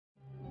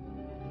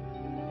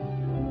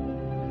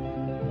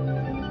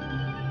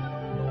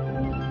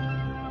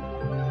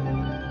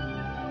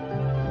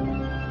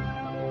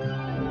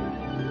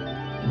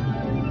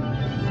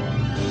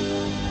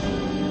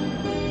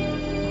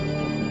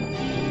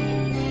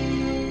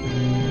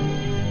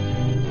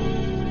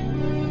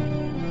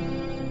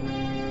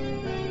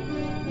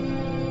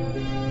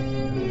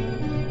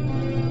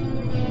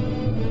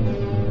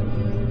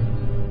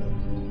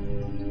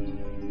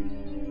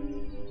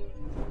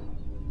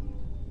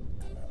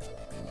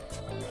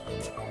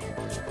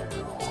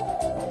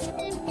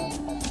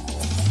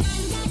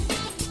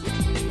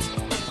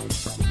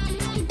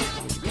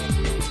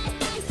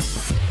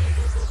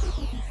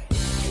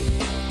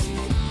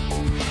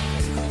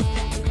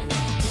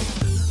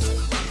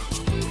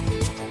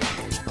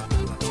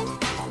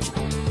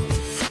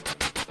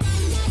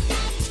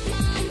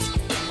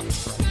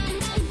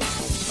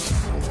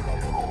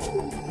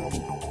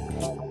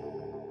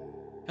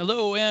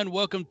Hello and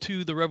welcome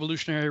to the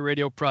Revolutionary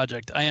Radio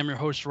Project. I am your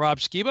host, Rob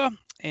Skiba,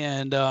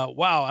 and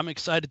wow, I'm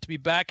excited to be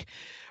back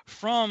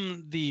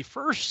from the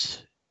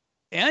first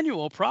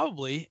annual,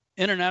 probably,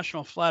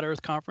 International Flat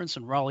Earth Conference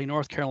in Raleigh,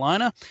 North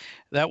Carolina.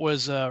 That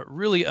was a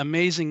really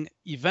amazing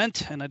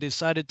event, and I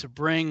decided to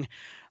bring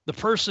the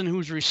person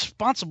who's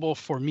responsible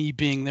for me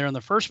being there in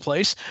the first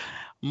place,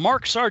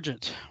 Mark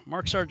Sargent.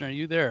 Mark Sargent, are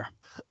you there?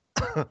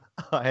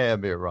 I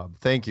am here, Rob.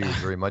 Thank you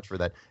very much for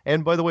that.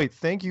 And by the way,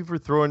 thank you for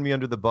throwing me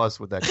under the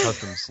bus with that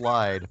custom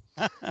slide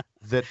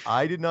that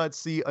I did not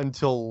see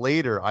until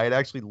later. I had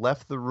actually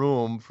left the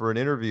room for an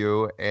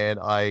interview, and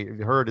I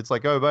heard it's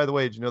like, oh, by the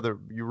way, did you know that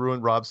you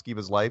ruined Rob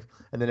Skiba's life?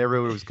 And then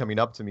everyone was coming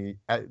up to me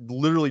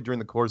literally during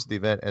the course of the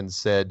event and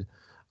said,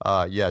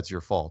 yeah, it's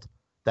your fault.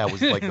 That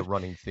was like the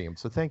running theme.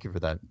 So thank you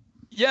for that.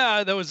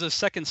 Yeah, that was the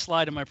second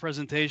slide in my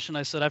presentation.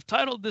 I said, I've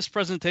titled this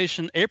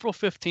presentation April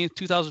 15th,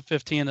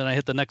 2015, and I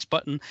hit the next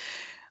button.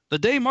 The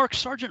day Mark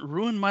Sargent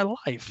ruined my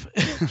life.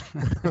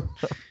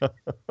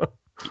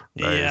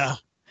 Nice.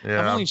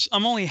 Yeah.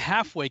 I'm only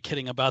halfway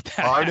kidding about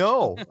that. I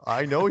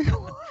know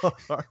you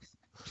are.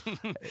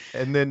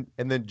 And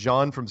then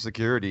John from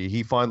security,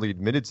 he finally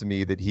admitted to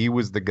me that he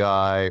was the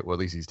guy, well, at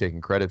least he's taking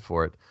credit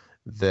for it,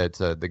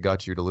 that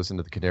got you to listen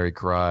to the Canary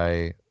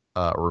Cry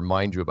or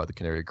remind you about the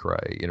Canary Cry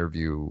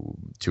interview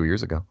 2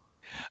 years ago.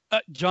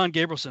 John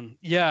Gabrielson.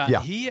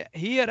 Yeah.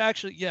 He had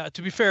actually,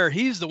 to be fair,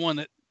 he's the one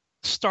that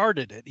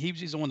started it.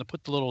 He's the one that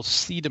put the little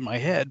seed in my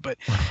head. But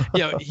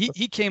yeah,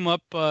 he came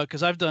up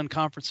because I've done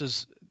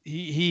conferences.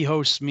 He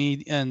hosts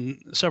me and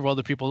several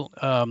other people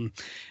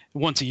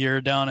once a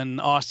year down in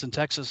Austin,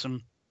 Texas.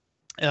 And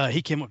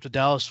he came up to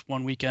Dallas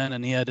one weekend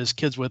and he had his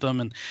kids with him.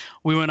 And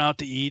we went out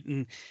to eat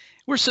and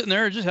we're sitting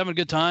there just having a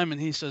good time.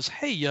 And he says,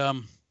 hey,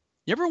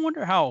 you ever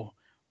wonder how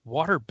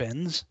water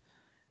bends?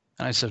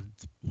 And I said,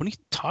 what are you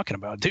talking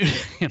about, dude?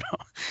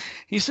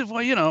 He said,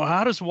 well,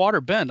 how does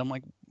water bend? I'm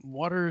like,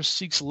 water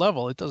seeks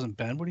level. It doesn't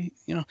bend. What do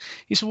you?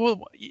 He said,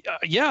 well,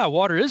 yeah,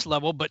 water is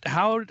level, but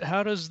how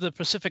does the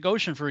Pacific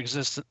Ocean, for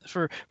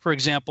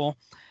example,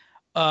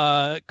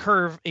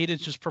 curve 8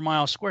 inches per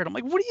mile squared? I'm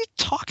like, what are you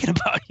talking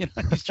about?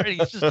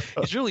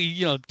 He's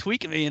really,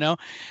 tweaking me,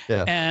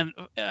 Yeah. And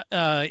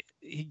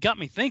he got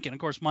me thinking. Of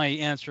course, my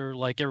answer,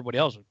 like everybody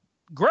else,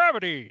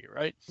 gravity,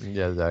 right?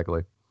 Yeah,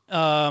 exactly.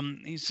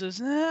 He says,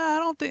 I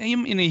don't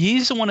think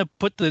he's the one to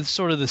put the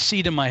sort of the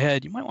seed in my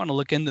head. You might want to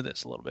look into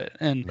this a little bit.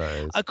 And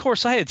nice. Of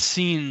course, I had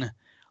seen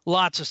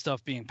lots of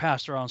stuff being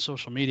passed around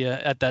social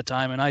media at that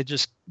time, and I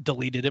just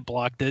deleted it,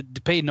 blocked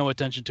it, paid no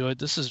attention to it.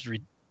 This is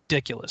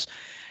ridiculous.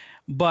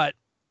 But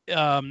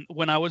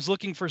when I was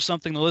looking for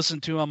something to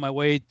listen to on my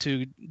way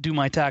to do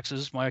my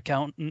taxes, my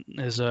accountant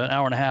is an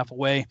hour and a half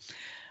away.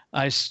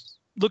 I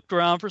looked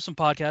around for some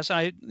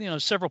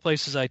podcasts. Several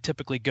places I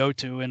typically go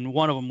to, and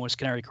one of them was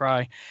Canary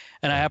Cry,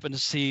 and I happened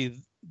to see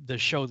the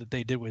show that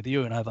they did with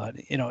you, and I thought,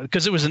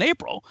 because it was in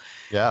April,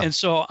 and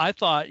so I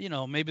thought,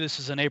 maybe this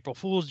is an April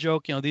Fool's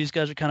joke. These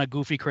guys are kind of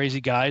goofy,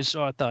 crazy guys,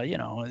 so I thought,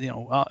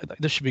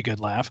 this should be a good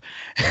laugh.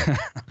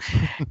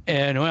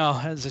 And well,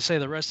 as they say,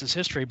 the rest is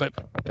history. But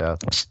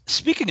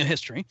speaking of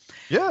history,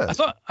 I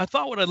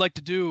thought what I'd like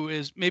to do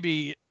is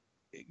maybe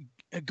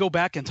go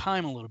back in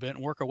time a little bit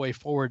and work our way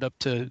forward up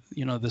to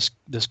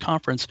this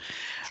conference.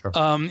 Sure.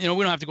 We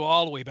don't have to go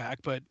all the way back,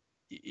 but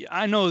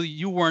I know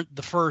you weren't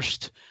the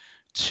first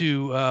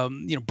to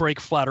break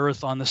flat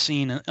Earth on the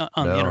scene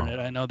on the internet.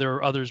 I know there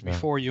were others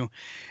before you,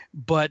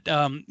 but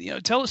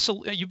tell us.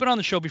 You've been on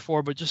the show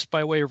before, but just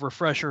by way of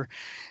refresher,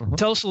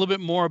 tell us a little bit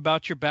more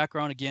about your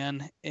background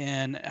again,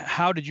 and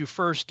how did you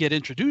first get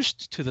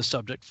introduced to the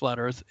subject flat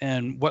Earth,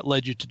 and what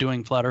led you to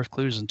doing Flat Earth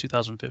Clues in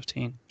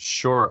 2015?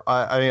 Sure.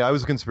 I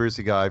was a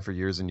conspiracy guy for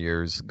years and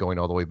years, going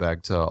all the way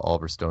back to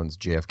Oliver Stone's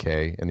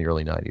JFK in the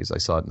early 90s. I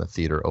saw it in the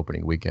theater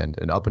opening weekend,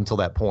 and up until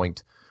that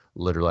point,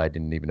 literally, I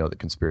didn't even know that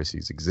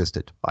conspiracies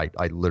existed. I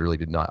literally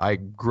did not. I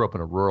grew up in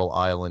a rural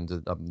island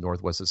up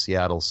northwest of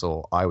Seattle,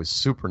 so I was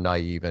super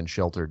naive and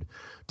sheltered.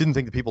 Didn't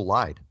think that people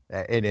lied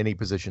in any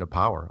position of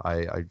power.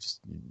 I just,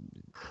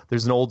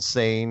 there's an old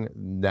saying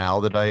now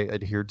that I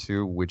adhere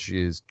to, which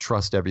is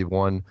trust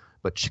everyone,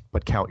 but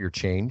count your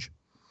change.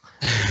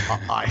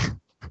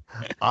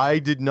 I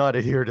did not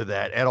adhere to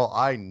that at all.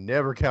 I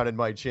never counted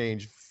my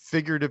change.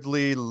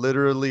 Figuratively,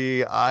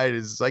 literally, I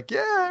was like,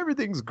 yeah,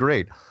 everything's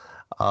great.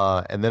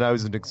 And then I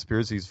was into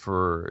conspiracies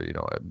for,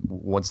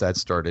 once that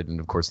started, and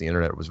of course the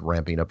internet was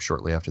ramping up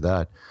shortly after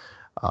that.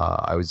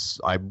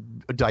 I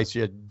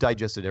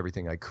digested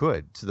everything I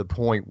could, to the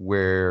point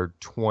where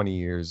 20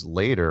 years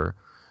later,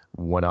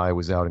 when I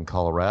was out in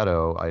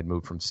Colorado, I had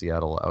moved from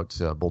Seattle out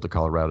to Boulder,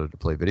 Colorado to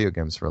play video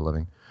games for a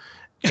living.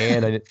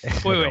 And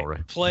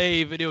wait.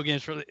 Play video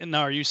games for.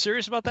 Now, are you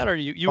serious about that? Or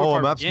you were Oh,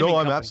 part of a gaming I'm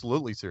company?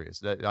 absolutely serious.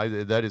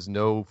 That is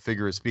no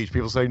figure of speech.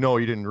 People say, no,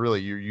 you didn't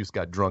really. You just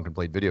got drunk and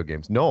played video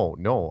games. No.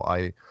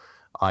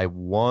 I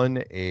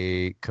won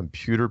a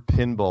computer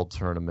pinball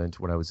tournament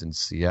when I was in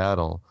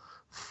Seattle.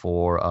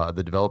 For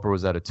the developer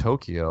was out of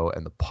Tokyo,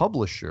 and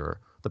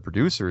the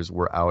producers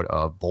were out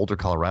of Boulder,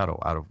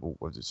 Colorado,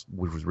 which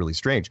was really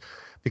strange,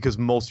 because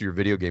most of your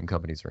video game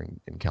companies are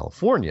in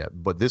California,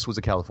 but this was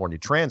a California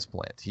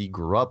transplant. He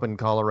grew up in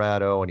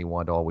Colorado, and he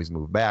wanted to always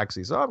move back, so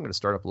he said, I'm going to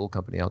start up a little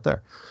company out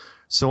there.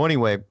 So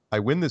anyway, I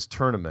win this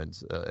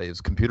tournament. It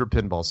was computer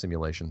pinball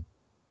simulation.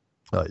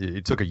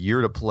 It took a year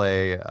to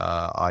play.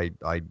 I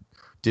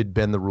did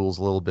bend the rules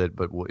a little bit,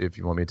 but if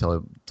you want me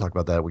to talk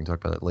about that, we can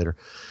talk about that later.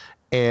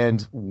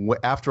 And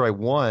after I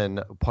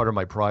won, part of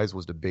my prize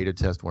was to beta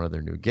test one of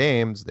their new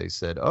games. They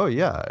said, "Oh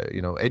yeah,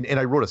 and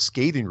I wrote a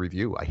scathing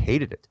review. I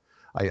hated it.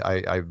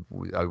 That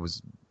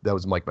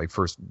was like my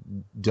first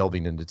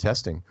delving into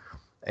testing,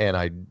 and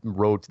I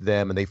wrote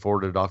them, and they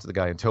forwarded it off to the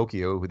guy in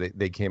Tokyo. Who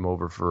they came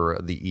over for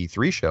the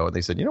E3 show, and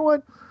they said, you know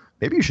what,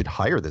 maybe you should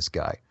hire this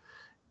guy.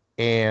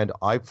 And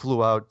I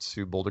flew out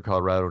to Boulder,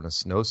 Colorado in a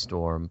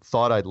snowstorm.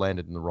 Thought I'd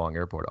landed in the wrong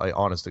airport.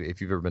 Honestly, if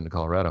you've ever been to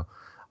Colorado,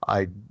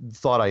 I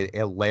thought I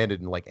landed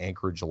in like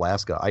Anchorage,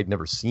 Alaska. I'd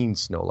never seen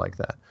snow like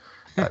that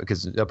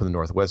because up in the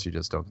Northwest, you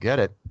just don't get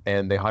it.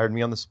 And they hired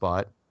me on the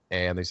spot,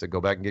 and they said,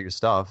 go back and get your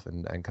stuff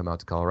and come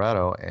out to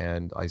Colorado.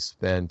 And I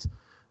spent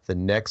the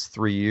next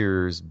 3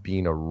 years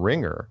being a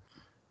ringer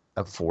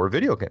for a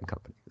video game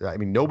company. I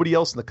mean, nobody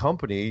else in the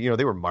company,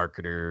 they were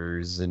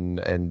marketers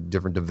and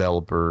different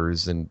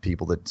developers and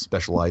people that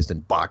specialized in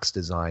box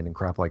design and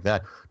crap like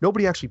that.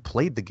 Nobody actually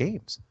played the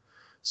games.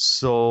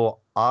 So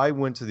I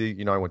went to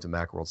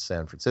Macworld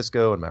San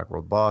Francisco and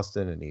Macworld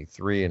Boston and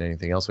E3 and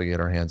anything else we get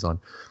our hands on.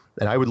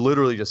 And I would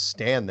literally just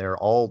stand there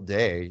all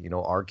day,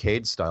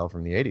 arcade style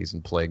from the 80s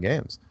and play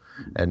games.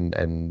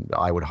 And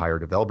I would hire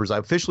developers.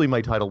 Officially,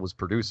 my title was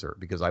producer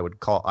because I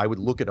would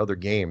look at other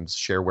games,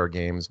 shareware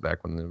games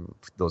back when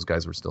those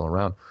guys were still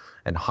around,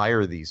 and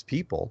hire these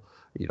people.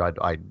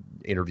 I'd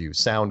interview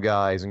sound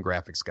guys and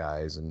graphics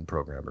guys and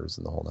programmers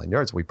and the whole nine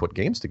yards. We put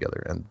games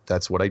together, and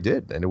that's what I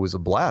did, and it was a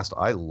blast.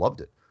 I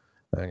loved it.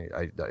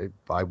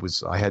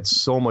 I had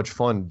so much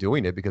fun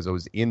doing it because I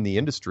was in the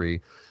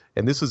industry,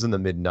 and this was in the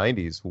mid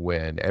 '90s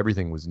when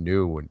everything was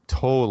new and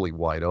totally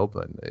wide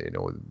open.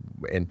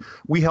 And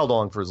we held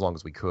on for as long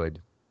as we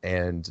could,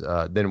 and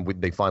then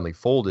they finally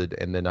folded,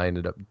 and then I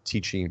ended up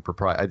teaching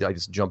I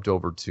just jumped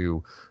over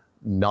to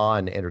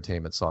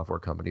non-entertainment software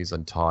companies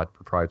and taught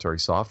proprietary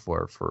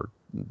software for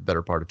the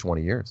better part of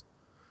 20 years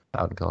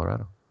out in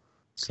Colorado.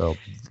 So,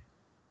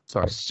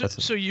 sorry.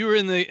 So you were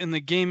in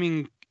the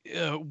gaming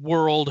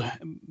world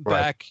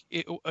back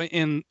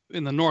in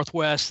the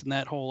Northwest and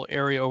that whole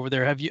area over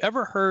there. Have you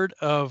ever heard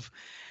of,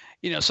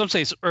 some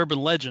say it's urban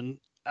legend.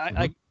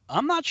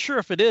 I'm not sure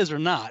if it is or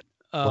not.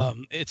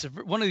 It's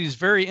one of these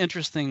very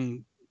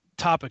interesting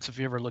topics, if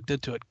you ever looked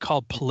into it,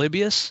 called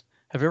Polybius.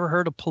 Have you ever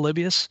heard of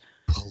Polybius?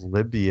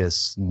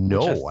 Polybius,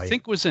 no. I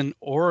think was in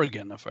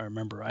Oregon, if I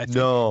remember.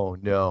 No.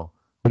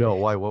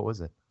 Why? What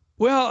was it?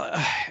 Well,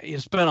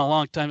 it's been a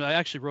long time. I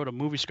actually wrote a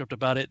movie script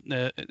about it.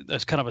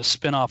 That's kind of a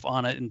spin-off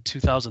on it in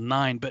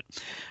 2009, but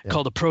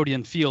called The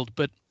Protean Field.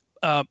 But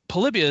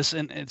Polybius,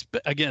 and it's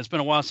been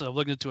a while since I've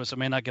looked into it, so I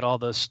may not get all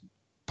the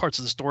parts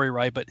of the story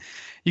right, but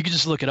you can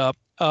just look it up.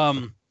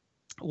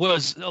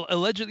 Was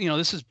allegedly,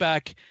 this is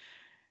back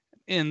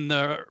in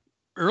the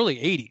early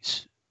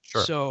 80s.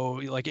 Sure. So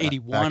like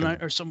 81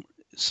 or some.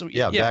 So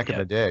back in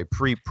the day,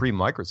 pre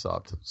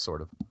Microsoft,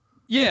 sort of.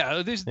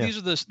 Yeah, these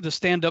are the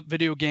stand-up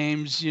video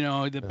games,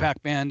 the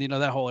Pac-Man,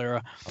 that whole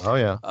era. Oh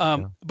yeah.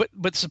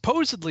 But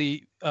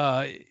supposedly,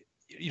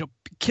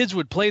 kids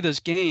would play this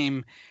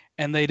game,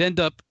 and they'd end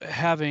up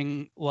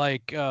having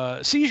like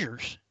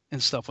seizures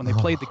and stuff when they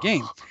played the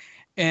game,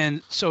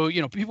 and so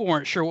people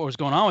weren't sure what was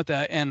going on with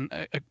that.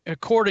 And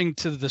according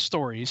to the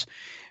stories,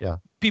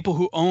 people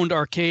who owned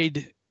arcades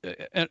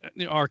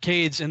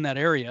in that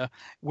area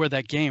where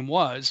that game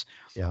was,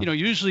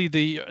 usually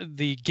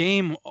the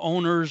game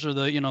owners or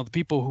the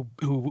people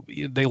who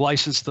they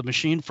licensed the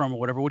machine from or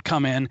whatever would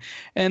come in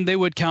and they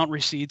would count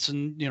receipts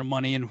and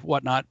money and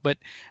whatnot. But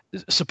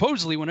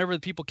supposedly whenever the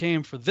people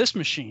came for this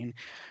machine,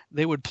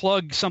 they would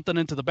plug something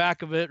into the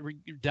back of it,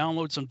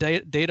 download some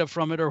data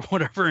from it or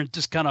whatever, and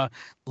just kind of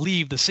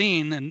leave the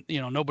scene, and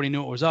nobody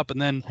knew what was up.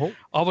 And then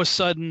all of a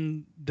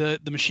sudden the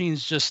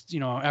machines just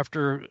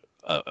after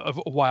a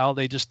while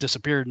they just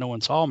disappeared. No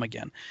one saw them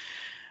again.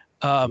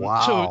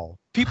 Wow. So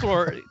people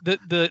are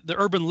the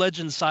urban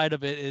legend side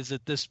of it is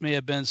that this may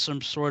have been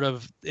some sort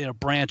of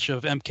branch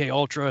of MK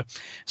Ultra,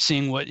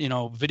 seeing what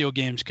video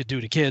games could do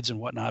to kids and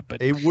whatnot.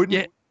 But it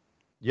wouldn't.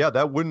 Yeah,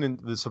 that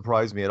wouldn't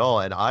surprise me at all.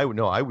 And I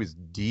was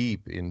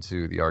deep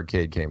into the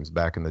arcade games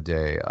back in the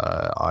day.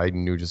 I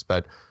knew just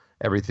about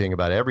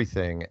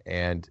everything.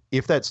 And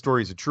if that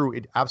story is true,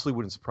 it absolutely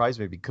wouldn't surprise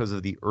me because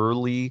of the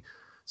early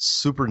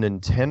Super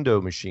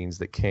Nintendo machines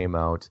that came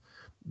out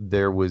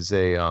there was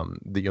there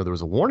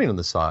was a warning on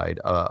the side,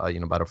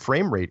 about a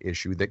frame rate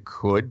issue that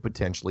could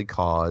potentially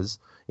cause,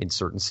 in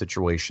certain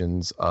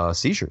situations,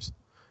 seizures.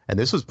 And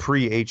this was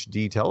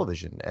pre-HD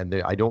television, and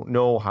I don't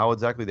know how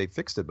exactly they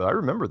fixed it, but I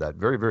remember that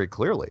very, very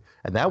clearly.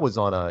 And that was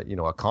on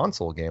a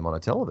console game on a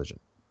television.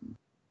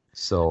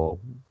 So,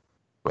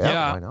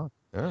 why not?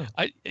 Yeah.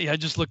 I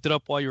just looked it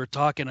up while you were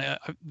talking.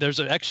 There's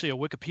actually a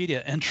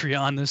Wikipedia entry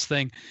on this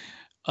thing.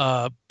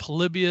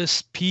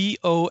 Polybius,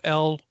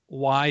 Polybis,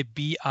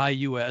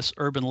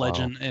 urban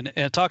legend, and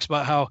it talks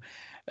about how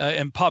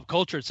in pop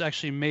culture it's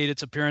actually made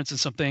its appearance in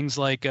some things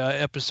like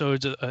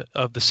episodes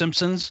of The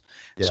Simpsons,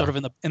 sort of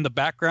in the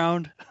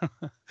background.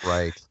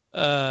 Right.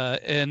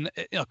 And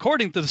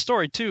according to the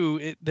story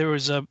too, there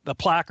was a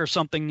plaque or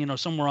something,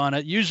 somewhere on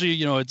it.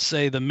 Usually, it'd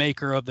say the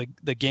maker of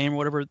the game or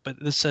whatever, but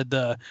this said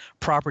the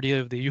property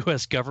of the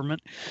U.S.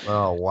 government.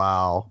 Oh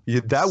wow,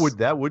 yeah,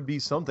 that would be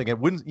something. It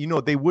wouldn't,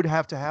 they would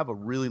have to have a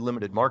really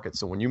limited market.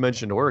 So when you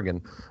mentioned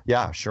Oregon,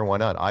 yeah, sure, why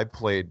not? I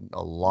played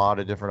a lot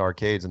of different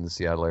arcades in the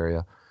Seattle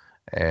area,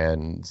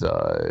 and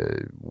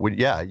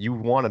you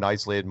want an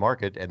isolated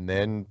market, and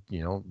then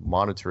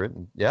monitor it,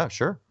 and yeah,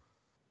 sure.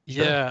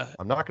 Sure. Yeah,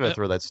 I'm not going to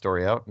throw that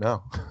story out.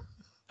 No.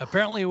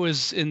 Apparently, it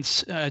was in.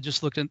 I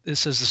just looked at. It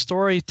says the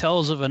story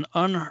tells of an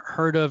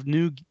unheard of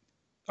new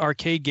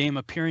arcade game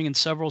appearing in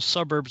several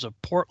suburbs of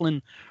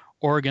Portland,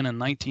 Oregon, in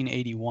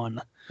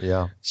 1981.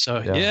 Yeah.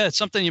 So it's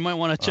something you might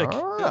want to check.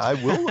 I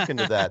will look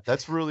into that.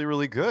 That's really,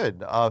 really good.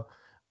 The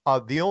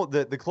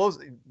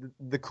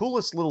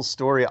coolest little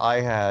story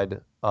I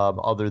had,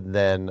 other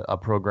than a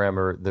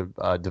programmer,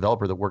 the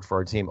developer that worked for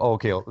our team. Oh,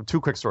 okay. Two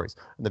quick stories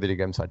on the video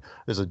game side.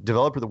 There's a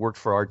developer that worked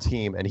for our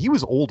team, and he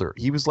was older.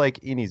 He was like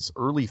in his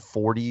early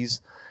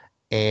 40s,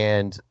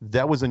 and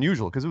that was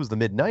unusual because it was the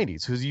mid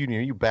 90s. Because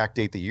you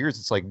backdate the years,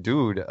 it's like,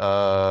 dude,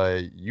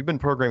 you've been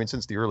programming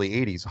since the early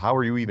 80s. How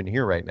are you even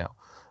here right now?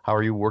 How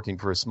are you working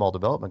for a small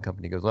development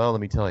company? He goes, well, let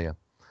me tell you.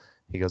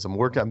 He goes, I'm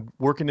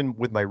working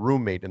with my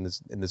roommate in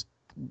this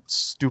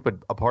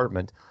stupid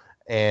apartment,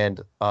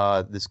 and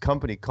this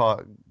company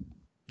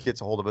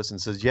gets a hold of us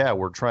and says, yeah,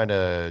 we're trying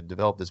to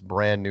develop this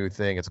brand new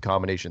thing. It's a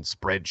combination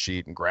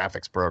spreadsheet and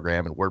graphics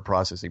program and word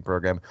processing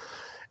program.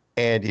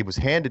 And it was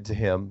handed to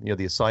him,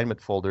 the assignment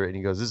folder, and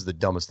he goes, this is the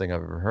dumbest thing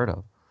I've ever heard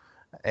of.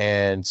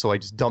 And so I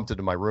just dumped it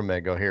to my roommate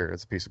and go, here,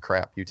 it's a piece of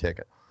crap. You take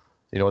it.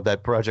 You know what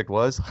that project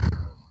was?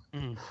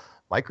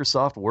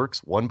 Microsoft Works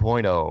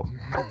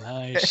 1.0.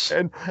 Nice.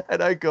 and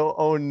I go,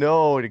 oh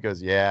no. And he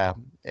goes, yeah.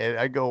 And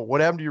I go,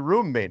 what happened to your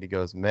roommate? And he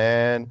goes,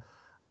 man,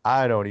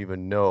 I don't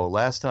even know.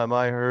 Last time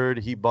I heard,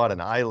 he bought an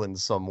island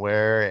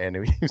somewhere,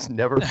 and he's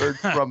never heard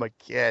from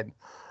again.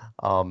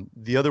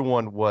 The other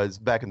one was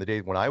back in the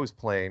days when I was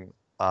playing.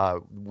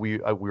 We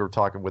were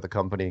talking with a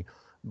company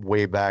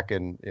way back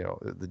in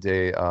the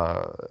day,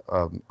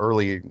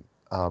 early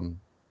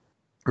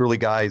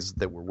guys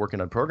that were working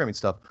on programming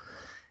stuff.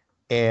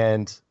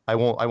 And I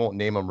won't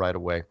name them right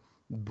away,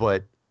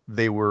 but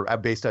they were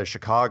based out of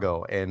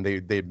Chicago, and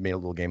they'd made a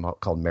little game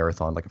called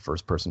Marathon, like a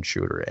first-person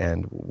shooter.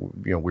 And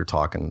we were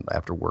talking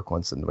after work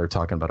once, and we were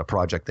talking about a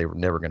project they were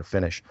never going to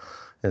finish.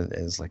 And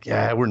it's like,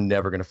 yeah, we're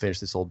never going to finish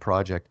this old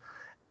project.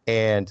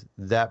 And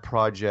that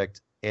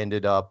project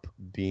ended up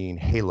being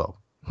Halo.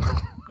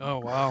 Oh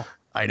wow.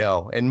 I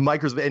know,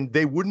 and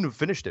they wouldn't have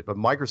finished it, but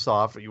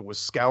Microsoft was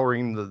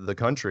scouring the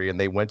country, and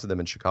they went to them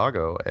in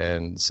Chicago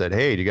and said,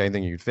 "Hey, do you got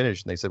anything you could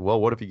finish?" And they said,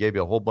 "Well, what if he gave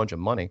you a whole bunch of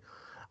money?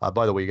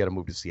 By the way, you got to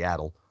move to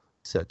Seattle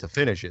to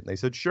finish it." And they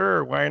said,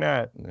 "Sure, why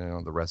not?"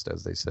 The rest,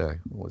 as they say,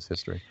 was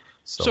history.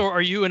 So,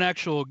 are you an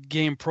actual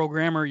game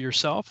programmer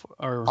yourself,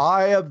 or?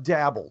 I have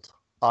dabbled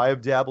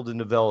in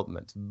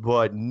development,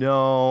 but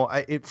no,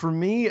 for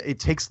me, it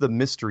takes the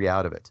mystery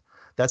out of it.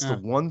 That's the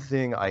one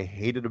thing I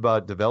hated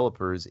about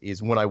developers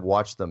is when I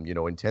watch them,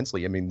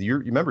 intensely. I mean,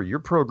 remember, you're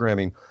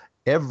programming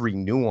every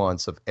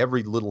nuance of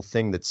every little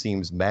thing that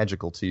seems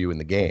magical to you in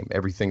the game,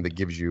 everything that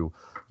gives you,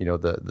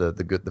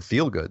 the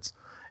feel goods.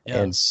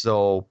 Yeah. And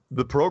so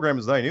the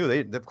programmers that I knew,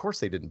 of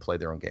course they didn't play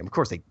their own game. Of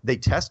course they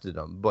tested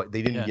them, but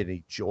they didn't get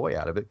any joy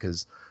out of it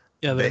because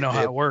they know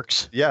how it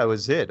works. Yeah, it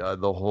was it.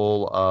 The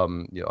whole,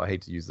 I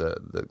hate to use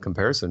the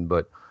comparison,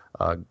 but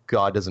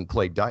God doesn't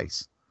play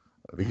dice.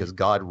 Because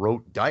God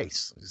wrote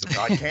dice. So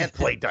God can't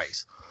play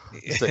dice.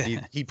 So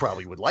he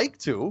probably would like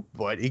to,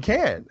 but he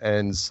can't.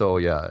 And so,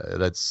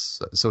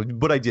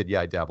 but I did.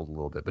 Yeah, I dabbled a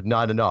little bit, but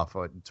not enough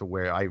to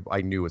where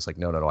I knew it's like,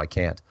 no, I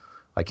can't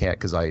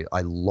because I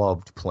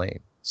loved playing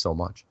so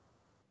much.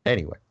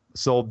 Anyway,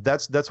 so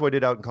that's what I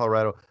did out in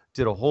Colorado.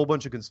 Did a whole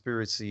bunch of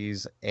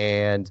conspiracies,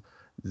 and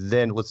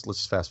then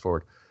let's fast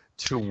forward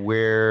to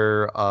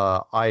where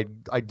I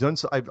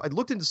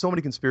looked into so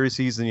many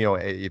conspiracies, and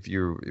if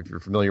you're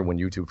familiar, when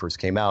YouTube first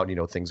came out,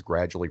 things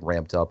gradually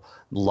ramped up.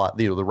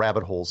 The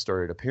rabbit holes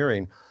started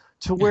appearing,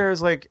 to where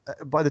it's like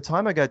by the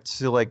time I got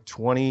to like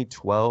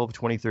 2012,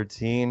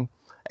 2013,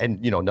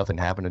 and nothing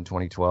happened in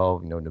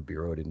 2012.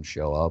 Nibiru didn't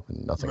show up,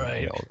 and nothing.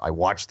 Right. I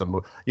watched the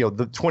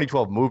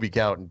 2012 movie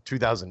count in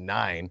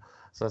 2009.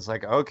 So it's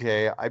like,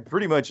 okay, I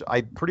pretty much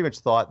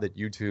thought that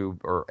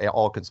YouTube or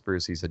all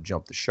conspiracies had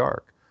jumped the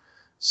shark.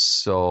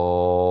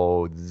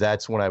 So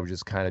that's when I was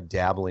just kind of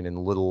dabbling in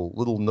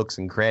little nooks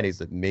and crannies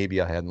that maybe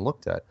I hadn't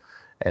looked at.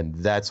 And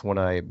that's when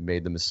I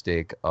made the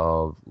mistake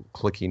of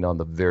clicking on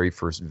the very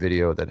first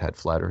video that had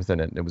Flat Earth in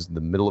it. And it was in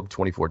the middle of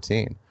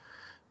 2014.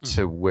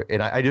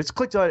 And I just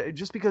clicked on it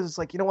just because it's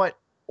like, you know what?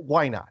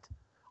 Why not?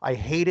 I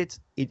hate it.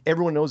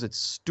 Everyone knows it's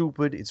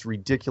stupid. It's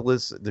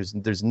ridiculous.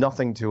 There's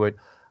nothing to it.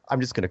 I'm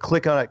just going to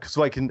click on it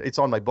so I can. It's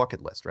on my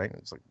bucket list, right?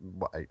 It's like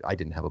I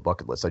didn't have a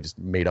bucket list. I just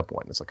made up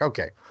one. It's like,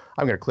 okay,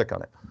 I'm going to click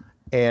on it.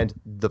 And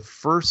the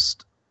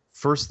first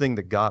thing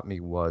that got me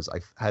was I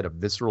had a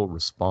visceral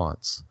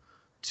response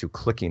to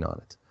clicking on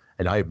it.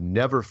 And I have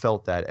never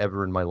felt that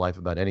ever in my life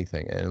about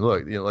anything. And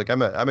look, like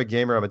I'm a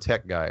gamer, I'm a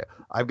tech guy.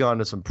 I've gone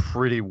to some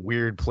pretty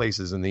weird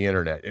places in the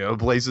internet,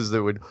 places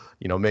that would,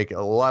 make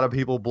a lot of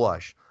people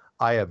blush.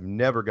 I have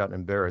never gotten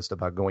embarrassed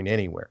about going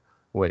anywhere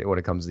when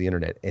it comes to the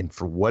internet. And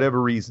for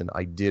whatever reason,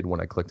 I did when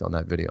I clicked on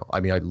that video.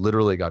 I mean, I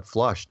literally got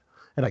flushed,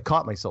 and I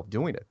caught myself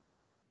doing it.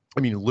 I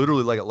mean,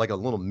 literally like a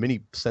little mini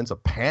sense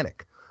of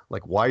panic.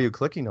 Like, why are you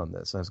clicking on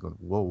this? And I was going,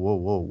 whoa,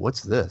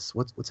 what's this?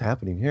 What's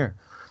happening here?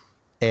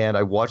 And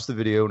I watched the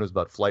video, and it was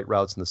about flight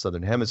routes in the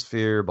Southern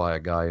Hemisphere by a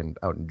guy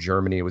out in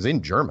Germany. It was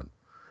in German,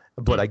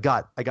 but I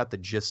got the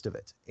gist of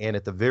it. And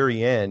at the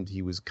very end,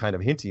 he was kind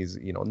of hinting,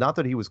 not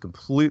that he was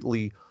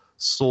completely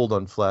sold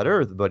on flat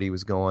Earth, but he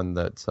was going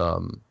that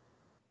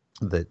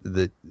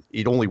that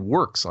it only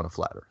works on a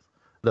flat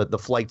Earth. The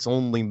flights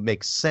only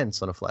make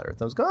sense on a flat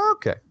Earth. I was going, oh,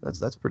 okay,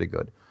 that's pretty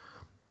good.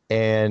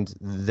 And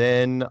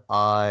then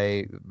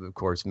I, of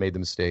course, made the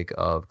mistake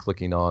of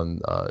clicking on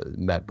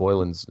Matt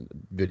Boylan's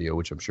video,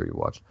 which I'm sure you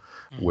watched,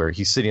 where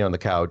he's sitting on the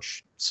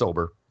couch,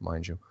 sober,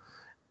 mind you.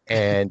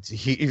 And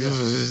he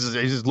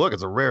just, look,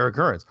 it's a rare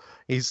occurrence.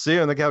 He's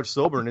sitting on the couch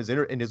sober, and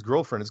his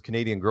girlfriend, his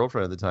Canadian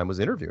girlfriend at the time, was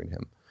interviewing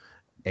him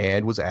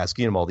and was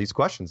asking him all these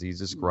questions. He's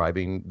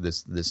describing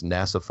this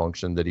NASA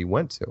function that he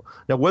went to.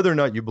 Now, whether or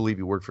not you believe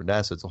he worked for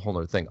NASA, it's a whole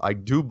other thing. I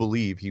do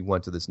believe he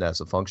went to this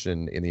NASA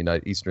function in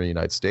the eastern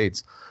United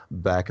States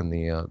back in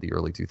the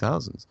early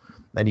 2000s.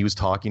 And he was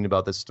talking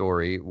about this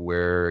story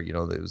where,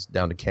 it was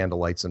down to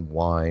candlelights and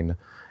wine.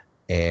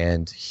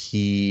 And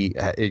he,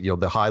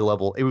 the high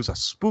level, it was a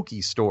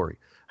spooky story.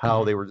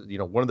 How they were,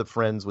 one of the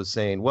friends was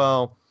saying,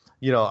 well,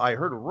 I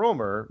heard a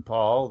rumor,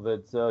 Paul,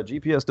 that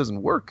GPS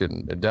doesn't work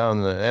down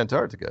in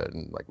Antarctica.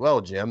 And like,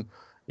 well, Jim,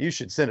 you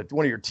should send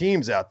one of your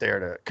teams out there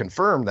to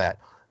confirm that.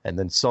 And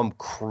then some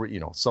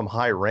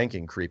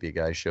high-ranking creepy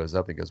guy shows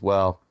up and goes,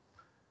 well,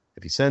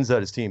 if he sends out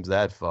his teams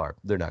that far,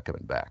 they're not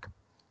coming back.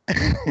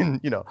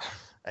 And, and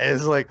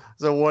it's like,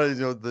 so what is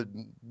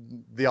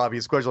the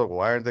obvious question? Like,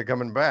 why aren't they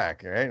coming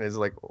back? Right? And it's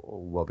like, oh,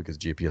 well, because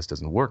GPS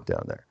doesn't work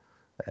down there.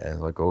 And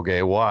it's like,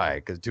 okay, why?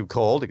 Because it's too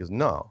cold? He goes,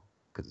 no,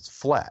 because it's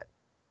flat.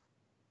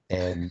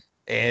 And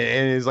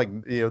it's like,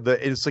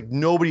 it's like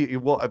nobody,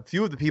 well, a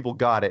few of the people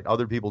got it,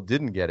 other people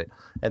didn't get it.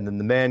 And then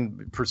the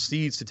man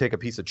proceeds to take a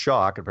piece of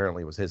chalk,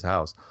 apparently it was his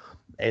house,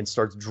 and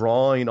starts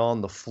drawing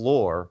on the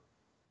floor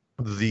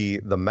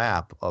the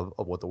map of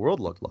what the world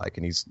looked like.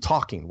 And he's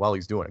talking while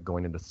he's doing it,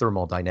 going into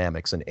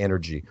thermodynamics and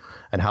energy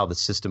and how the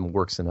system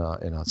works in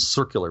a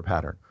circular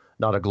pattern,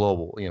 not a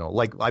global,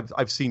 like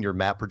I've seen your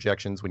map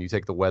projections when you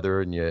take the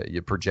weather and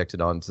you project it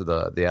onto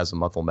the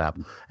azimuthal map,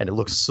 and it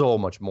looks so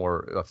much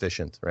more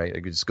efficient, right?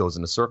 It just goes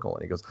in a circle,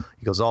 and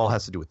he goes, all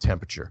has to do with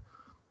temperature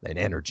and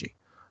energy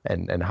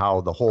and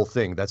how the whole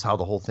thing, that's how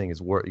the whole thing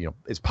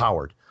is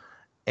powered.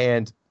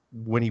 And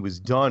when he was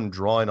done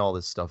drawing all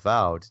this stuff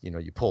out,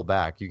 you pull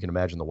back, you can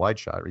imagine the wide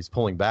shot, he's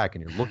pulling back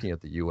and you're looking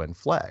at the UN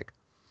flag.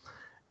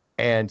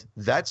 And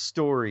that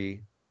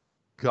story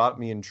got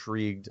me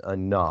intrigued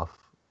enough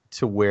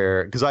to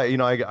where, because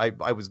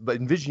I was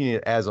envisioning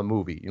it as a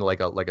movie, like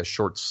a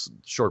short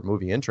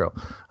movie intro.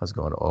 I was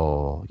going,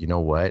 oh, you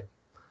know what?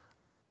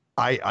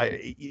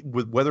 I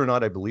whether or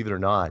not I believe it or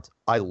not,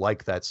 I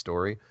like that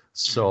story.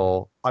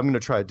 So I'm going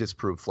to try to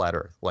disprove flat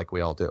Earth, like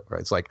we all do,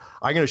 right? It's like,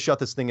 I'm going to shut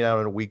this thing out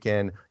on a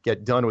weekend,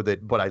 get done with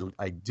it. But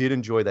I did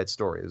enjoy that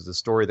story. It was the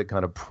story that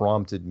kind of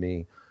prompted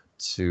me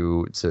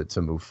to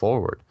move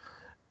forward.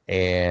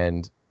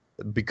 And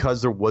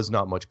because there was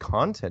not much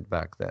content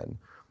back then,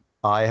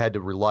 I had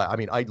to rely. I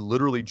mean, I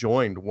literally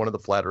joined one of the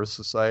Flat Earth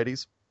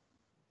societies,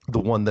 the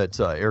one that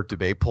Eric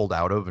Dubay pulled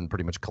out of and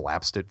pretty much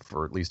collapsed it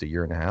for at least a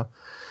year and a half.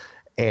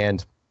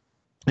 And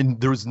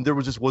there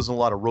just wasn't a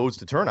lot of roads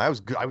to turn. I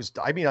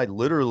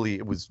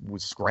literally was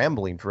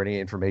scrambling for any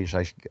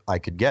information I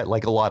could get,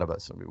 like a lot of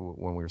us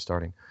when we were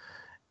starting,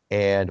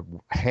 and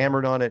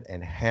hammered on it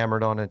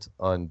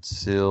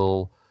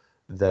until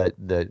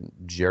that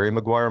Jerry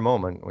Maguire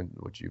moment,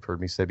 which you've heard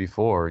me say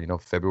before,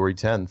 February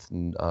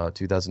 10th,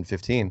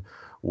 2015,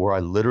 where I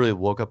literally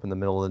woke up in the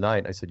middle of the night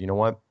and I said, you know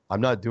what?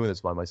 I'm not doing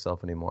this by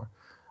myself anymore.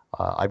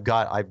 I've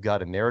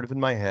got a narrative in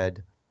my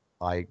head.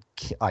 I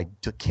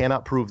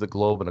cannot prove the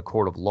globe in a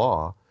court of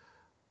law.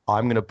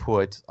 I'm going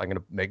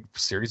to make a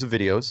series of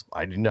videos.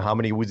 I didn't know how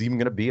many it was even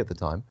going to be at the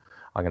time.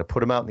 I'm going to put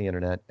them out on the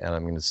internet, and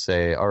I'm going to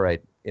say, all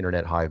right,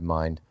 internet hive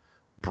mind,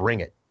 bring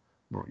it.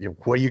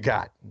 what do you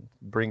got?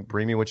 Bring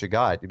me what you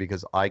got,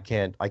 because I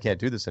can't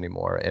do this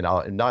anymore. And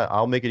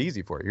I'll make it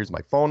easy for you. Here's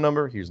my phone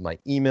number. Here's my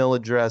email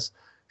address.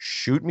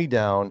 Shoot me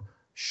down.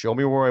 Show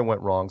me where I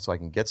went wrong so I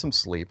can get some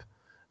sleep,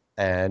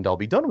 and I'll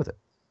be done with it.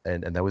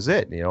 And that was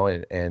it,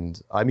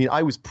 And I mean,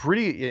 I was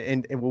pretty.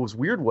 And what was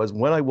weird was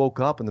when I woke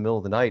up in the middle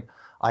of the night,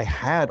 I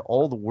had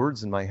all the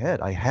words in my head.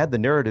 I had the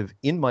narrative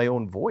in my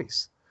own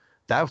voice.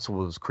 That's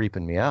what was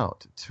creeping me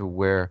out, to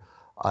where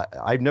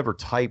I've never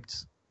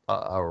typed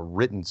or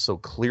written so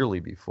clearly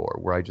before,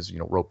 where I just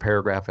wrote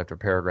paragraph after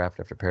paragraph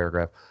after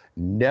paragraph,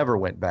 never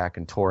went back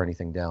and tore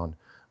anything down,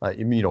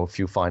 a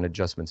few fine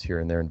adjustments here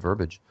and there in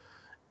verbiage.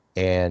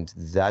 And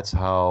that's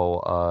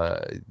how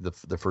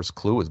the first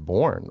clue was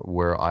born,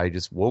 where I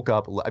just woke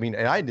up. I mean,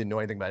 and I didn't know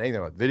anything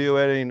about video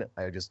editing.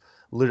 I just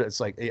literally, it's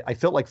like, I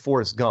felt like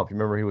Forrest Gump. You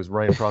remember he was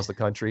running across the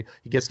country?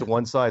 He gets to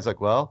one side. It's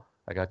like, well,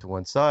 I got to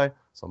one side,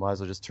 so I might as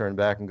well just turn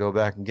back and go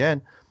back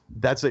again.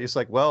 That's it. It's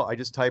like, well, I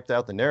just typed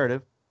out the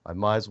narrative. I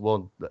might as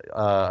well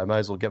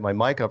get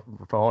my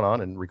phone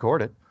on and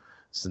record it.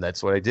 So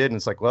that's what I did. And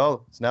it's like,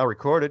 well, it's now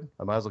recorded.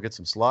 I might as well get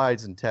some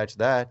slides and attach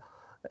that.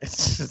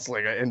 It's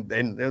like,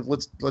 and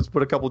let's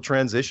put a couple of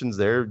transitions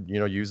there.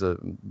 Use a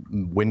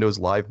Windows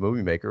Live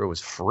Movie Maker. It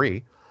was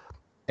free.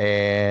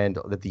 And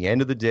at the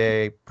end of the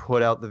day,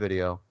 put out the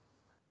video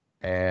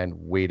and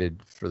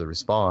waited for the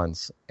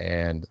response.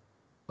 And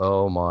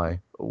oh my,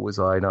 was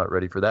I not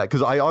ready for that?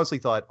 Because I honestly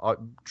thought,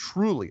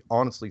 truly,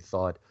 honestly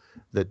thought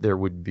that there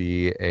would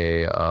be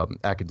a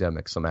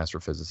academic, some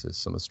astrophysicist,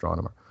 some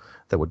astronomer,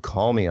 that would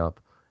call me up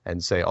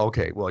and say,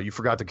 okay, well, you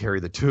forgot to carry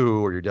the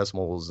 2, or your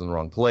decimal was in the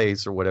wrong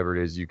place, or whatever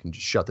it is. You can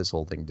just shut this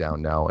whole thing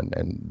down now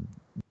and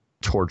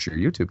torch your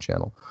YouTube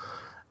channel.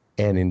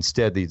 And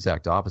instead, the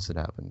exact opposite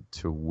happened,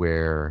 to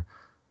where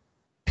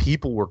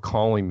people were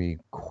calling me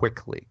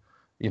quickly.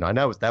 And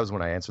that was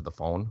when I answered the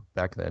phone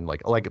back then.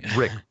 Like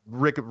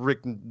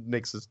Rick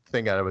makes this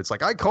thing out of it. It's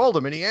like, I called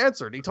him and he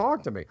answered. He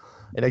talked to me,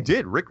 and I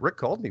did. Rick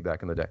called me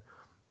back in the day.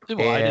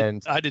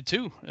 Well, I did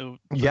too. The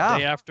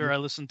day after I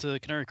listened to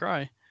Canary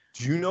Cry.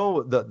 Do you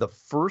know the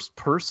first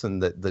person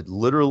that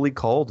literally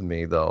called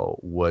me, though,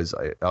 was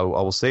I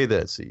will say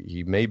this.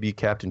 He may be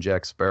Captain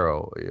Jack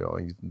Sparrow.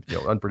 He's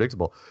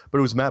unpredictable, but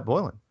it was Matt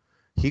Boylan.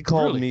 He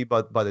called me,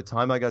 but by the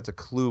time I got to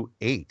Clue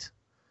 8.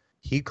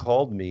 He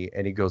called me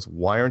and he goes,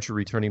 "Why aren't you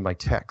returning my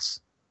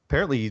texts?"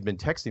 Apparently, he's been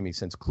texting me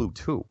since Clue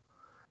 2.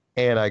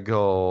 And I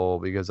go,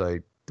 because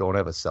I don't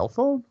have a cell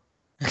phone?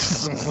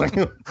 It's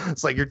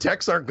like your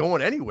texts aren't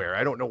going anywhere.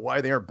 I don't know why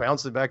they aren't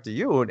bouncing back to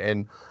you.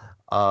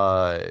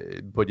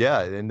 But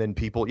yeah, and then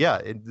people,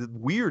 the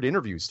weird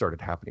interviews started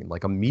happening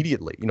like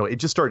immediately. It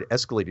just started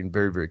escalating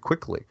very, very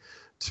quickly,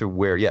 to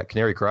where,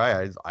 Canary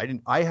Cry,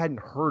 I hadn't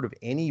heard of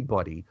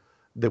anybody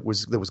that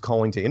was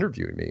calling to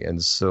interview me.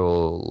 And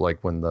so,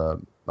 like, when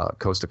the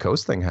Coast to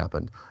Coast thing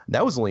happened,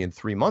 that was only in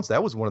 3 months.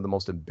 That was one of the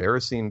most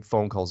embarrassing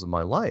phone calls of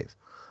my life,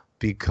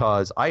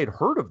 because I had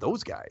heard of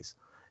those guys,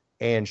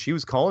 and she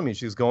was calling me.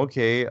 She was going,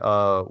 "Okay,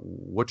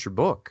 what's your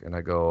book?" And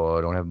I go,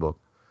 "I don't have a book."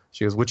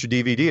 She goes, "What's your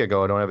DVD?" I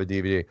go, "I don't have a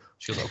DVD."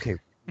 She goes, "Okay,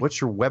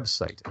 what's your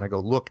website?" And I go,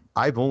 "Look,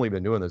 I've only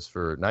been doing this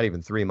for not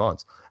even 3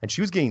 months." And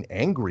she was getting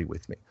angry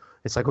with me.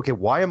 It's like, "Okay,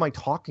 why am I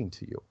talking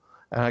to you?"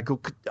 And I go,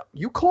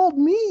 "You called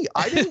me.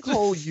 I didn't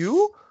call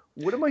you.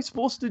 What am I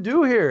supposed to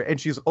do here?" And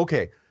she's,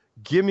 "Okay,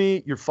 give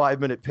me your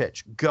 5-minute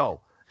pitch.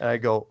 Go." And I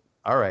go,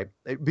 "All right,"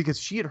 because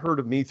she had heard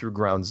of me through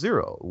Ground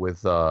Zero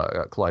with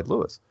Clyde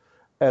Lewis.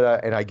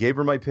 And I gave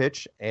her my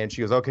pitch, and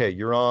she goes, "Okay,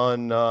 you're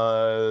on,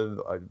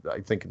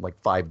 I think, in like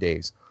 5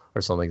 days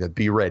or something like that.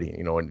 Be ready,"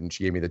 and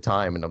she gave me the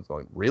time, and I'm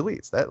going, "Really?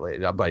 It's that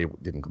late?" I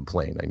didn't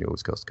complain. I knew it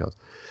was Coast to Coast.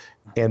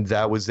 And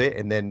that was it.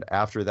 And then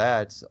after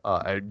that,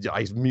 I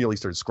immediately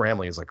started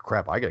scrambling. It's like,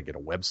 crap, I got to get a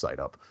website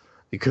up,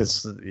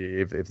 because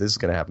if this is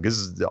going to happen,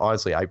 because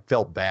honestly, I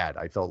felt bad.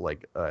 I felt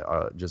like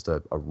just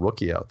a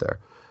rookie out there.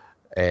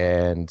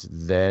 And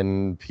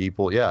then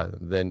people,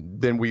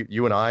 then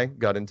you and I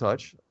got in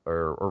touch,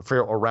 or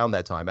around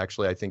that time.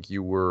 Actually, I think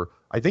you were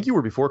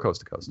before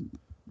Coast to Coast,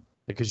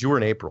 because you were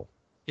in April.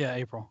 Yeah,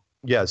 April.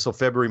 Yeah, so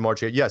February,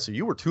 March. Yeah, so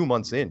you were 2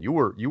 months in. You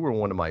were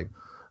one of my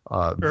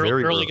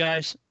very early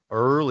guys.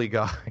 Early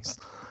guys.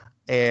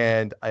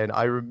 And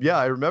I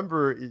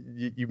remember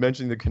you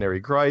mentioned the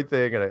Canary Cry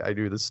thing, and I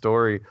knew the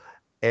story,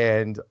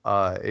 and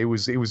it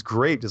was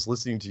great just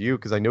listening to you,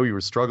 because I know you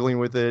were struggling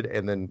with it.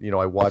 And then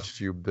I watched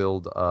you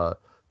build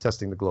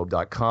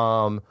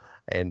testingtheglobe.com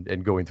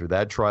and going through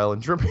that trial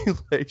and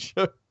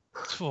tribulation.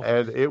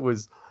 And it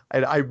was,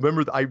 and I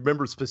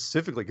remember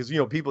specifically, because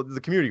the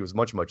community was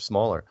much, much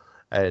smaller,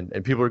 and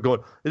people are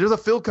going, "There's a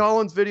Phil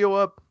Collins video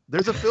up.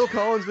 There's a Phil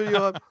Collins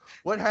video up.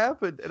 What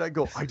happened?" And I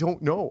go, "I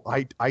don't know.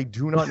 I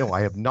do not know.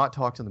 I have not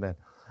talked to the man."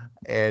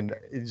 And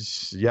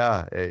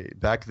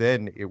back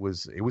then it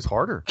was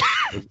harder.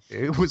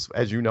 It was,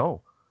 as you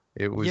know,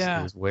 it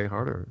was way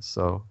harder.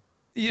 So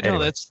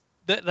anyway.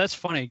 That's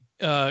funny,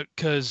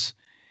 because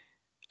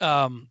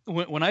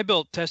when I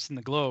built Testing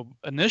the Globe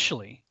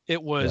initially,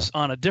 it was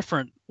on a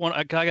different one.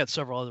 I got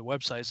several other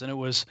websites, and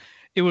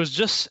it was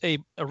just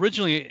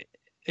originally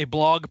a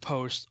blog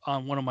post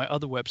on one of my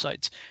other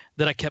websites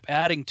that I kept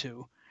adding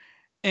to.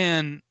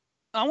 And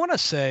I want to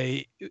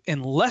say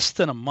in less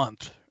than a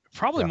month,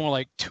 probably more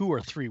like 2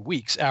 or 3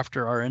 weeks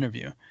after our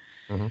interview,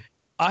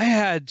 I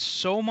had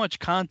so much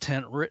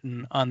content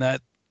written on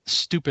that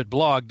stupid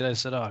blog that I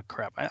said, oh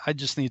crap, I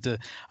need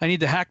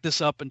to hack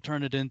this up and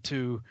turn it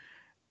into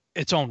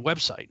its own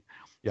website.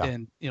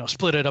 And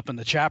split it up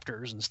into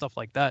chapters and stuff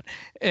like that.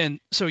 And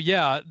so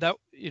that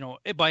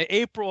by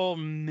April,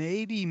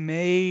 maybe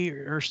May,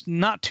 or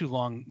not too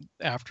long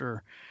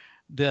after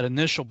that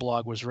initial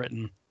blog was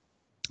written,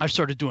 I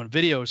started doing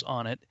videos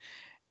on it,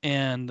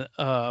 and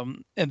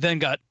then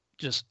got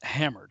just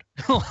hammered.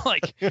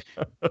 Like,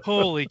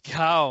 holy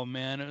cow,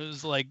 man. It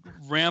was like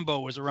Rambo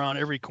was around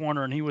every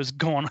corner and he was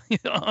going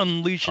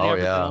unleashing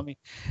everything on me.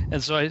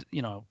 And so I,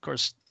 of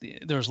course,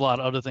 there was a lot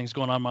of other things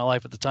going on in my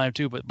life at the time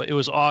too, but it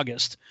was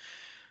August.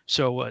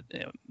 So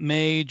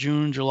May,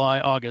 June, July,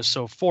 August.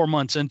 So 4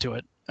 months into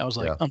it, I was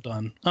like, I'm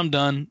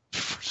done.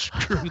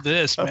 Screw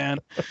this, man.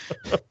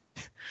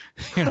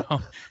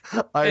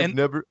 I've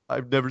never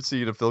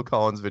seen a Phil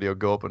Collins video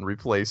go up in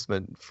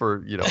replacement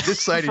for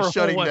this site is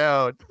shutting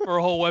down for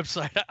a whole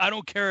website. I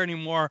don't care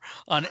anymore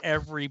on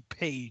every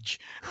page.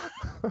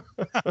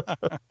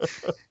 I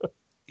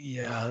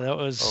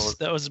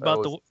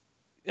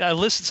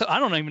listened to, I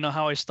don't even know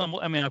how I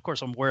stumbled. I mean, of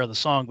course I'm aware of the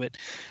song, but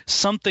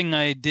something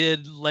I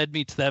did led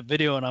me to that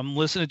video, and I'm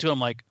listening to it. I'm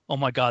like, oh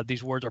my God,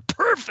 these words are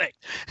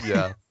perfect.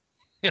 Yeah.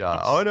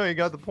 Yeah. Oh no, you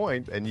got the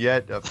point. And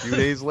yet, a few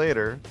days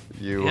later,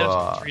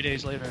 3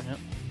 days later.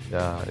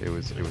 Yeah, it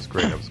was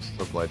great. I was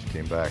so glad you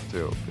came back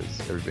too,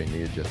 because everybody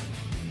needed you.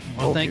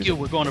 Well, thank you.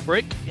 We're going to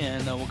break,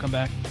 and we'll come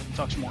back and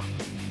talk some more.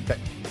 Okay.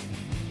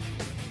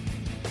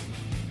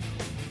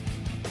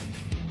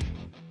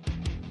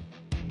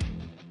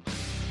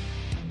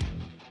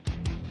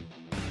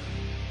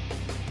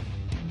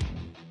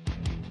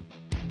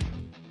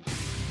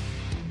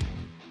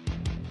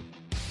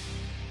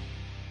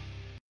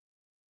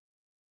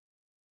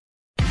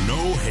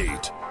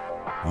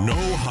 No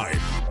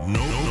hype,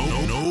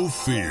 no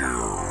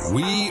fear.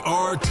 We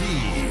are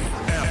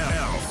TFR.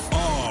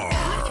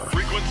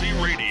 Frequency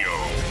Radio.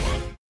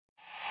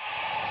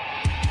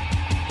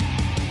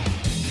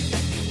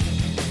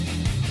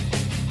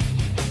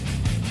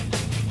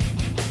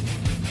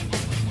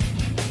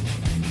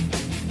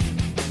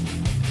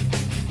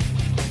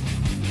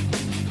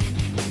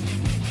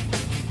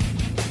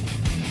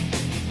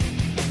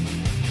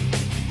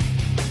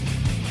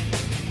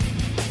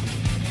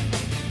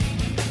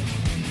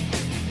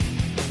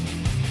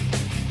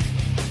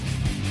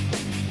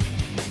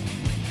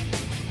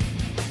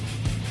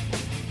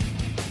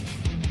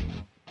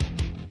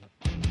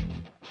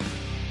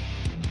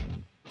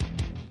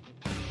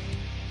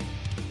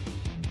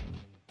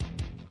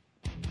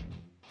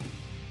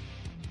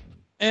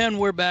 And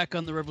we're back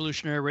on the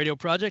Revolutionary Radio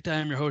Project. I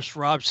am your host,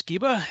 Rob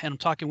Skiba, and I'm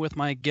talking with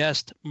my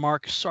guest,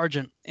 Mark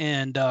Sargent.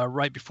 And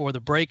right before the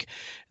break,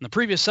 in the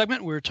previous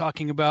segment, we were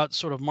talking about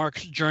sort of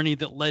Mark's journey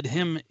that led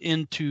him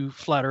into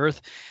Flat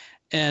Earth.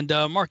 And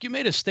Mark, you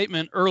made a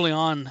statement early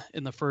on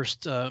in the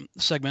first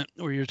segment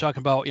where you were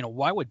talking about,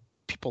 why would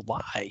people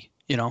lie,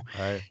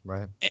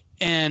 Right.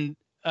 And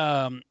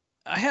I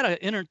had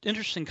an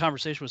interesting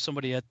conversation with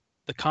somebody at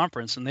the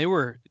conference, and they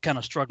were kind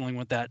of struggling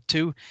with that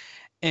too.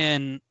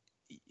 And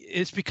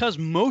it's because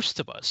most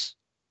of us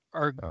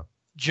are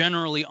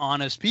generally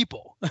honest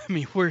people. I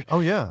mean, we're,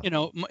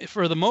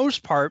 for the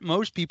most part,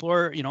 most people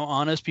are,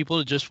 honest people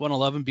that just want to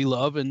love and be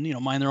loved and,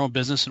 mind their own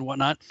business and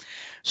whatnot.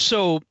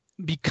 So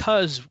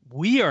because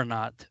we are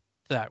not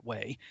that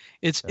way,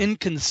 it's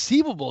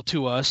inconceivable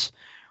to us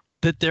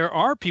that there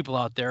are people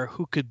out there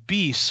who could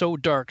be so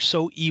dark,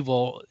 so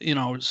evil,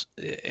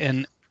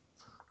 and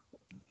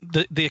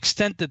the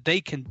extent that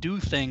they can do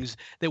things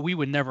that we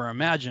would never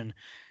imagine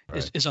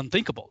is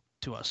unthinkable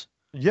to us.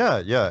 Yeah.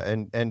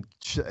 And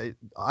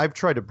I've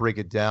tried to break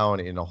it down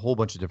in a whole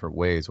bunch of different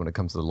ways when it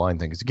comes to the lying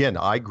thing. Because again,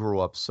 I grew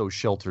up so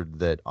sheltered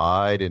that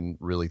I didn't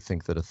really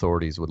think that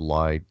authorities would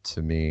lie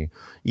to me,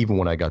 even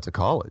when I got to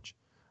college.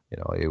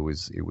 It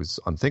was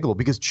unthinkable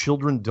because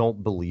children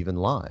don't believe in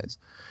lies.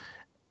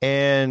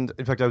 And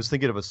in fact, I was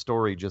thinking of a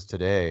story just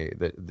today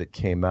that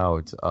came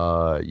out,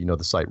 the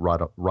site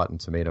Rotten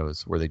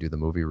Tomatoes, where they do the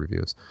movie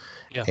reviews.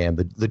 Yeah. And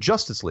the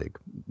Justice League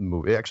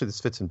movie, actually, this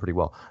fits in pretty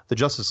well. The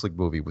Justice League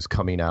movie was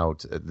coming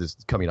up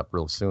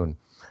real soon.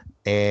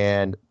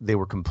 And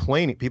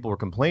people were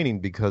complaining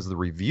because the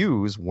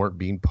reviews weren't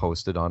being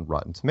posted on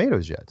Rotten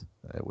Tomatoes yet,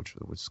 which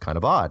was kind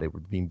of odd. It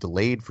was being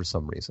delayed for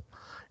some reason.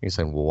 And you're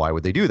saying, well, why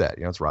would they do that?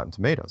 It's Rotten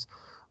Tomatoes.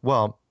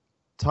 Well,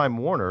 Time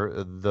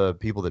Warner, the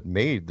people that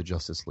made the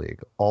Justice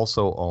League,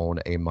 also own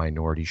a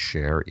minority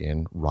share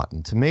in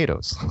Rotten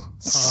Tomatoes.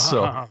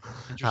 So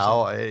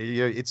how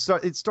it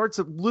starts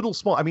a little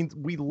small. I mean,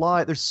 we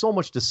lie. There's so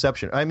much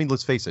deception. I mean,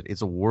 let's face it.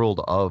 It's a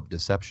world of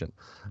deception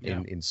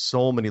in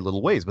so many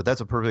little ways. But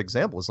that's a perfect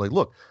example. It's like,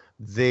 look,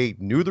 they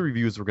knew the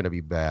reviews were going to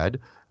be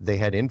bad. They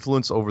had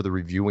influence over the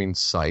reviewing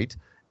site.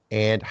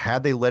 And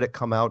had they let it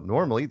come out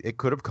normally, it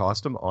could have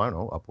cost them, I don't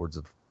know, upwards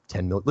of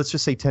 $10 million. Let's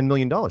just say $10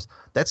 million.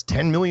 That's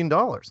 $10 million.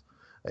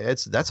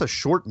 That's a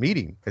short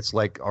meeting. It's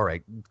like, all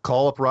right,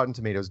 call up Rotten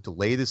Tomatoes,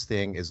 delay this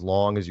thing as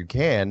long as you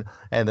can.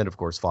 And then, of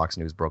course, Fox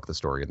News broke the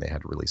story and they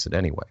had to release it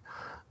anyway.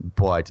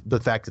 But the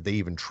fact that they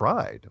even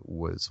tried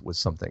was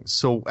something.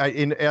 So I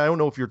don't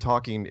know if you're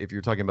talking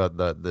about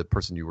the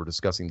person you were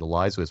discussing the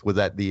lies with. Was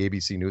that the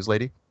ABC News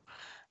lady?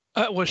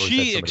 Well,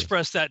 she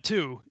expressed that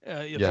too.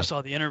 If you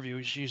saw the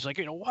interview, she's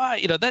like,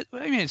 why? That.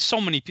 I mean,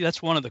 so many.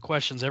 That's one of the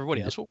questions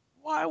everybody asks. Well,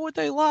 why would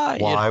they lie?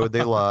 Why would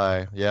they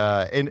lie?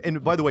 Yeah.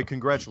 And by the way,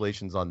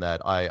 congratulations on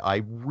that.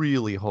 I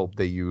really hope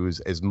they use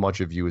as much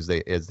of you as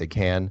they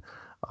can.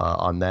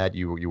 On that,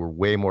 you were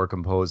way more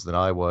composed than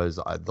I was.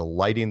 The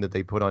lighting that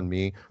they put on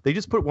me, they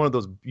just put one of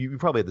those. You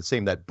probably had the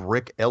same, that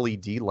brick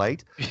LED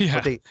light.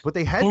 Yeah. But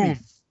they had me.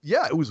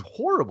 Yeah, it was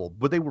horrible.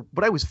 But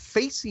I was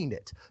facing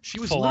it. She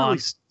was literally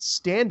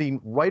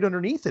standing right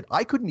underneath it.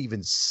 I couldn't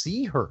even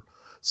see her.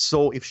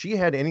 So if she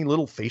had any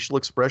little facial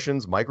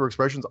expressions, micro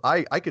expressions,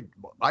 all I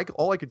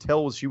could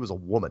tell was she was a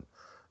woman.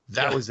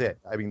 That was it.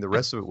 I mean, the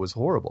rest of it was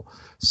horrible.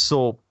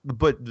 So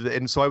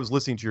I was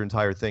listening to your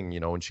entire thing,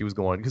 and she was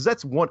going, because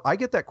that's one, I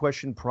get that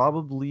question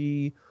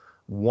probably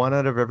 1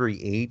 out of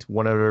every 8,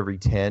 1 out of every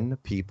 10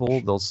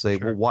 people. They'll say,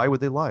 well, why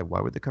would they lie?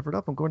 Why would they cover it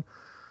up? I'm going,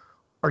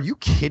 are you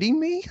kidding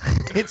me?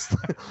 It's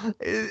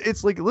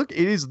like, look,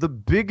 it's the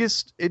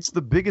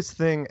biggest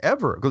thing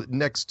ever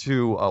next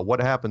to what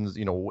happens,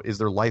 is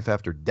there life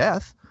after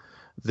death?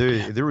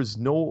 There is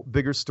no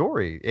bigger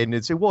story. And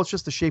it's well, it's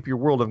just the shape of your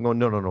world. I'm going,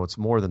 no, it's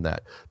more than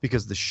that,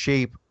 because the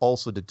shape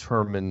also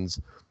determines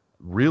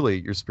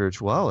really your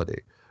spirituality,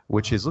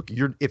 which is, look,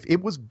 if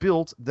it was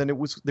built, then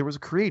there was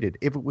created.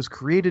 If it was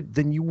created,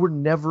 then you were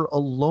never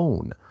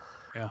alone.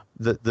 Yeah.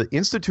 The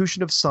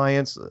institution of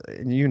science,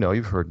 and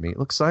you've heard me.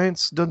 Look,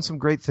 science done some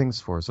great things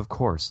for us, of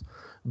course,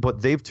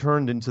 but they've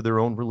turned into their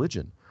own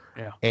religion.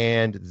 Yeah.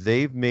 And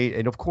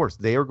and of course,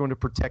 they are going to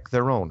protect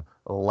their own,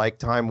 like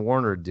Time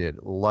Warner did,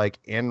 like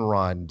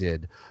Enron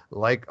did,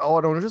 like,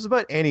 I don't know, just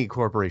about any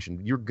corporation.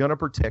 You're going to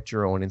protect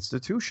your own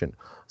institution.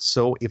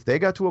 So if they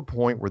got to a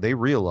point where they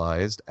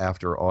realized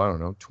after,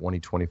 20,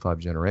 25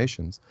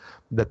 generations,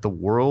 that the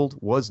world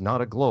was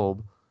not a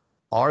globe,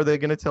 are they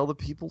going to tell the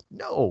people?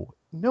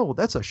 No,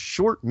 that's a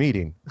short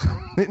meeting.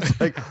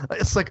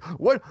 it's like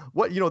what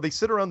they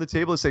sit around the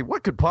table and say,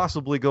 what could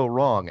possibly go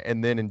wrong?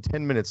 And then in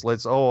 10 minutes,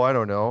 I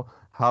don't know.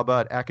 How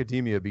about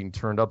academia being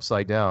turned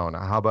upside down?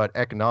 How about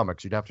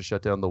economics? You'd have to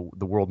shut down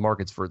the world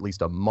markets for at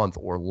least a month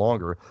or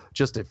longer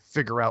just to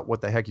figure out what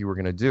the heck you were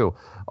going to do.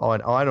 Oh,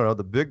 and I don't know,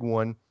 the big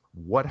one,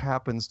 what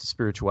happens to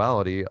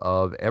spirituality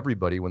of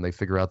everybody when they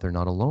figure out they're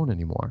not alone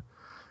anymore?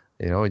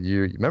 You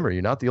remember,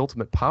 you're not the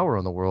ultimate power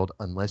in the world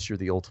unless you're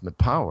the ultimate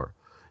power.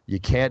 You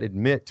can't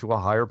admit to a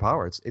higher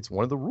power. It's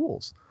one of the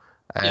rules.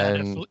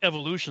 And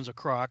evolution's a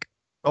crock.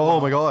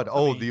 Oh my God!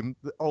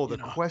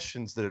 The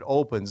questions that it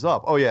opens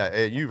up. Oh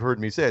yeah, you've heard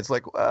me say it's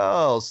like,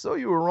 well, so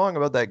you were wrong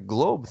about that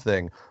globe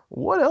thing.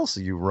 What else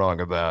are you wrong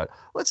about?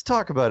 Let's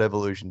talk about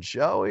evolution,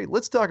 shall we?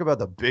 Let's talk about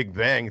the Big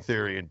Bang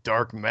Theory and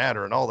dark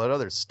matter and all that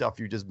other stuff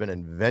you've just been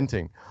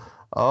inventing.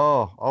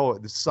 The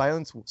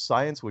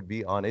science would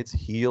be on its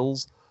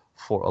heels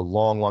for a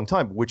long, long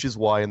time, which is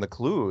why in the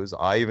clues,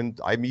 I even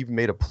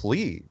made a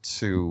plea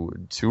to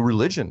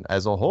religion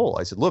as a whole.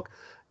 I said, look,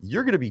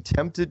 you're going to be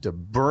tempted to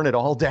burn it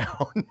all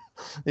down.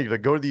 You're going to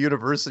go to the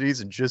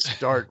universities and just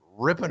start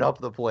ripping up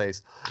the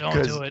place.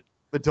 Don't do it.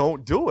 But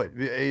don't do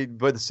it.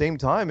 But at the same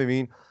time, I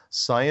mean,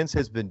 science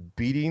has been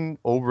beating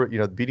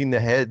the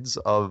heads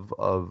of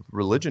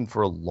religion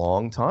for a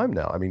long time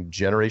now. I mean,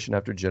 generation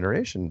after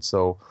generation.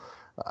 So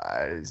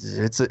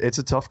it's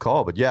a tough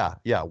call, but yeah.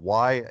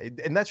 Why?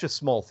 And that's just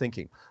small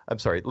thinking. I'm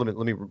sorry. Let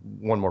me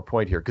one more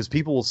point here, because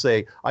people will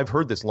say, I've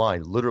heard this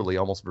line literally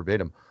almost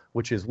verbatim,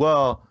 which is,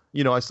 well,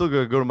 I still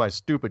got to go to my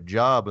stupid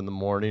job in the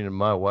morning, and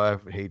my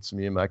wife hates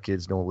me, and my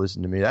kids don't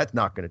listen to me. That's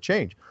not going to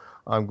change.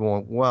 I'm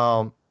going,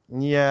 well,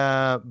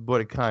 yeah,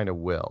 but it kind of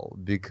will,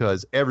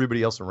 because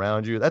everybody else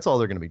around you, that's all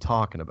they're going to be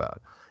talking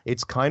about.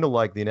 It's kind of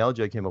like the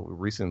analogy I came up with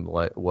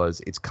recently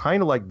was, it's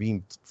kind of like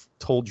being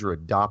told you're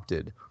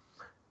adopted,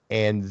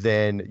 and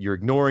then you're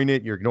ignoring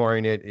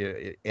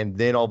it, and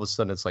then all of a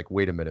sudden it's like,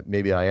 wait a minute,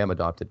 maybe I am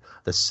adopted.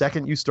 The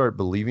second you start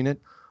believing it,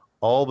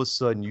 all of a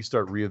sudden you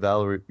start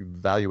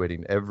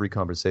reevaluating every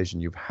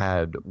conversation you've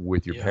had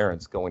with your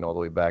parents going all the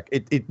way back.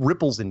 It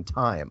ripples in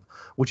time,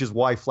 which is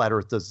why Flat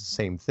Earth does the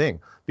same thing,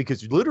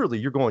 because literally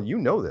you're going,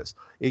 this.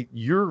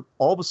 You're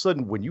all of a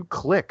sudden, when you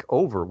click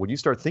over, when you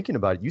start thinking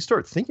about it, you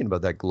start thinking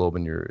about that globe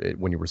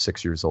when you were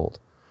 6 years old.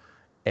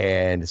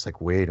 And it's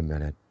like, wait a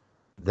minute,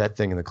 that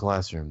thing in the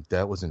classroom,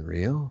 that wasn't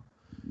real?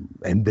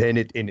 And then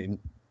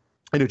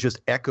it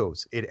just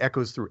echoes. It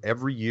echoes through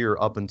every year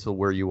up until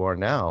where you are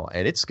now,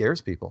 and it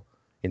scares people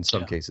in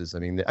some cases. I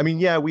mean,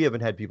 yeah, we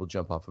haven't had people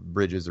jump off of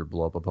bridges or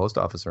blow up a post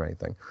office or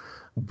anything,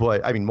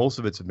 but I mean, most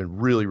of it's been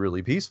really,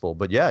 really peaceful.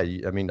 But yeah,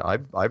 I mean,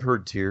 I've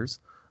heard tears.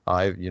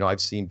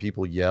 I've seen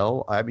people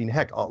yell. I mean,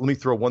 heck, let me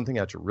throw one thing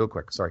at you real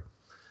quick. Sorry,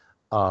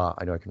 I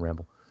know I can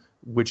ramble.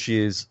 which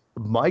is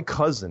my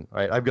cousin.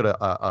 Right? I've got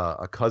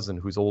a cousin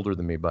who's older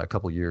than me by a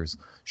couple years.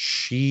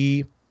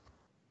 She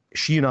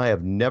and I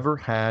have never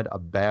had a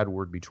bad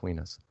word between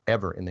us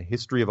ever in the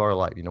history of our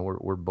life. You know,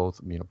 we're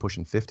both, you know,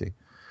 pushing 50.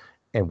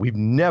 And we've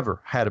never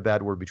had a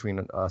bad word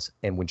between us.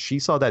 And when she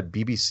saw that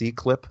BBC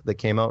clip that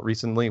came out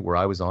recently where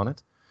I was on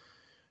it,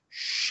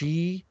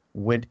 she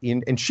went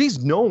in, and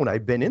she's known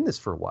I've been in this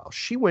for a while.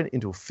 She went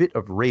into a fit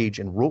of rage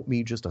and wrote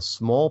me just a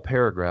small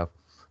paragraph,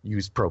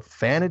 used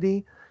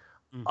profanity,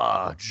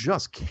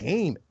 just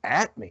came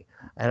at me.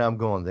 And I'm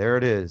going, there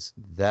it is.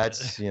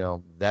 That's, you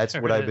know, that's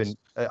what I've been.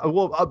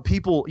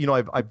 People, you know,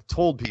 I've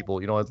told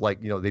people, you know, it's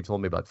like, you know, they've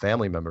told me about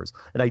family members,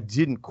 and I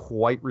didn't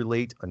quite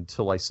relate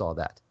until I saw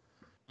that.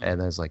 And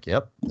I was like,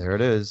 yep, there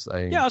it is.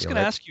 I was going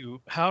to ask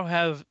you, how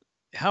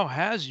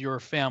has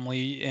your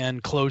family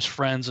and close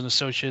friends and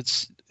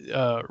associates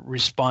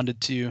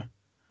responded to you?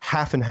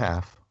 Half and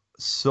half.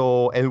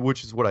 So, and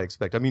which is what I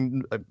expect. I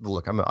mean,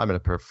 look, I'm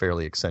a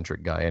fairly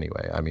eccentric guy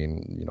anyway. I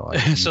mean, you know.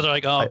 So they're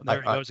like, oh,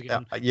 there he goes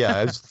again.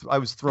 I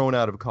was thrown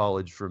out of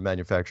college for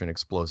manufacturing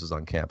explosives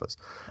on campus.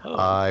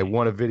 I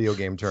won a video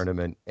game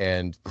tournament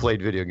and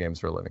played video games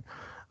for a living.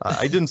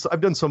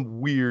 I've done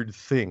some weird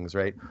things,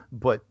 right?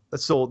 But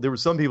so there were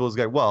some people who's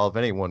like, well, if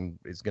anyone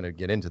is going to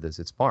get into this,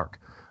 it's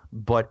Mark.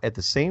 But at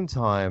the same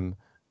time,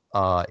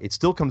 it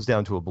still comes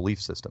down to a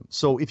belief system.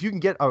 So if you can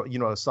get, you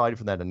know, aside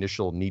from that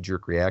initial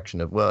knee-jerk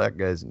reaction of, well, that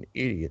guy's an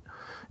idiot,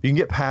 you can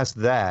get past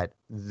that,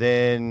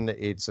 then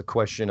it's a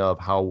question of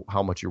how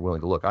much you're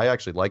willing to look. I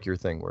actually like your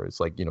thing where it's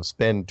like, you know,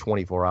 spend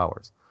 24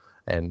 hours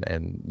and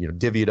you know,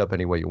 divvy it up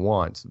any way you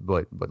want,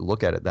 but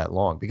look at it that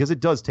long, because it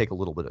does take a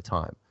little bit of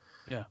time.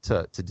 Yeah.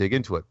 To dig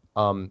into it.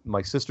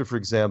 My sister, for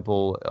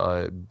example,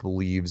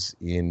 believes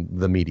in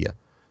the media,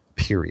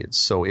 period.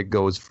 So it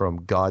goes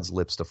from God's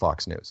lips to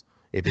Fox News.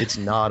 If it's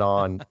not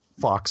on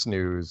Fox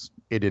News,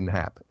 it didn't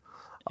happen.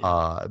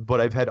 Yeah.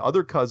 But I've had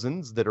other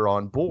cousins that are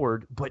on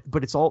board,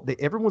 but it's all,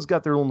 everyone's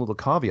got their own little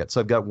caveats.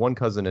 So I've got one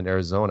cousin in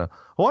Arizona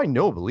who I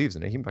know believes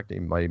in it. In fact, he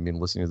might have been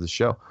listening to the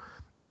show.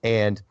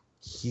 And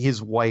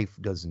his wife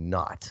does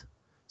not.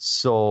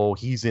 So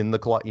he's in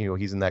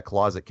he's in that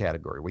closet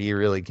category where he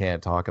really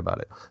can't talk about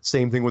it.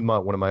 Same thing with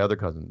one of my other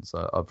cousins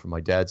from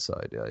my dad's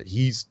side.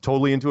 He's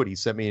totally into it. He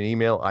sent me an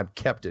email. I've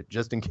kept it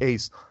just in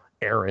case,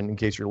 Aaron, in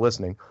case you're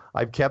listening.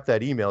 I've kept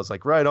that email. It's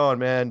like, right on,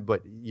 man.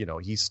 But you know,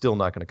 he's still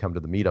not going to come to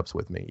the meetups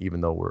with me,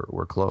 even though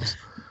we're close.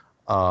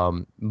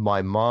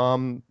 My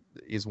mom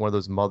is one of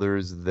those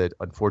mothers that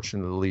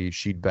unfortunately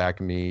she'd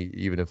back me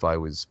even if I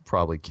was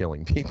probably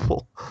killing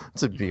people,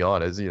 to be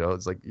honest. You know,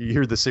 it's like you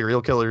hear the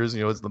serial killers,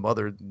 you know, it's the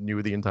mother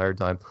knew the entire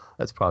time.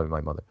 That's probably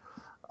my mother.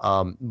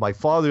 My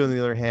father, on the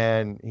other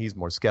hand, he's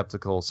more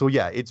skeptical. So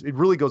yeah, it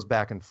really goes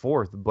back and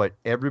forth, but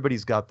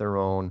everybody's got their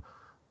own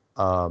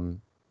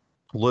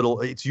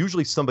it's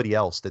usually somebody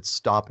else that's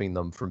stopping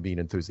them from being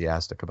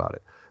enthusiastic about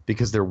it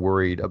because they're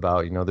worried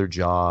about, you know, their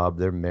job,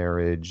 their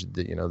marriage,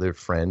 you know, their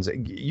friends.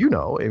 You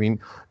know, I mean,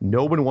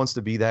 no one wants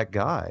to be that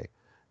guy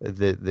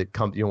that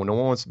comes, you know, no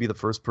one wants to be the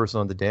first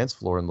person on the dance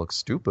floor and look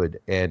stupid.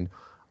 And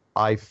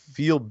I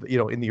feel, you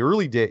know, in the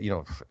early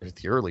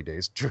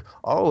days,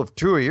 all of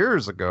 2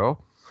 years ago,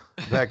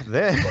 back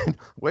then,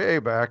 way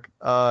back,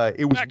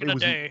 it was back in the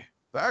day.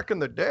 Back in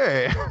the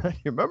day,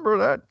 you remember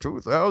that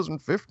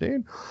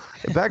 2015?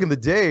 Back in the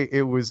day,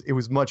 it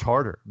was much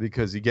harder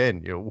because,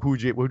 again, you know, who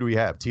do we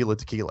have? Tila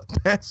Tequila.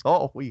 That's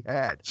all we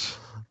had.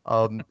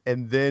 And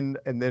then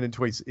in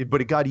 20, but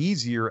it got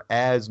easier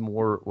as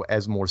more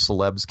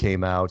celebs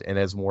came out and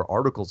as more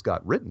articles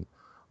got written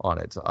on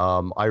it.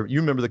 You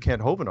remember the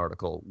Kent Hovind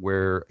article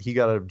where he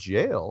got out of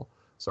jail,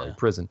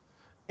 prison.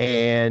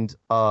 And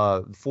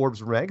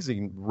Forbes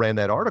magazine ran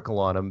that article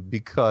on him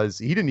because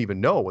he didn't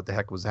even know what the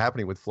heck was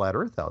happening with Flat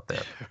Earth out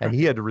there. And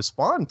he had to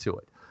respond to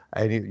it.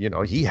 And,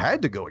 he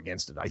had to go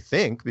against it, I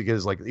think,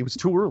 because, like, it was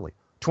too early.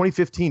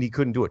 2015, he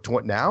couldn't do it.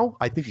 Now,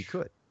 I think he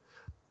could.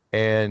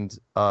 And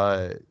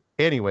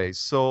anyway,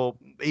 so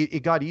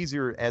it got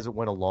easier as it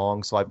went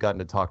along. So I've gotten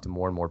to talk to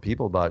more and more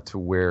people about it, to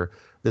where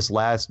this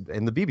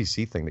and the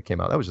BBC thing that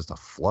came out, that was just a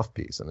fluff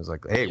piece. And it's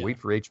like, hey, wait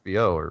for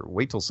HBO or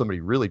wait till somebody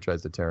really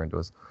tries to tear into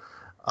us.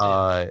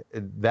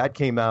 That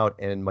came out,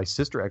 and my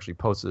sister actually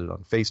posted it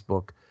on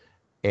Facebook,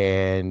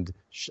 and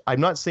I'm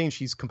not saying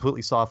she's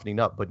completely softening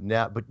up, but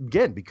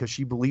again, because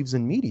she believes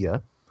in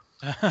media,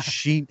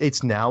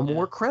 it's now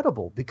more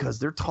credible because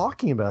they're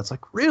talking about it. It's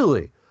like,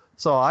 really?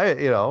 So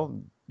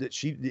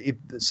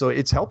so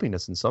it's helping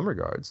us in some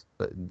regards.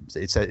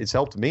 It's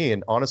helped me,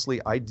 and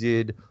honestly, let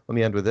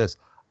me end with this.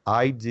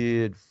 I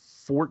did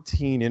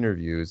 14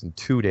 interviews in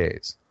 2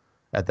 days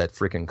at that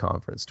freaking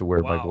conference, to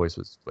where my voice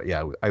was,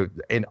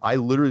 I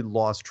literally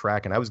lost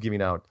track, and I was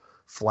giving out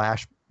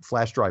flash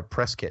drive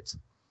press kits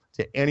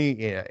to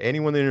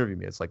anyone that interviewed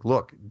me. It's like,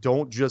 look,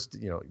 don't just,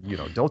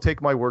 don't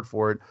take my word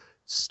for it.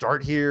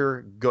 Start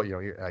here, go,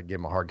 I gave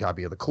him a hard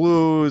copy of the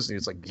clues, and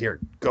it's like, here,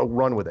 go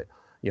run with it,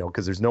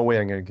 because there's no way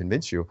I'm going to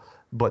convince you.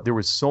 But there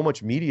was so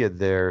much media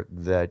there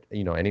that,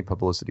 any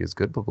publicity is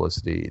good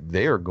publicity.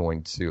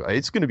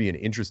 It's going to be an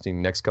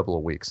interesting next couple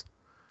of weeks.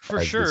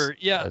 For sure.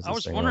 I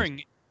was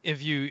wondering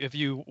if you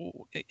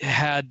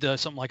had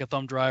something like a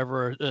thumb drive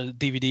or a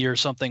DVD or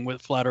something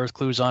with flat Earth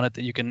clues on it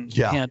that you can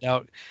hand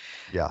out.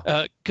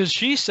 Yeah. Because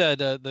she said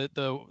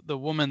the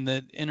woman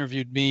that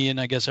interviewed me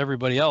and I guess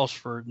everybody else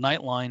for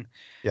Nightline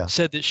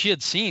said that she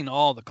had seen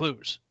all the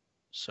clues.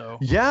 So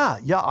yeah,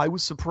 I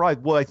was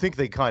surprised. Well, I think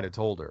they kind of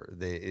told her.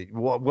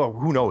 Well,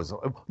 who knows?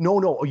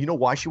 No. You know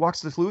why she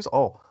walks the clues?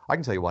 Oh, I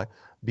can tell you why.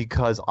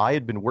 Because I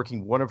had been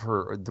working one of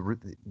her.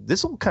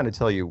 This will kind of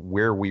tell you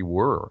where we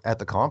were at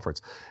the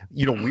conference.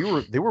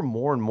 There were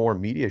more and more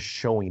media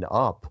showing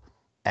up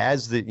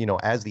as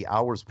the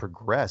hours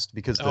progressed.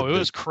 Because it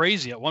was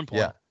crazy at one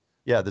point.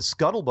 Yeah, the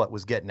scuttlebutt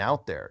was getting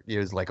out there. It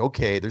was like,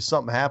 okay, there's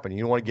something happening.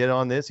 You want to get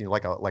on this?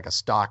 Like a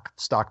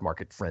stock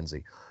market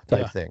frenzy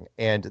type thing.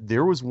 And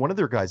there was one of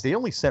their guys. They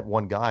only sent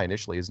one guy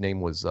initially. His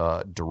name was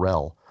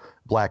Durrell,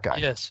 black guy.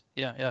 Yes,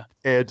 yeah.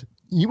 And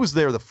he was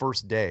there the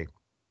first day,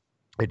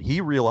 and he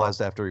realized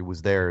after he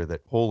was there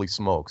that holy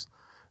smokes,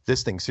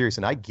 this thing's serious.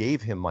 And I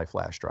gave him my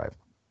flash drive.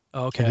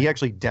 Okay. And he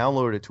actually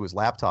downloaded it to his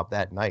laptop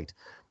that night.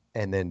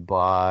 And then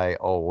by,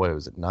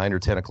 9 or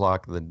 10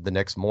 o'clock the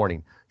next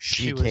morning,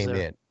 she came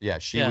in. Yeah,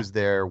 she was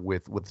there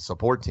with the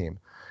support team.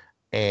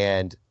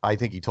 And I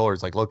think he told her,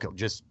 it's like, look,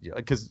 just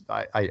because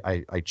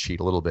I cheat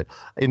a little bit.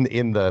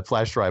 In the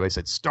flash drive, I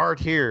said, start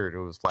here. It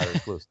was flat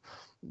Earth clues.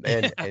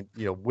 And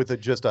with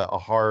just a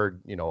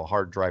hard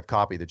drive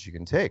copy that you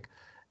can take.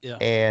 Yeah.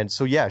 And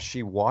so,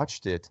 she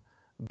watched it.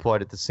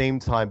 But at the same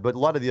time, but a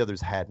lot of the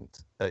others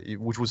hadn't,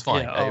 which was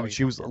fine.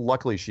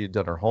 Luckily, she had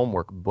done her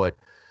homework, but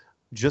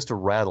just to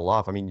rattle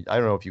off, I mean, I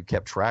don't know if you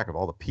kept track of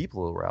all the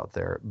people who were out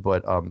there,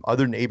 but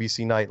other than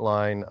ABC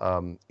Nightline,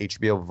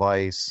 HBO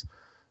Vice,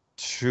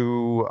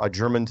 a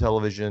German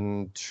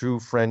television, two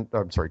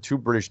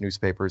British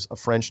newspapers, a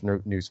French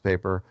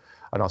newspaper,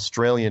 an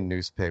Australian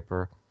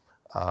newspaper,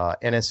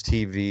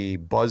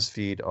 NSTV,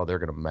 BuzzFeed. Oh, they're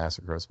going to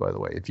massacre us, by the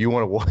way. If you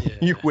want to watch,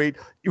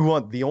 you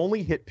want the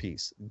only hit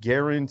piece,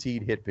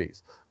 guaranteed hit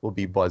piece, will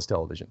be Buzz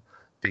Television,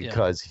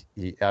 because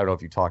I don't know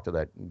if you talked to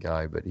that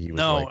guy, but he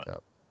was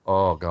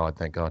oh God,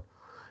 thank God.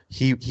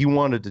 He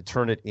wanted to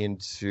turn it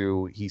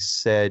into. He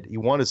said he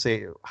wanted to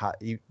say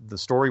the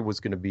story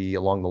was going to be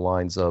along the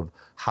lines of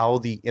how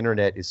the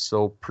internet is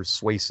so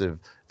persuasive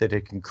that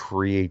it can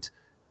create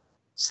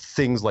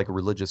things like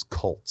religious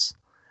cults,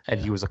 and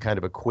he was kind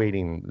of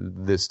equating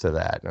this to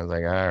that. And I was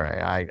like, all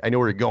right, I know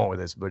where you're going with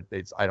this, but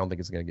I don't think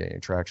it's going to get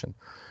any traction.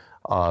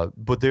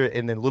 But there,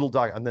 and then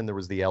there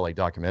was the LA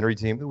documentary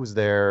team that was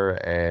there,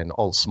 and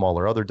all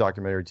smaller other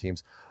documentary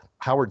teams.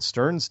 Howard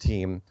Stern's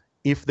team,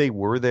 if they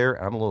were there,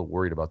 I'm a little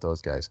worried about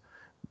those guys.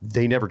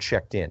 They never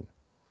checked in.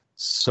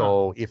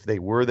 So if they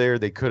were there,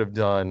 they could have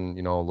done,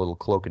 a little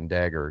cloak and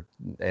dagger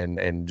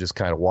and just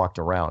kind of walked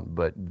around.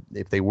 But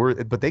if they were,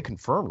 they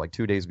confirmed like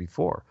 2 days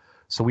before.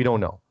 So we don't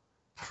know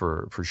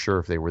for sure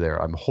if they were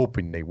there. I'm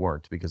hoping they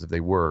weren't, because if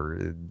they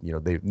were, how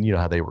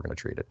they were going to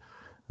treat it.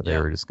 They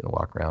were just going to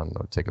walk around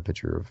and take a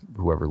picture of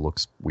whoever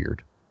looks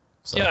weird.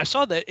 So. Yeah, I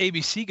saw that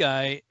ABC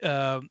guy.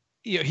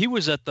 He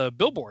was at the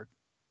billboard.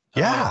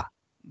 There.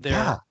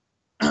 Yeah.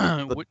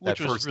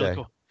 which was really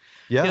cool.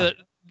 Yeah,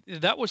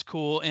 that was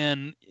cool.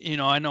 And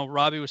I know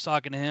Robbie was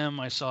talking to him.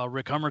 I saw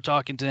Rick Hummer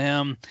talking to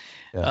him.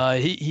 Yeah.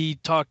 He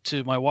talked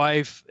to my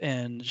wife,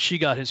 and she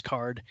got his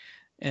card,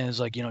 and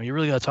it's like, you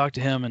really got to talk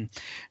to him. And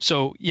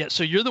so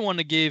so you're the one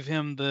that gave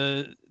him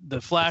the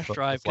flash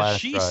drive, because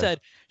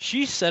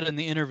she said in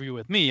the interview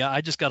with me,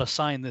 I just got to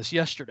sign this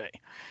yesterday.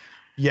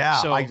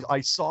 Yeah, so,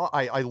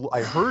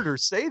 I heard her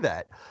say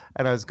that,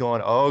 and I was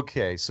going,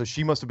 okay, so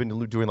she must have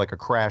been doing like a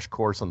crash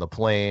course on the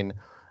plane,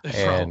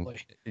 and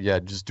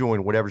probably. Just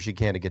doing whatever she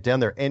can to get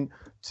down there. And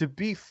to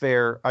be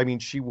fair, I mean,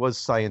 she was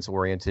science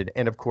oriented,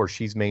 and of course,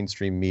 she's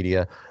mainstream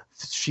media.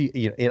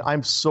 And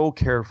I'm so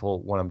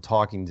careful when I'm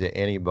talking to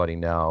anybody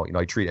now.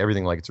 I treat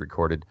everything like it's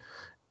recorded,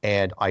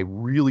 and I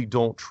really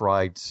don't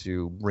try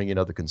to bring in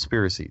other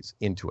conspiracies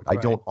into it. Right.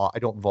 I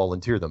don't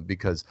volunteer them,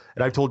 because,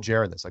 and I've told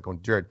Jared this. I go,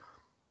 Jared,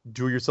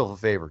 do yourself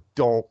a favor.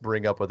 Don't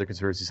bring up other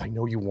conspiracies. I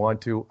know you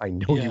want to.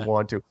 You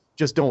want to.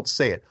 Just don't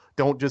say it.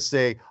 Don't just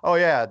say, oh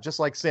yeah, just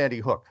like Sandy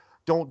Hook.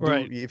 Don't do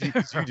if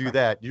you do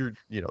that,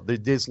 they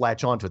just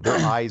latch onto it. Their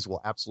eyes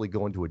will absolutely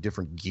go into a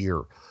different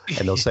gear,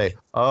 and they'll say,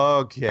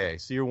 okay,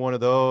 so you're one of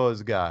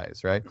those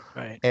guys, right?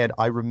 Right. And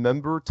I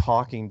remember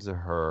talking to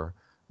her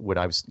when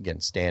I was, again,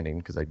 standing,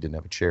 because I didn't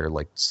have a chair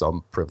like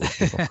some privileged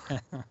people.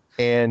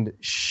 And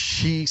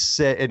she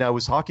said, and I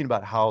was talking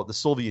about how the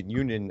Soviet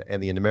Union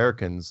and the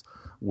Americans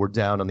were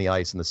down on the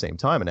ice in the same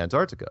time in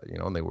Antarctica,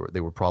 and they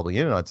were probably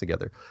in and out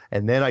together.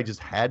 And then I just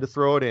had to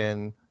throw it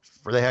in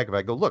for the heck of it.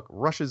 I go, look,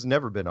 Russia's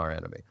never been our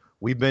enemy.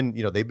 We've been,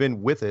 they've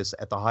been with us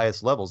at the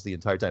highest levels the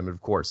entire time. And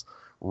of course,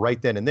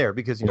 right then and there,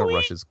 because,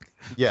 Russia's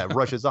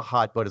a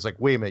hot butt. It's like,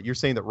 wait a minute, you're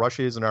saying that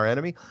Russia isn't our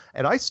enemy?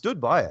 And I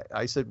stood by it.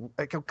 I said,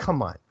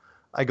 come on.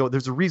 I go,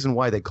 there's a reason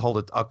why they called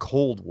it a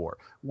Cold War.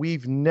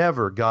 We've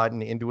never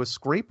gotten into a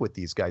scrape with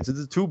these guys. It's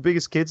the two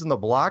biggest kids in the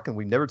block, and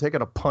we've never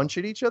taken a punch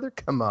at each other.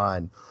 Come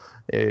on.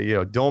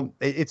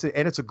 It's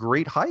a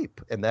great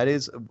hype. And that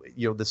is,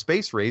 the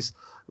space race,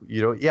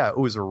 it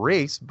was a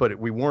race, but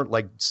we weren't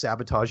like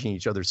sabotaging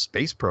each other's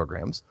space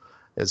programs.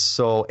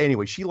 So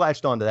anyway, she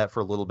latched onto that for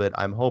a little bit.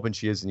 I'm hoping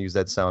she hasn't used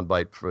that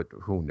soundbite for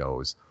who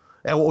knows.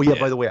 And,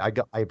 by the way,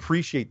 I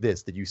appreciate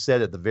this, that you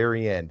said at the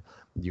very end,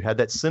 you had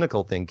that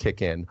cynical thing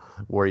kick in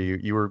where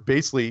you were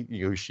basically,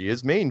 she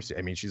is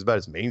she's about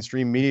as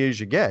mainstream media as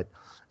you get.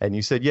 And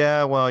you said,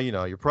 yeah, well,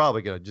 you're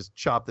probably going to just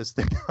chop this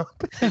thing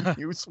up and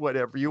use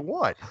whatever you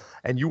want.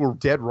 And you were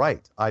dead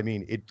right. I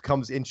mean, it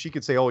comes in, she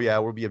could say, oh, yeah,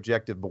 we'll be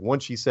objective. But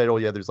once she said, oh,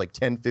 yeah, there's like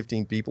 10,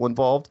 15 people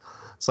involved,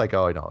 it's like,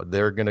 oh, no,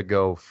 they're going to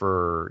go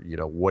for,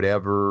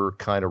 whatever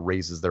kind of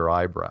raises their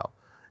eyebrow.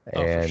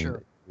 Oh, and for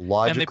sure.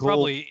 Logical. And they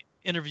probably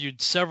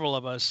interviewed several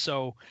of us.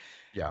 So,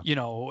 yeah,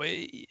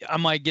 I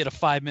might get a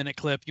 5-minute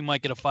clip. You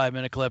might get a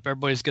 5-minute clip.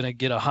 Everybody's going to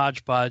get a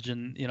hodgepodge,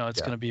 and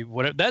it's going to be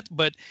whatever that.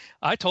 But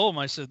I told him,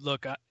 I said,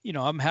 look,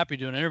 I'm happy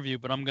to do an interview,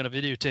 but I'm going to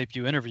videotape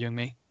you interviewing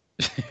me.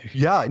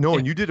 Yeah, no,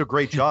 and you did a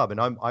great job,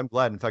 and I'm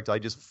glad. In fact,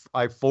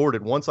 I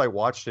forwarded, once I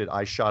watched it,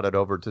 I shot it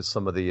over to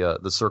some of the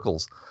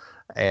circles,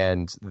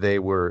 and they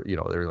were, they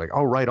were like,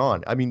 oh, right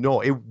on. I mean,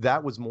 no,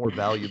 that was more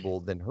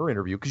valuable than her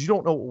interview because you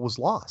don't know what was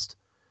lost.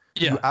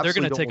 Yeah, they're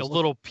going to take a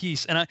little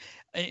piece, and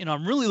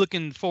I'm really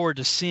looking forward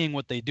to seeing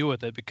what they do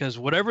with it, because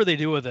whatever they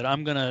do with it,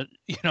 I'm going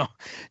to,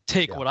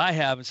 take what I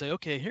have and say,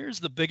 okay,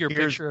 here's the bigger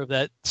picture of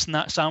that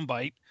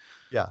soundbite.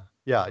 Yeah.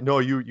 No,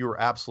 you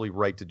were absolutely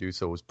right to do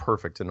so. It was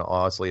perfect, and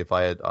honestly, if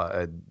I had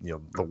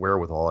the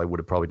wherewithal, I would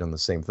have probably done the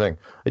same thing.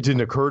 It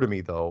didn't occur to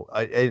me though.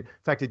 In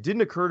fact, it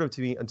didn't occur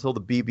to me until the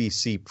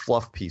BBC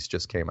fluff piece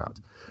just came out,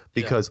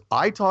 because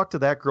I talked to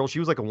that girl. She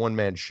was like a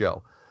one-man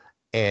show.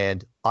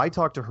 And I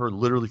talked to her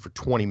literally for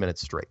 20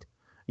 minutes straight,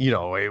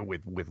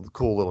 with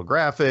cool little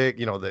graphic,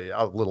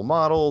 the little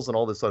models and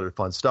all this other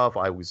fun stuff.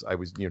 I was,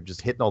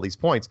 just hitting all these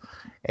points.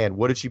 And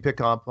what did she pick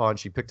up on?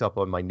 She picked up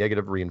on my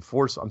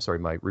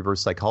my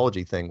reverse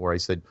psychology thing, where I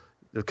said,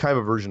 kind of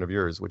a version of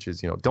yours, which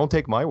is, don't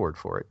take my word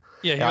for it.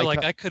 Yeah, you're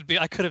like, I could be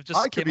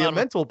a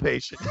mental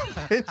patient.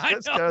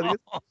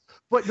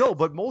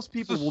 But most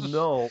people will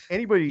know,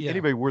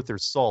 anybody worth their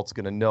salt's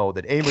going to know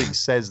that anybody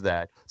says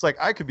that. It's like,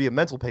 I could be a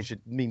mental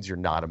patient means you're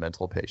not a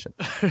mental patient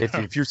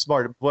if you're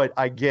smart. But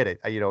I get it.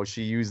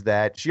 She used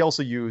that. She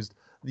also used,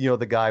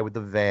 the guy with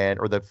the van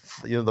or the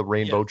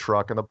rainbow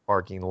truck in the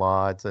parking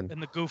lot and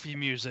the goofy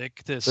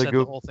music to set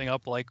the whole thing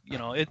up. Like,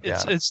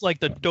 it's like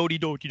the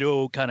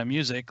do kind of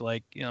music.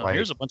 Like, right.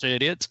 Here's a bunch of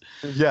idiots.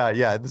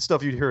 Yeah. The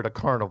stuff you'd hear at a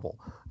carnival.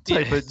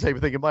 Type of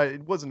thing.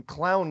 It wasn't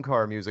clown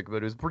car music, but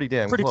it was pretty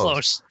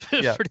close.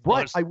 Yeah, pretty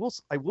but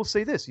close. I will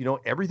say this,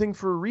 everything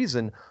for a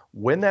reason.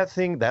 When that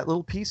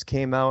little piece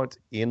came out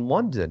in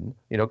London,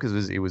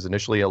 because it was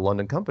initially a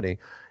London company,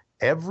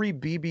 every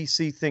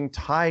BBC thing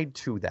tied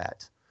to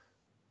that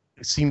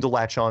seemed to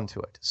latch onto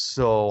it.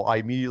 So I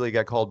immediately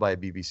got called by a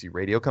BBC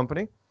radio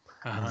company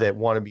that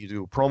wanted me to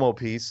do a promo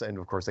piece, and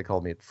of course they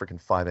called me at freaking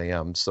 5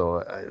 a.m.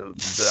 So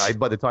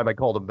by the time I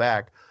called them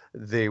back,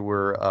 they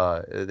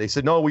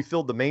said, no, we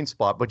filled the main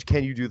spot, but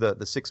can you do the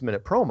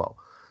 6-minute promo,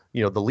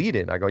 the lead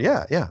in? I go,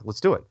 yeah, let's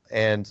do it.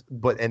 And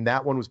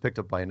that one was picked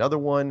up by another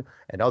one,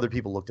 and other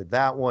people looked at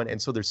that one.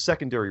 And so there's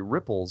secondary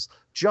ripples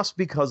just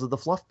because of the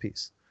fluff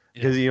piece.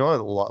 Because, a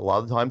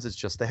lot of times it's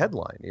just the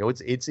headline,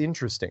 it's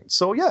interesting.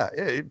 So yeah,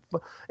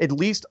 at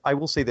least I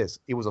will say this,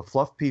 it was a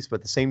fluff piece, but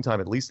at the same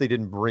time, at least they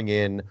didn't bring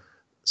in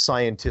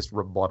scientist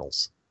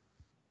rebuttals.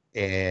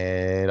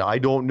 And I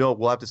don't know.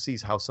 We'll have to see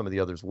how some of the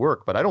others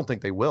work, but I don't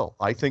think they will.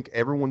 I think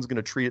everyone's going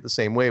to treat it the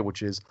same way,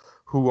 which is,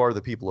 who are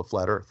the people of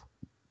Flat Earth?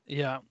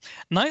 Yeah.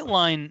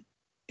 Nightline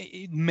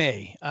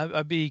may.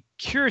 I'd be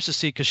curious to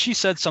see, because she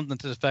said something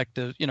to the effect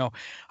of,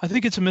 I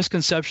think it's a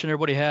misconception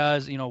everybody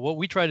has. What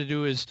we try to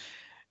do is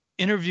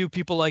interview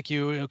people like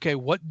you. Okay,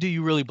 what do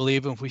you really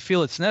believe? And if we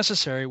feel it's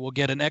necessary, we'll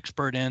get an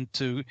expert in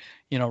to,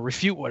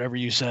 refute whatever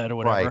you said or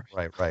whatever.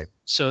 Right.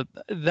 So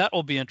that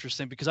will be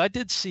interesting, because I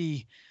did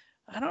see,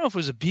 I don't know if it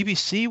was a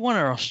BBC one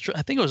or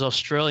I think it was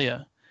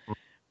Australia,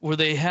 where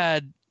they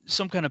had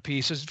some kind of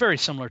piece. It's very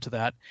similar to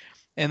that.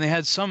 And they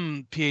had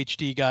some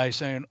PhD guy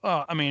saying,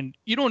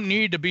 you don't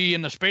need to be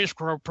in the space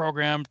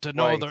program to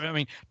know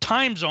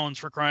time zones,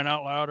 for crying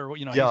out loud, or,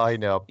 Yeah, I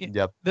know.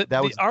 Yep.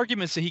 The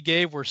arguments that he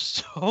gave were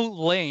so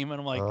lame.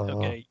 And I'm like,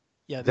 okay.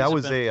 Yeah. That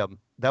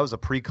was a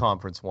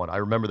pre-conference one. I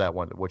remember that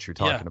one, what you're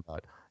talking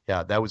about.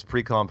 Yeah, that was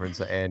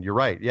pre-conference. And you're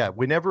right. Yeah.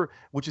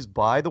 Which is,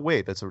 by the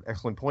way, that's an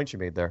excellent point you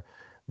made there.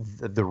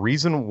 The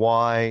reason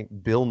why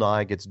Bill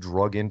Nye gets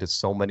drug into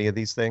so many of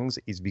these things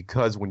is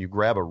because when you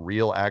grab a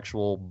real,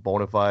 actual,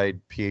 bona fide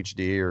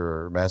PhD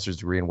or master's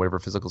degree in whatever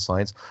physical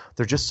science,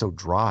 they're just so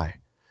dry.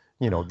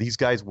 These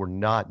guys were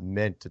not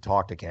meant to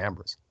talk to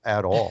cameras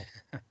at all.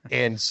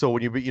 And so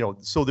when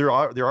so their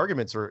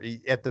arguments are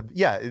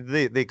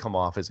they come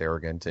off as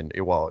arrogant and,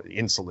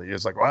 insolent.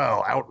 It's like,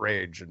 wow,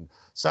 outrage and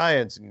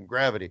science and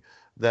gravity,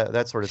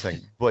 that sort of thing.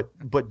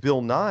 But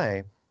Bill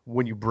Nye,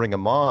 when you bring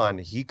him on,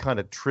 he kind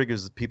of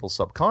triggers people's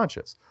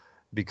subconscious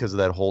because of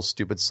that whole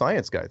stupid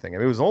science guy thing. I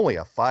mean, it was only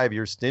a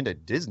 5-year stint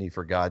at Disney,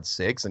 for God's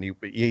sakes, and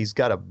he's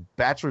got a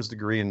bachelor's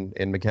degree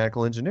in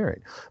mechanical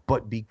engineering.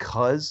 But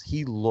because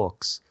he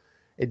looks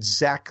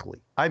exactly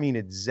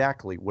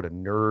what a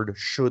nerd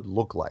should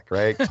look like,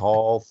 right?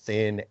 Tall,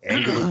 thin,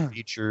 angular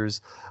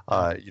features,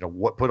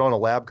 put on a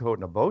lab coat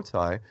and a bow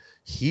tie.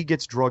 He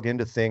gets drug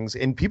into things,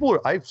 and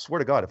I swear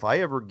to God, if I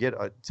ever get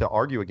to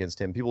argue against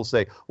him, people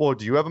say, well,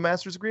 do you have a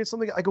master's degree in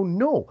something? I go,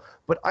 no,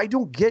 but I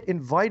don't get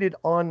invited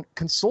on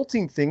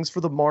consulting things for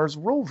the Mars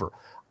rover.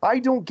 I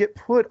don't get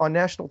put on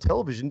national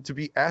television to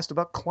be asked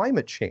about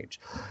climate change.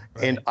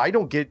 Right. And I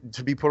don't get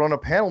to be put on a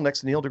panel next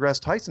to Neil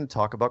deGrasse Tyson to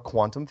talk about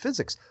quantum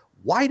physics.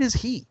 Why does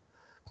he?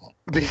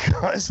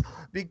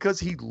 Because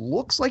he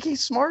looks like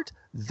he's smart.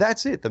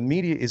 That's it. The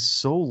media is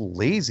so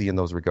lazy in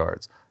those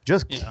regards.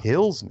 Just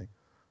kills me.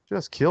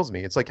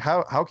 It's like,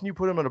 how can you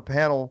put him on a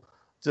panel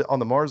on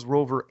the Mars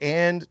rover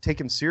and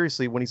take him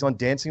seriously when he's on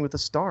Dancing with the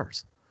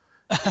Stars?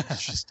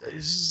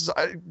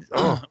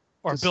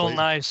 Or Bill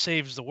Nye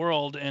Saves the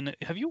World. And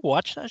have you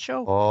watched that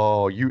show?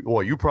 Oh,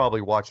 you probably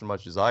watched as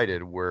much as I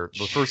did, where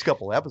the first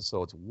couple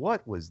episodes,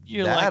 what was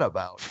that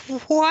about?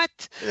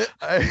 What?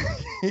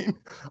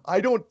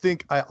 I don't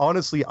think,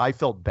 I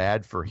felt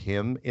bad for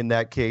him in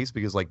that case,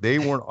 because like they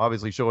weren't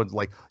obviously showing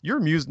like your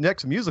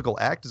next musical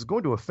act is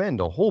going to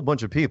offend a whole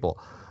bunch of people,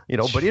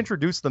 but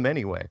introduce them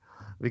anyway,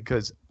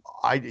 because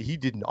he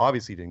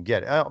obviously didn't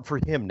get it. For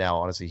him now,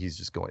 honestly, he's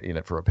just going in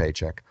it for a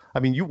paycheck.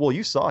 I mean,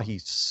 you saw he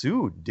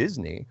sued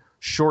Disney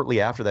shortly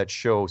after that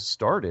show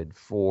started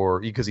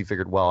because he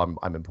figured, well,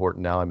 I'm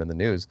important now, I'm in the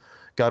news.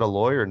 Got a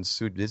lawyer and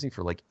sued Disney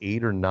for like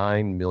 $8 or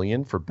 $9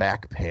 million for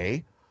back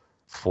pay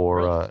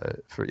for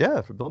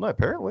Bill Nye.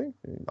 Apparently,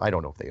 I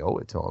don't know if they owe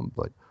it to him,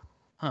 but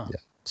yeah,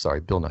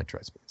 sorry, Bill Nye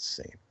drives me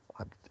insane.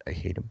 I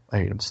hate him. I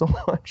hate him so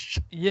much.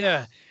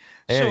 Yeah.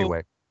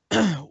 Anyway.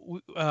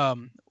 We got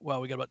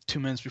about 2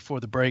 minutes before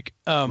the break.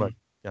 Right.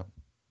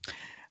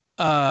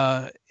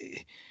 Yeah.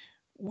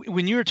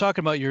 When you were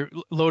talking about your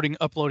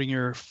uploading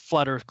your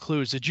flat Earth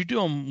clues, did you do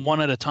them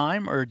one at a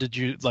time, or did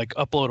you like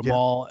upload them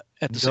all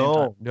at the same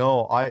time?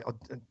 No. I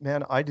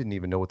didn't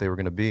even know what they were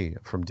going to be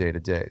from day to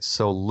day.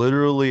 So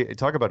literally,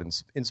 talk about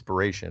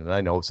inspiration. And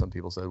I know some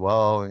people said,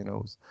 well,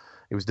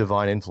 it was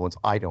divine influence.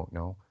 I don't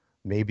know.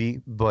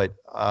 Maybe, but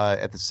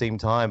at the same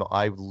time,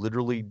 I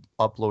literally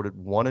uploaded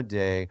one a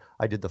day.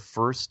 I did the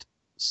first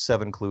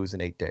 7 clues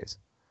in 8 days.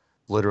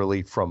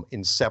 Literally from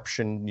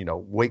inception,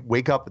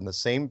 wake up in the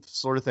same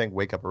sort of thing,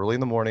 wake up early in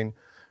the morning,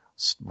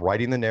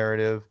 writing the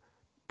narrative,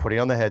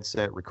 putting on the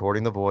headset,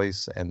 recording the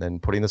voice, and then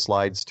putting the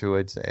slides to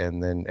it,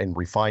 and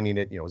refining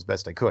it, as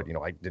best I could.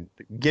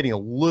 Getting a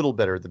little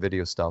better at the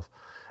video stuff.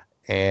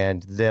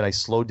 And then I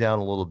slowed down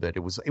a little bit. It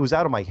was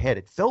out of my head.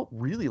 It felt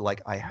really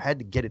like I had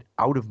to get it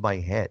out of my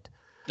head.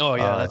 Oh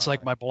yeah, that's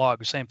like my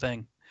blog. Same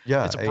thing.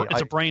 Yeah, it's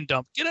a brain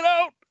dump. Get it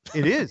out.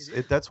 It is.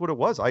 That's what it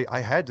was. I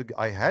had to.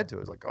 It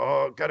was like,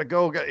 oh, gotta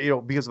go.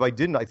 Because if I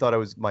didn't, I thought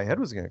my head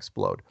was gonna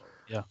explode.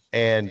 Yeah.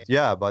 And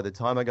by the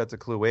time I got to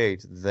clue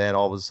 8, then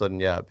all of a sudden,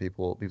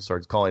 people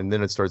started calling, and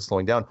then it started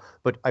slowing down.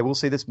 But I will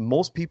say this: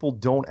 most people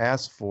don't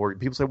ask for.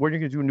 People say, "When are you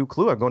gonna do a new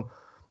clue?" I'm going,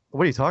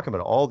 what are you talking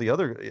about?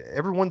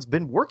 Everyone's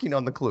been working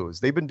on the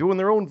clues. They've been doing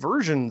their own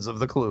versions of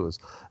the clues.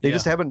 They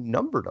just haven't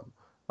numbered them.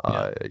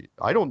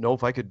 I don't know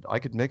if I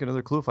could make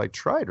another clue if I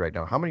tried right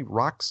now. How many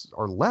rocks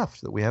are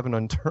left that we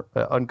haven't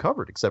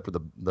uncovered, except for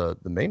the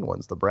main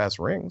ones, the brass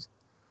rings?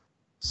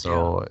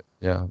 So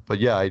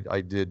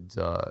I did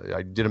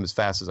them as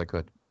fast as I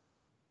could.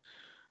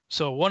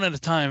 So one at a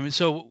time.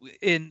 So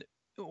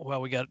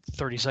we got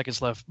 30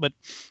 seconds left, but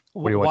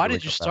why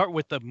did you start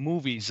with the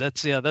movies?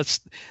 That's the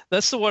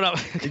one.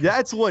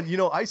 That's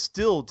one. I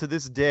still to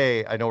this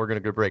day, I know we're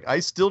going to go break. I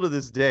still to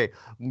this day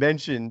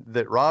mention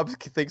that Rob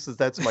thinks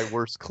that's my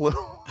worst clue.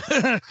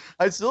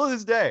 I still to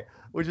this day,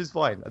 which is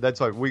fine. That's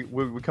fine. We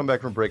come back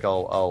from break.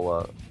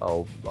 I'll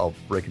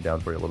break it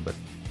down for you a little bit.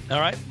 All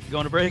right,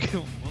 going to break.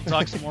 We'll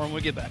talk some more when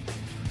we get back.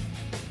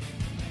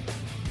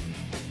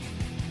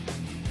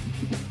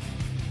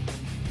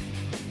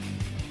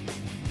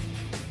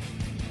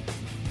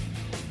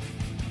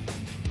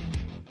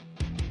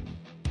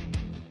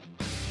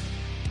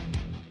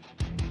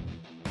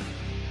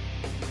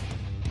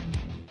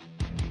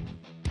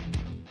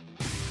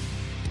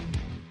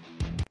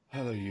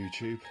 Hello,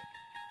 YouTube.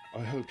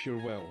 I hope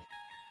you're well.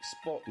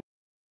 Spot.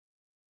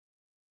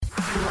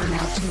 You are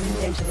now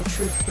tuned into the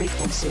truth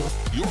frequency.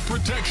 Your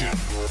protection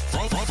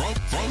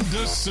from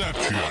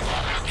deception.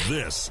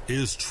 This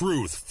is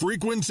Truth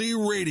Frequency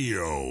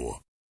Radio.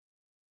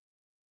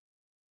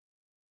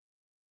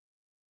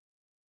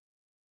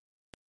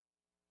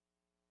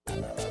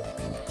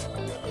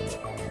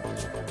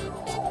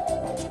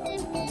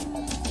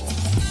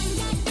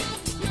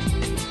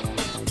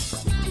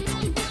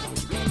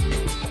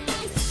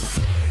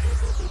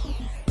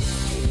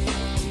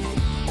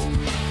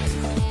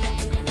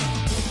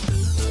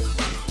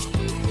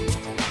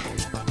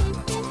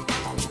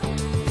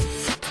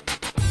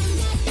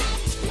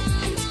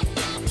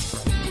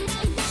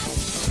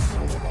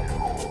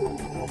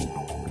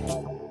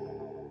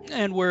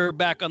 And we're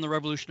back on the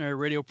Revolutionary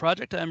Radio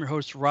Project. I'm your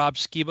host, Rob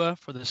Skiba,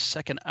 for the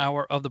second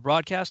hour of the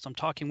broadcast. I'm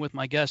talking with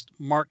my guest,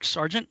 Mark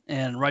Sargent.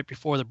 And right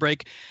before the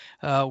break,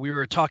 we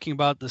were talking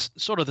about this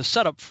sort of the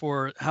setup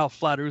for how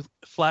Flat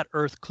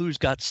Earth Clues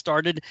got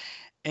started.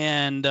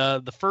 And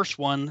the first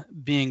one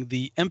being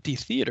the empty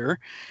theater.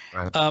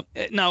 Right.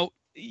 Now,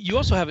 you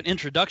also have an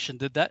introduction.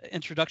 Did that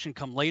introduction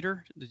come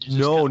later? Did you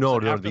No.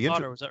 or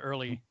was that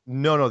early?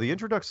 No. The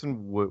introduction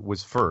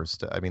was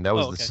first. I mean, that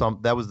was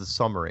that was the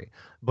summary.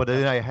 But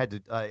then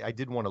I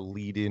did want to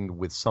lead in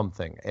with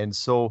something, and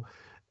so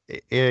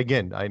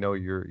again, I know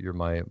you're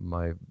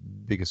my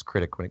biggest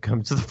critic when it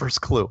comes to the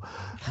first clue,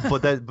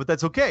 but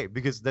that's okay,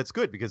 because that's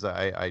good, because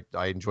I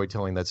enjoy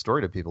telling that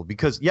story to people,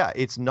 because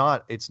it's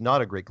not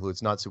a great clue.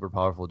 It's not super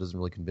powerful. It doesn't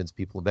really convince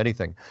people of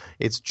anything.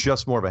 It's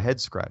just more of a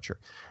head scratcher.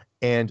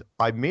 And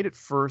I made it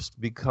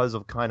first because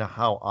of kind of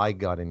how I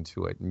got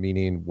into it,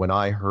 meaning when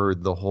I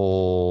heard the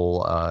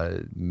whole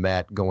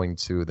Matt going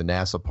to the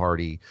NASA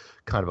party,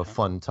 kind of a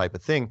fun type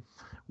of thing.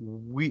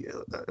 We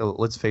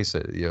let's face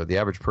it, the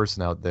average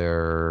person out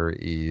there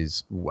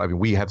is, I mean,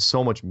 we have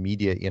so much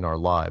media in our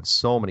lives,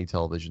 so many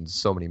televisions,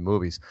 so many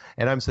movies,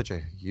 and I'm such a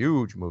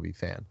huge movie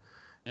fan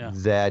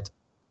that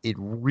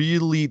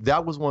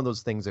that was one of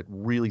those things that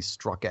really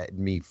struck at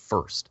me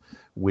first,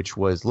 which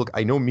was, look,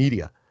 I know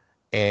media,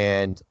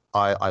 and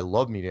I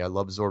love media. I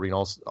love absorbing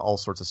all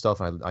sorts of stuff.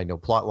 And I know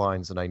plot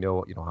lines, and I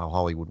know how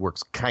Hollywood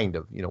works, kind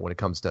of, when it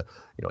comes to,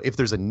 if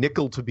there's a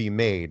nickel to be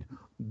made,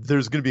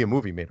 there's going to be a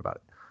movie made about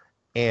it.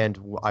 And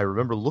I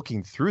remember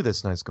looking through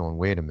this, and I was going,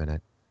 wait a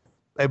minute.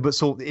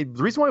 The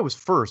reason why it was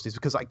first is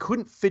because I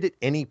couldn't fit it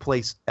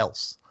anyplace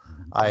else.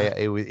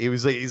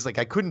 It's like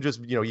I couldn't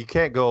just, you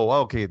can't go,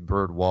 okay,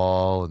 Bird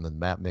Wall and then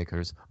Map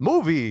Makers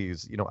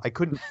movies.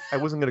 I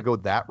wasn't going to go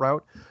that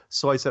route.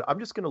 So I said, I'm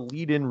just going to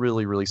lead in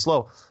really, really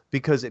slow,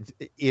 because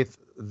if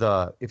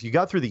you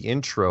got through the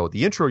intro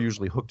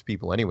usually hooked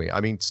people anyway.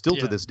 I mean, still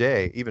to this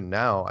day, even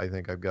now, I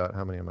think I've got,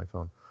 how many on my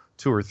phone?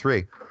 2 or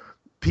 3.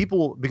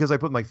 People, because I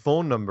put my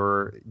phone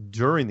number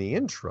during the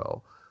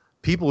intro,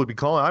 people would be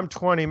calling, I'm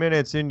 20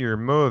 minutes into your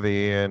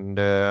movie, and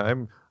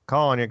I'm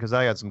calling you because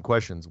I got some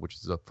questions, which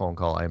is a phone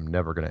call I'm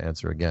never going to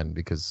answer again,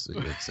 because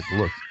it's like,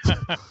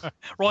 look.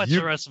 Watch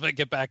the rest of it,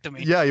 get back to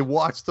me. Yeah, you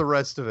watch the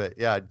rest of it.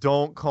 Yeah,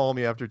 don't call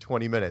me after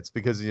 20 minutes,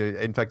 because,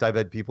 in fact, I've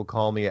had people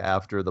call me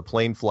after the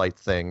plane flight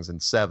things in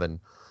 7,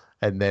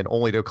 and then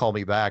only to call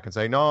me back and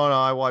say, no,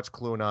 I watched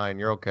Clue 9.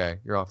 You're okay.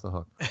 You're off the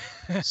hook.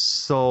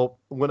 So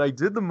when I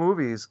did the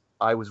movies,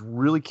 I was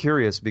really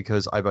curious,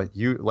 because I'm a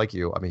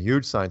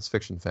huge science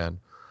fiction fan.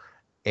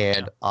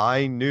 And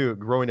I knew,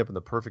 growing up in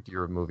the perfect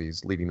year of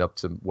movies, leading up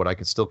to what I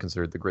could still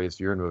consider the greatest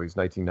year in movies,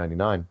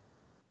 1999,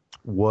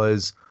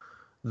 was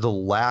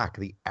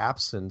the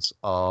absence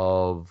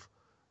of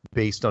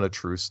based on a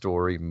true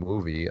story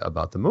movie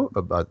about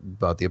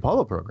the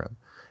Apollo program.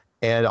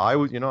 And I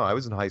was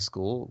in high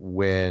school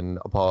when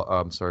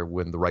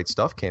when The Right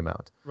Stuff came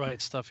out.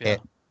 Right Stuff, yeah.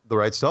 And The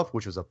Right Stuff,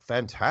 which was a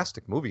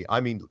fantastic movie. I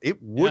mean,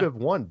 it would have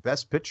won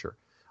Best Picture.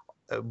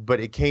 But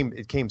it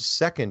came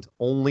second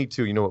only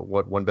to,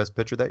 what won Best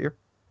Picture that year?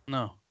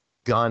 No.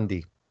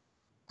 Gandhi.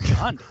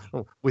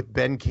 With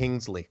Ben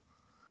Kingsley.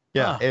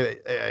 Yeah,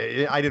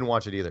 I didn't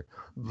watch it either.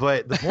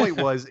 But the point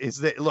is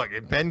that, look,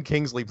 Ben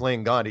Kingsley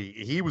playing Gandhi,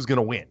 he was going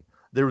to win.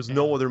 There was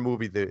no other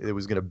movie that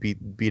was going to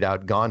beat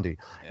out Gandhi.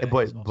 Yeah,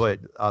 but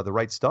The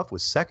Right Stuff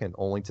was second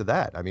only to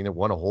that. I mean, it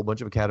won a whole bunch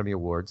of Academy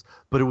Awards,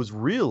 but it was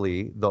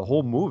really, the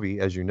whole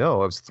movie, as you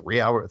know, it was 3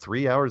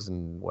 hours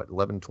and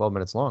 11, 12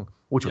 minutes long,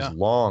 which was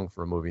long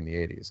for a movie in the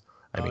 80s.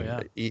 I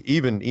mean,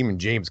 even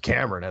James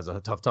Cameron has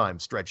a tough time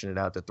stretching it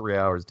out to 3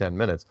 hours, 10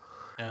 minutes.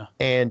 Yeah.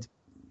 And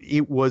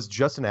it was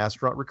just an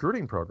astronaut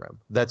recruiting program.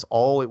 That's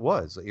all it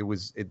was.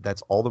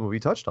 That's all the movie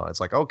touched on. It's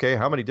like, okay,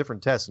 how many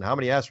different tests and how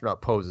many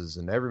astronaut poses,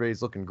 and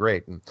everybody's looking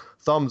great, and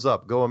thumbs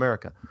up, go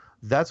America.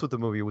 That's what the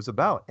movie was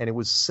about, and it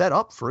was set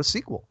up for a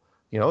sequel.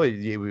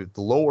 The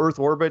low Earth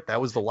orbit, that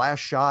was the last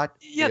shot.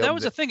 Yeah, that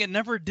was the thing. It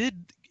never did,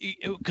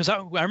 because I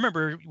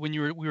remember when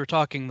we were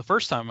talking the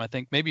first time, I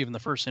think maybe even the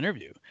first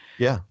interview.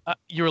 Yeah.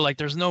 You were like,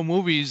 "There's no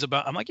movies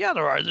about." I'm like, "Yeah,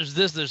 there are. There's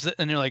this,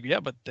 and you're like, "Yeah,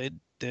 but they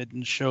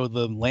didn't show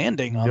the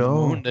landing on the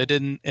moon. They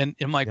didn't." And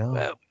I'm like,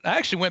 well, I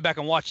actually went back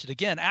and watched it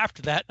again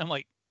after that. And I'm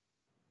like,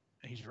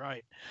 he's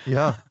right.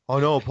 Yeah. Oh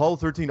no, Apollo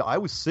 13. I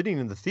was sitting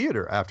in the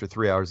theater after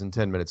 3 hours and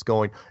 10 minutes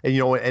going, and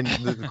and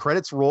the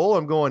credits roll.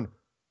 I'm going,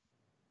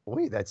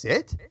 wait, that's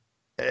it?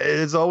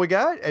 It's all we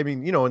got? I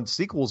mean, and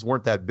sequels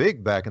weren't that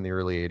big back in the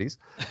early 80s.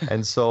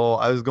 And so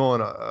I was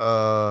going,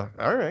 all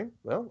right,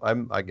 well,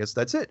 I guess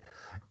that's it.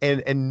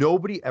 And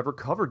nobody ever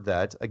covered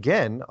that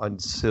again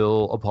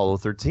until Apollo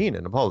 13.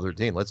 And Apollo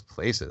 13, let's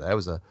face it, that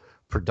was a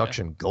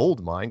production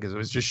gold mine, because it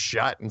was just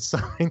shot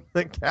inside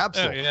the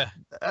capsule. Oh, yeah.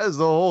 That's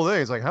the whole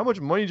thing. It's like, how much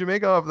money did you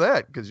make off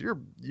that? Because you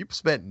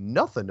spent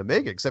nothing to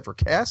make it except for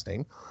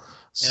casting.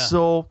 Yeah.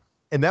 So,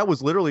 and that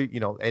was literally,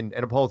 and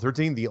Apollo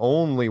 13, the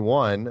only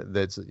one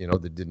that's,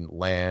 that didn't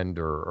land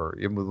or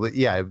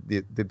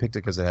they picked it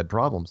because it had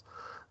problems.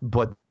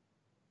 But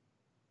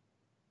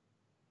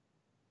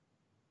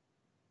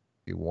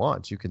you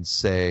want. You can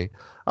say,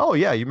 oh,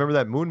 yeah, you remember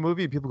that Moon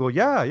movie? People go,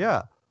 yeah,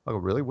 yeah. I go,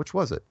 really? Which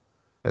was it?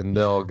 And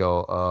they'll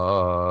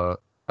go,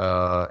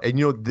 and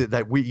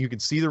you can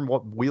see their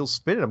wheels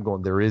spinning. I'm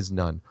going, there is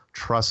none.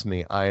 Trust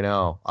me, I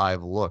know.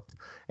 I've looked.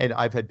 And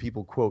I've had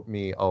people quote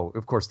me,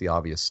 of course, the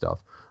obvious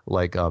stuff,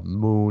 like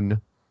Moon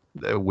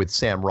with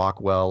Sam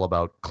Rockwell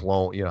about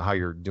how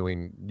you're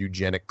doing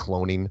eugenic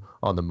cloning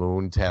on the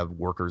moon to have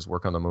workers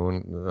work on the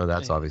moon.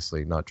 That's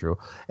obviously not true.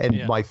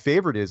 And my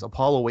favorite is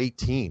Apollo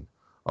 18.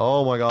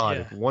 Oh my God!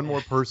 Yeah. If one more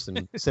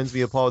person sends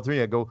me Apollo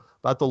 3, I go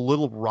about the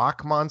little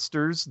rock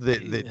monsters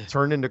that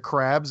turn into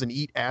crabs and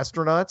eat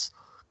astronauts.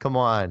 Come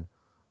on.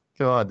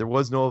 There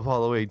was no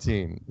Apollo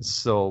 18.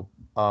 So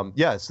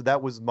so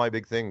that was my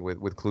big thing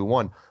with Clue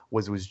 1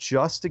 was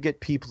just to get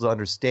people to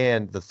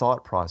understand the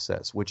thought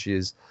process, which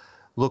is,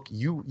 look,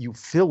 you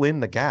fill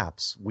in the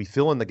gaps. We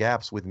fill in the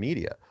gaps with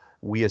media.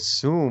 We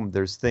assume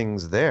there's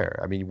things there.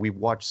 I mean, we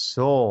watch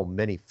so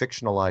many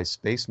fictionalized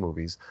space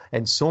movies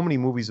and so many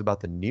movies about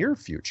the near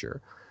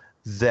future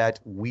that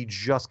we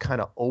just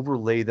kind of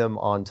overlay them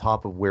on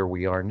top of where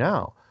we are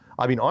now.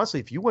 I mean, honestly,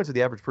 if you went to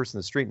the average person in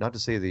the street, not to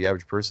say the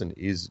average person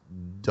is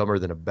dumber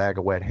than a bag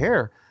of wet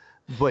hair,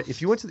 but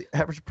if you went to the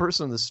average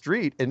person in the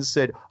street and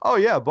said, oh,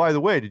 yeah, by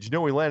the way, did you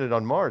know we landed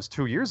on Mars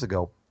 2 years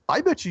ago?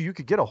 I bet you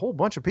could get a whole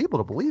bunch of people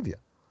to believe you.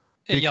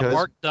 Yeah,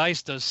 Mark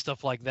Dice does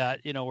stuff like that,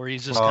 where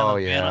he's just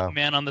kind of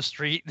man on the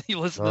street. You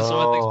listen to some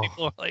of things,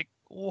 people are like,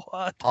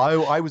 what?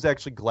 I was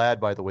actually glad,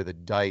 by the way,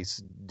 that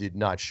Dice did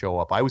not show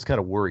up. I was kind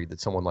of worried that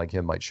someone like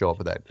him might show up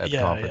at the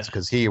conference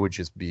because he would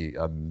just be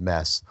a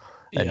mess,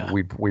 and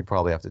we'd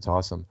probably have to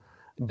toss him.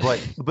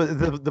 But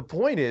the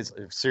point is,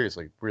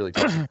 seriously, really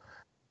tough.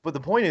 But the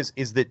point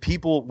is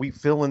that we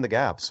fill in the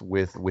gaps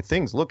with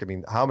things. Look, I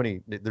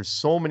mean, there's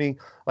so many,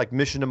 like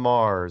Mission to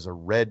Mars or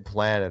Red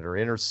Planet or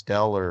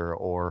Interstellar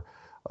or,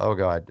 oh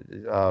God,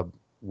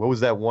 what was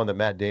that one that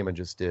Matt Damon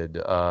just did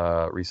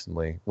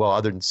recently? Well,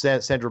 other than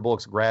Sandra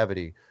Bullock's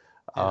Gravity.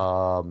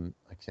 I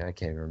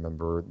can't even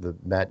remember the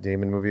Matt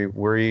Damon movie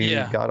where he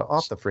got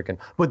off the frickin'.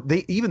 But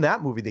even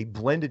that movie, they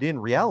blended in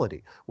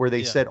reality where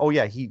they said, oh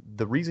yeah,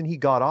 the reason he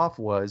got off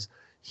was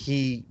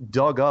he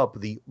dug up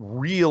the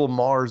real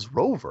Mars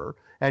rover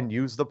and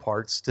used the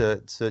parts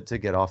to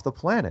get off the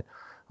planet.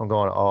 I'm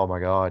going, oh my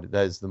God,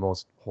 that is the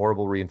most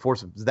horrible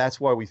reinforcement. That's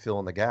why we fill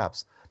in the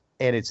gaps.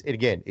 And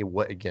it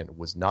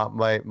was not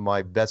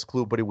my best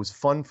clue, but it was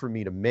fun for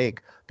me to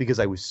make because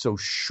I was so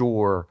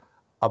sure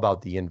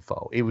about the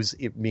info.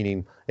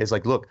 Meaning it's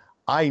like, look,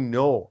 I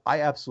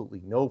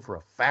absolutely know for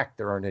a fact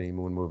there aren't any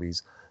moon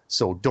movies.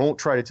 So don't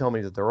try to tell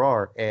me that there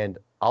are. And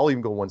I'll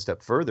even go one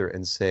step further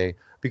and say,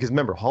 because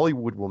remember,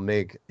 Hollywood will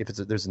make,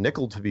 there's a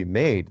nickel to be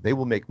made, they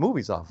will make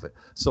movies off of it.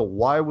 So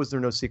why was there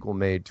no sequel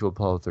made to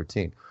Apollo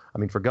 13? I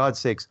mean, for God's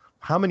sakes,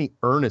 how many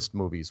Ernest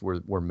movies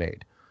were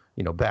made?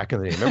 Back in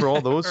the day. Remember all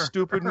those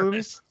stupid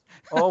movies?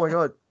 Oh my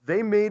God.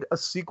 They made a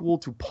sequel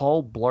to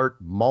Paul Blart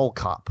Mall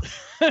Cop.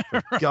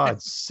 For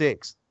God's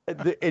sakes.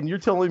 And you're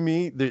telling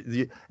me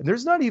and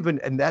there's not even,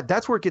 and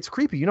that's where it gets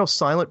creepy.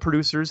 Silent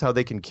producers, how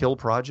they can kill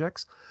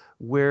projects,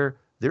 where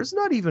there's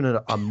not even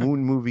a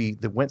moon movie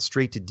that went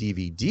straight to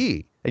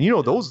DVD.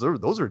 And those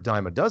are a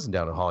dime a dozen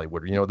down in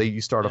Hollywood.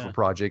 You start off a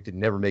project, it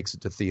never makes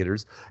it to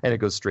theaters, and it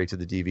goes straight to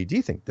the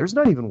DVD thing. There's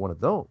not even one of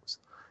those.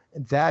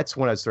 And that's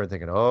when I started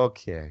thinking,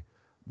 okay,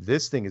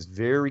 this thing is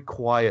very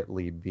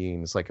quietly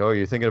being, it's like, oh,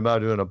 you're thinking about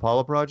doing an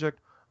Apollo project?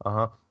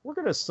 Uh-huh. We're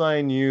going to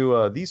assign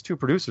you these two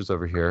producers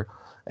over here.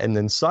 And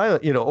then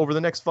over the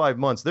next 5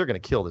 months, they're going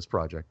to kill this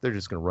project. They're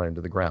just going to run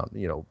into the ground.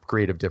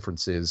 Creative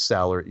differences,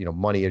 salary,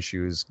 money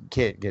issues,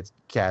 can't get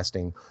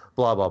casting,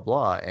 blah, blah,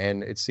 blah.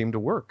 And it seemed to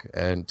work.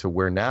 And to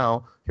where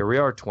now, here we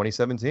are,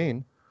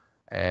 2017.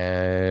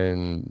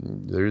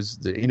 And there's,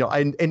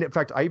 and in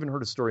fact, I even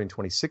heard a story in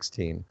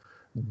 2016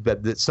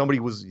 that somebody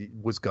was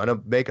going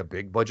to make a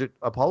big budget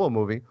Apollo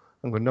movie.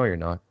 I'm going, no, you're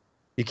not.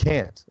 You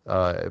can't.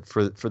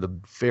 For the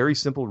very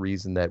simple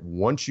reason that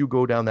once you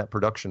go down that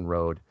production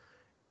road,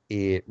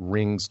 it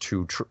rings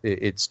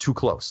it's too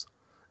close.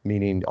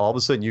 Meaning all of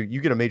a sudden you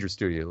get a major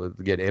studio,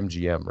 get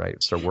MGM,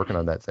 right? Start working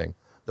on that thing.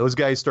 Those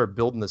guys start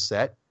building the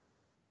set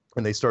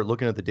and they start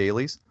looking at the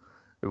dailies.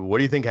 What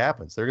do you think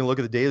happens? They're going to look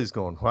at the dailies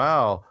going,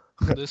 wow,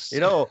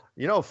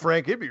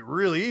 Frank, it'd be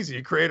really easy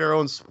to create our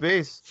own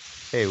space.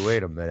 Hey,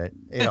 wait a minute.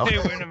 Hey, wait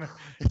a minute.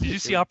 Did you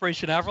see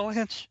Operation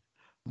Avalanche?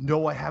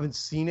 No, I haven't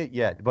seen it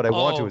yet, but I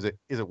want to.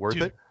 Is it worth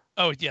it?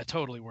 Oh, yeah,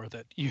 totally worth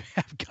it. You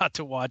have got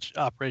to watch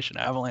Operation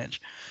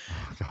Avalanche.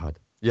 Oh, God.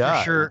 Yeah.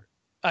 For sure.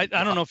 I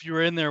don't know if you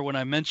were in there when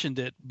I mentioned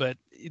it, but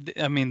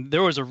I mean,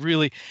 there was a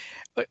really,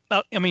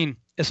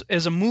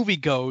 as a movie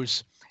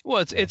goes,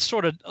 well, it's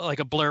sort of like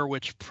a Blair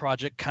Witch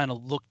Project kind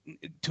of look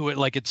to it,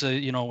 like it's a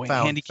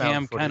handy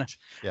cam kind of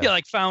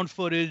like found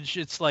footage.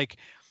 It's like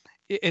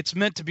it's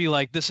meant to be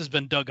like this has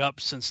been dug up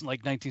since like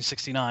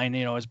 1969.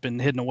 It's been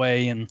hidden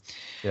away and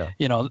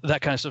that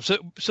kind of stuff.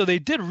 So they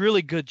did a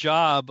really good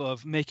job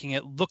of making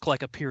it look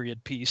like a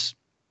period piece,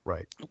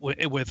 right?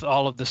 With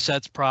all of the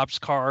sets, props,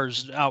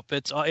 cars,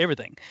 outfits,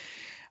 everything.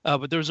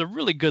 But there's a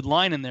really good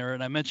line in there,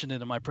 and I mentioned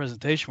it in my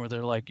presentation, where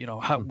they're like,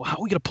 how are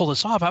we going to pull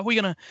this off? How are we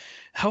going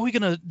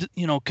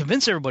to,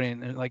 convince everybody?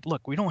 And they're like,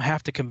 look, we don't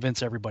have to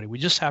convince everybody. We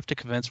just have to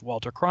convince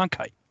Walter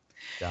Cronkite.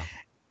 Yeah.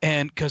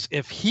 And because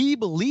if he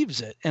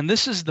believes it, and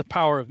this is the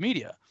power of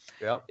media,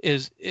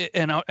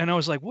 and I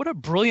was like, what a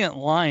brilliant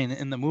line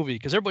in the movie,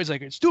 because everybody's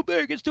like, it's too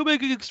big, a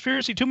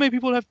conspiracy, too many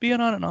people have to be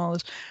in on it and all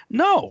this.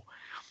 No.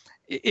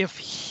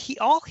 If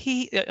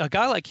a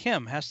guy like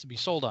him has to be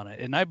sold on it,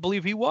 and I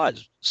believe he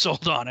was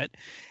sold on it,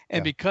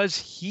 and because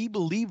he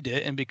believed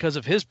it, and because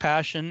of his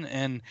passion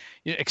and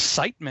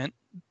excitement,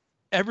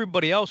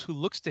 everybody else who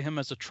looks to him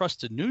as a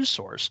trusted news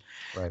source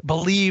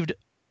believed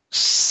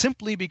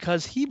simply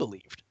because he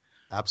believed.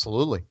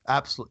 Absolutely.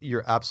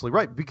 You're absolutely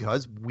right,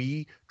 because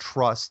we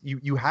trust you.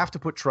 You have to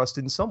put trust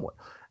in someone,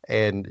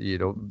 and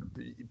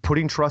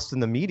putting trust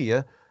in the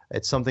media.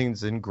 It's something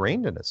that's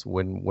ingrained in us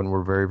when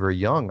we're very, very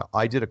young.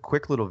 I did a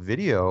quick little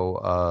video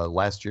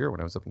last year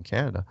when I was up in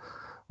Canada,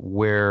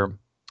 where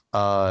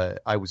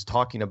I was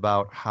talking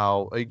about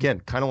how, again,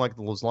 kind of like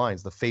those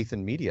lines, the faith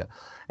in media,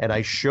 and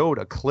I showed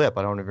a clip.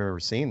 I don't know if you've ever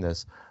seen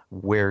this,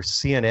 where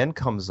CNN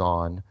comes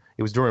on.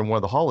 It was during one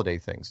of the holiday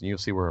things, and you'll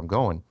see where I'm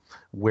going,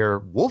 where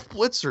Wolf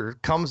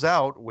Blitzer comes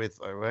out with,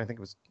 I think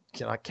it was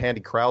not Candy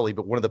Crowley,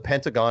 but one of the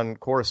Pentagon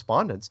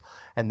correspondents,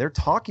 and they're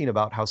talking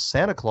about how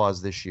Santa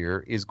Claus this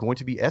year is going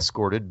to be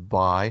escorted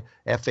by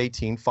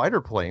F-18 fighter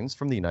planes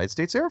from the United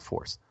States Air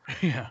Force.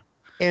 Yeah.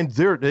 And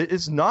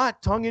it's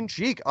not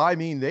tongue-in-cheek. I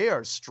mean, they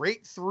are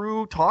straight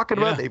through talking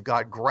about it. They've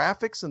got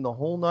graphics and the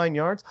whole 9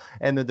 yards.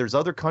 And then there's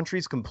other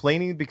countries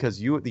complaining because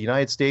the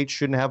United States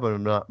shouldn't have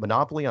a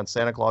monopoly on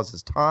Santa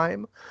Claus's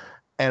time.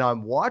 And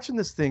I'm watching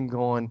this thing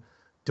going,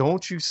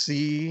 don't you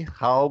see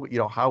how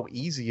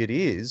easy it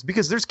is?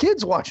 Because there's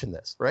kids watching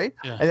this, right?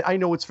 Yeah. And I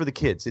know it's for the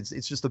kids.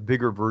 It's just a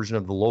bigger version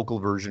of the local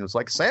version. It's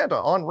like Santa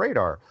on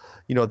radar,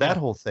 that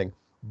whole thing.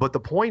 But the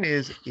point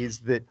is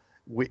that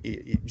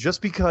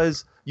just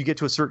because you get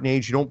to a certain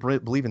age, you don't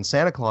believe in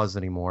Santa Claus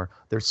anymore.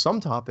 There's some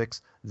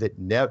topics that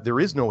there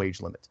is no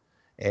age limit.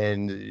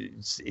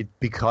 And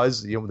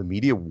because the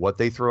media, what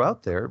they throw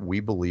out there,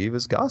 we believe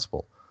is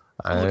gospel.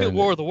 Look at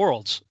War of the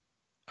Worlds.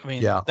 I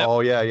mean, yeah.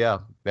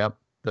 Yep.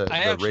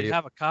 I actually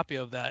have a copy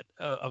of that,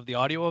 of the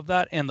audio of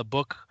that, and the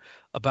book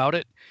about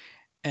it.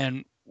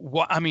 And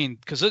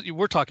because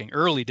we're talking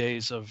early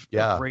days of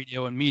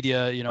radio and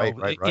media,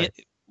 right.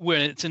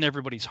 When it's in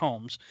everybody's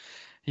homes,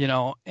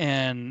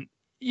 and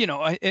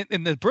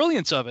the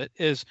brilliance of it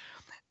is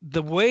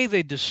the way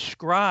they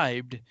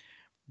described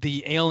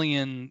the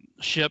alien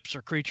ships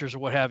or creatures or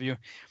what have you.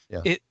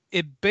 Yeah.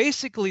 It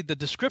basically, the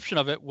description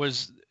of it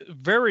was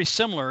very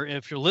similar,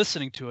 if you're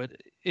listening to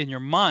it in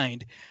your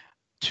mind,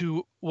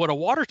 to what a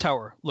water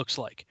tower looks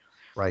like.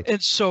 Right.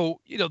 And so,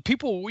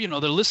 people,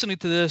 they're listening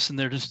to this and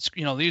they're just,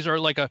 these are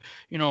like a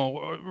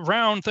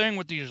round thing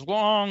with these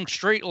long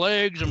straight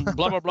legs and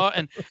blah, blah, blah.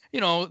 And,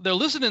 they're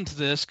listening to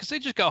this because they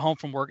just got home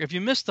from work. If you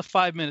missed the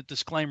 5-minute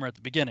disclaimer at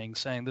the beginning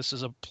saying this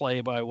is a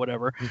play by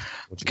whatever,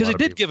 because they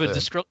did give a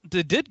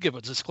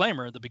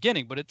disclaimer at the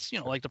beginning, but it's,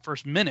 like the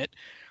first minute.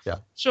 Yeah.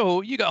 So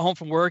you got home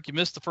from work, you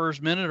missed the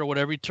first minute or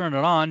whatever, you turn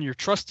it on, your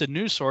trusted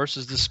news source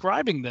is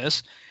describing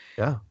this.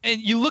 Yeah. And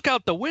you look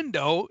out the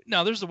window.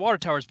 Now, there's the water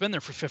tower. It's been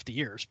there for 50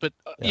 years. But,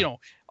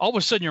 all of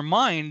a sudden your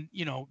mind,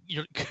 you're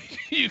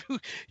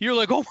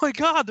like, oh, my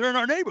God, they're in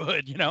our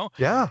neighborhood,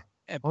 Yeah.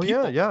 And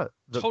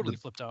totally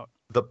flipped out.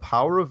 The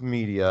power of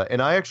media.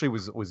 And I actually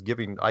was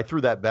giving – I threw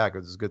that back.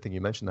 It's a good thing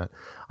you mentioned that.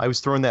 I was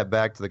throwing that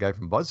back to the guy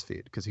from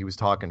BuzzFeed because he was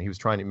trying to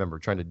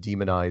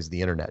demonize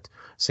the internet,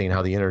 saying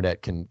how the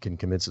internet can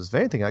convince us of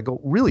anything. I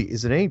go, really,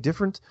 is it any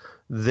different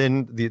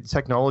than the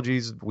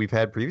technologies we've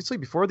had previously?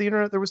 Before the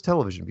internet, there was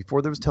television.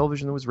 Before there was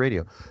television, there was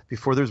radio.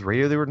 Before there was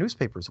radio, there were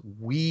newspapers.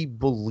 We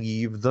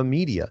believe the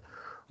media.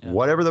 Yeah.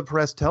 Whatever the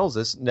press tells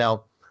us.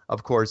 Now,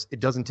 of course, it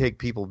doesn't take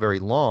people very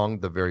long,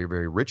 the very,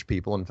 very rich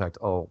people. In fact,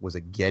 was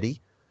it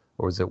Getty?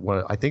 Or was it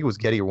one? I think it was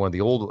Getty or one of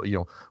the old.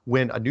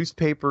 When a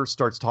newspaper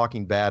starts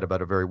talking bad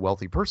about a very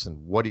wealthy person,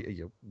 what do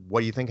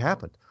you think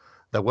happened?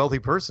 That wealthy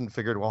person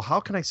figured, well, how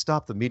can I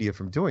stop the media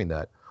from doing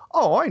that?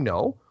 Oh, I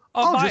know.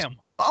 I'll buy them.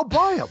 I'll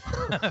buy them.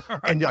 Right.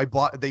 And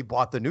they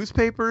bought the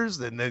newspapers,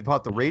 and they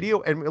bought the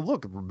radio. And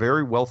look,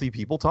 very wealthy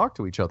people talk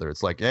to each other.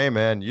 It's like, hey,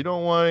 man, you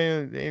don't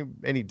want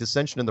any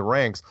dissension in the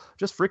ranks.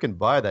 Just freaking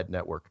buy that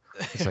network.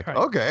 It's like, right.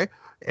 Okay.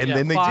 And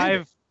then they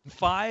did.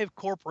 5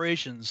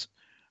 corporations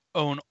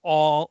own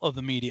all of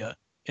the media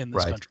in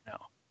this country now.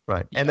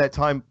 Right. Yeah. And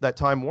that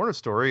Time Warner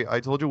story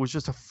I told you was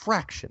just a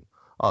fraction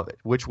of it,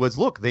 which was,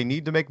 look, they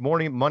need to make more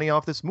money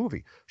off this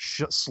movie.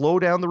 Slow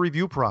down the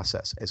review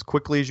process as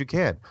quickly as you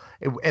can.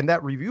 And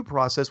that review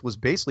process was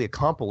basically a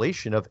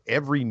compilation of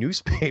every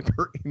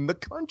newspaper in the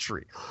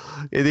country.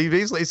 And they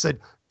basically said,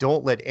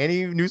 don't let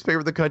any newspaper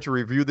in the country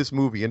review this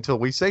movie until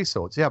we say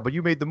so. It's, but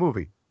you made the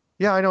movie.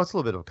 Yeah, I know it's a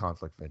little bit of a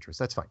conflict of interest.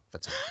 That's fine.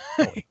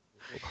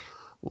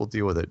 We'll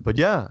deal with it. But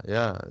yeah.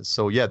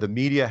 So the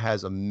media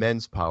has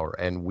immense power,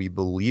 and we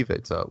believe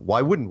it.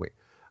 Why wouldn't we?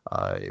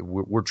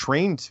 We're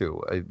trained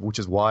to, which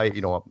is why,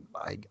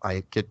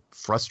 I get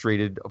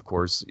frustrated, of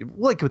course,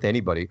 like with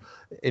anybody,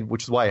 and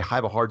which is why I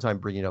have a hard time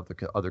bringing up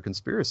the other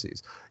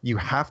conspiracies. You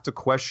have to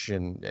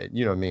question,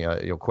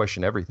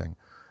 question everything.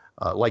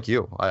 Like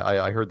you,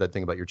 I heard that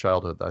thing about your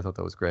childhood. I thought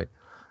that was great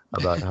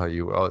about how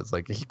it's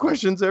like he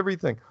questions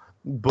everything.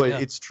 But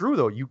it's true,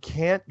 though. You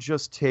can't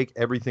just take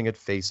everything at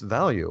face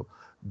value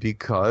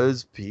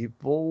because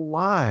people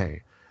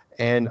lie.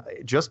 And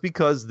just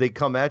because they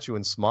come at you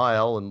and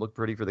smile and look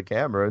pretty for the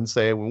camera and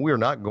say, well, we're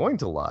not going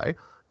to lie,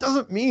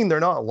 doesn't mean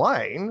they're not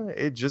lying.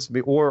 It just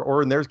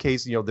or in their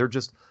case, they're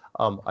just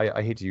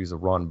I hate to use a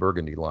Ron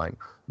Burgundy line,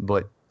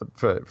 but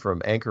from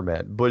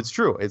Anchorman, but it's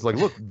true. It's like,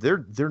 look,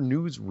 they're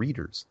news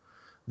readers.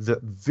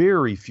 The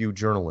very few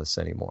journalists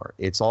anymore.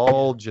 It's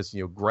all just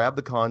grab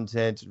the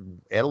content,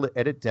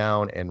 edit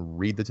down, and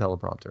read the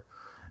teleprompter.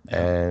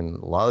 And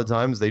a lot of the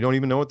times they don't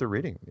even know what they're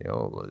reading.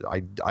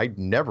 I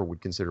never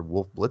would consider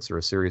Wolf Blitzer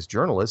a serious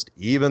journalist,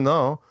 even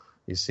though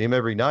you see him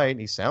every night and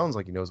he sounds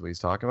like he knows what he's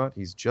talking about.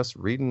 He's just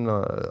reading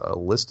a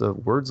list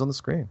of words on the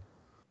screen.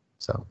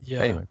 So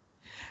anyway.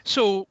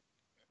 So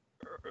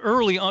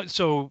early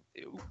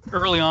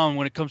on,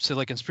 when it comes to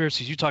like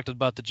conspiracies, you talked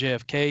about the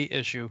JFK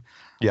issue.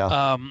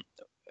 Yeah.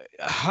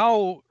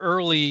 How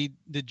early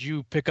did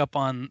you pick up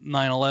on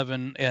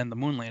 9/11 and the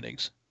moon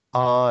landings?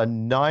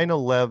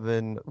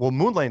 9/11. Well,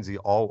 moon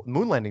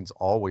landings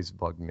always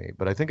bugged me,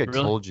 but I think I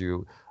told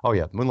you. Oh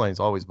yeah, moon landings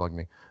always bugged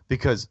me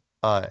because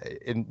the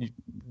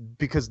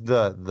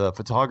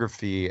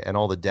photography and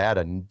all the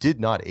data did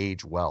not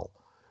age well.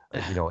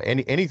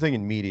 Anything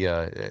in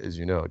media, as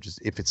you know,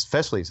 just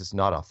especially if it's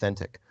not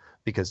authentic.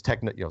 Because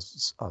special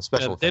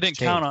effects they didn't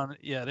count on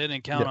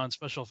on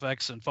special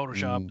effects and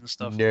Photoshop and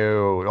stuff.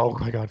 No, oh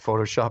my God,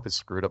 Photoshop has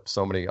screwed up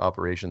so many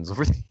operations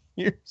over the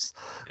years.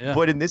 Yeah.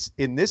 But in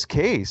this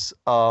case,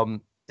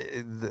 what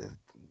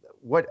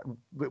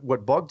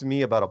bugged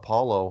me about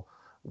Apollo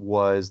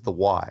was the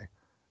why.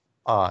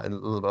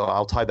 And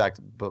I'll tie back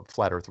to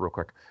Flat Earth real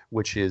quick,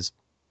 which is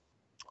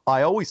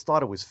I always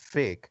thought it was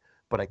fake,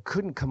 but I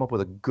couldn't come up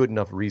with a good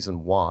enough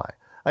reason why.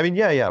 I mean,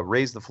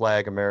 raise the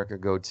flag, America,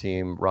 go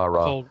team, rah,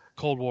 rah.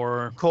 Cold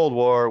War. Cold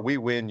War, we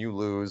win, you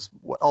lose,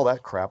 all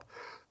that crap.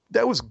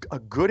 That was a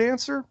good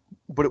answer,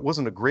 but it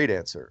wasn't a great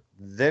answer.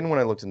 Then when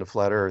I looked into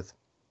Flat Earth,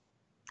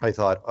 I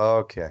thought,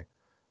 okay,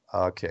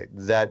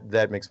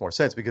 that makes more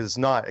sense because it's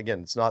not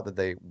that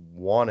they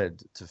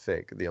wanted to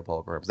fake the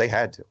Apollo programs. They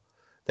had to.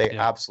 They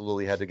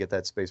absolutely had to get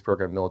that space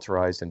program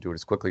militarized and do it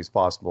as quickly as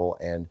possible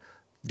and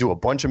do a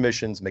bunch of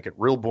missions, make it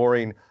real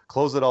boring,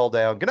 close it all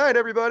down. Good night,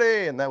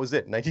 everybody. And that was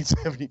it. In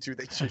 1972,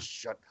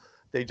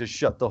 they just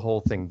shut the whole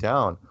thing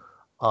down.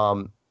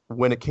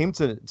 When it came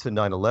to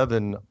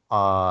 9/11,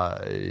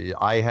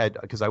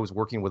 because I was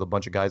working with a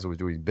bunch of guys who was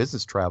doing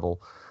business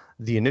travel,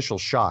 the initial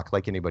shock,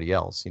 like anybody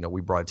else,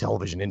 we brought a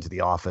television into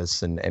the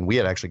office and we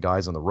had actually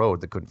guys on the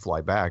road that couldn't fly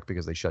back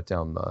because they shut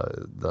down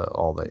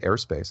all the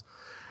airspace.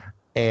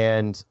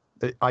 And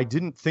I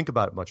didn't think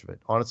about much of it.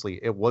 Honestly,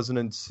 it wasn't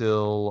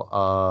until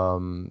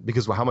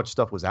because how much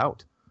stuff was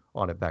out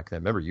on it back then.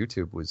 Remember,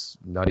 YouTube was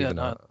not even.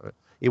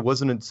 It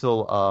wasn't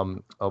until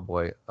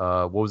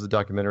what was the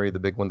documentary, the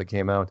big one that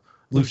came out?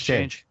 Loose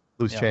Change.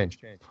 Loose Change.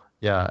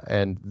 Yeah,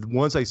 and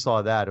once I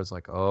saw that, I was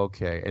like,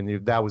 okay,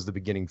 and that was the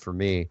beginning for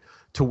me.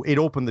 It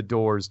opened the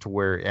doors to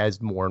where,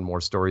 as more and more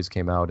stories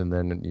came out, and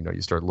then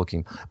you start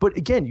looking. But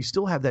again, you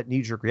still have that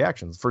knee-jerk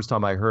reaction. The first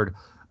time I heard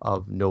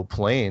of no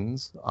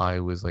planes, I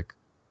was like,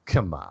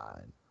 come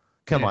on.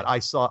 I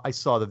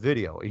saw the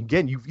video.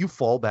 Again, you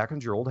fall back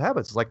into your old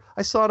habits. It's like,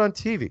 I saw it on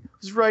TV. It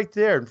was right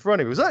there in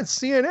front of me. It was on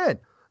CNN.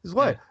 It's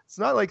what? It's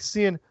not like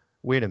seeing,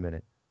 wait a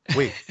minute.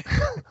 Wait.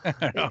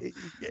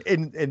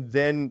 and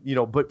then,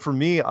 but for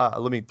me,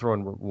 let me throw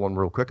in one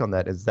real quick on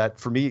that, is that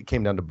for me, it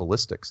came down to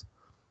ballistics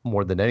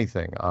more than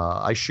anything.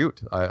 I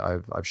shoot.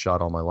 I've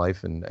shot all my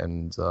life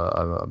and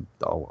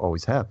I'll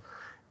always have.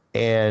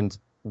 And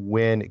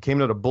when it came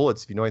down to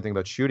bullets, if you know anything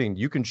about shooting,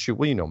 you can shoot,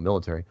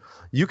 military,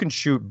 you can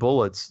shoot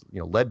bullets,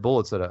 lead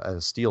bullets at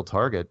a steel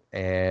target,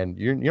 and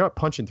you're not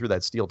punching through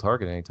that steel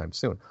target anytime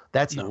soon.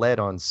 That's lead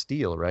on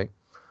steel, right?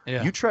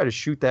 Yeah. You try to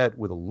shoot that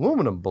with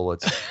aluminum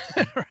bullets,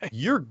 right.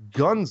 Your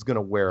gun's going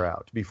to wear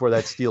out before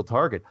that steel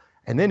target.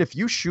 And then if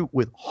you shoot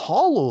with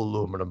hollow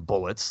aluminum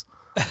bullets,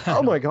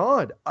 oh my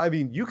God. I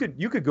mean, you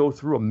could go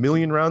through 1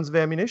 million rounds of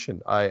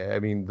ammunition. I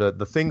mean,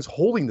 the things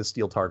holding the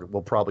steel target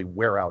will probably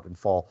wear out and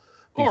fall.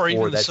 Or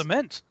even the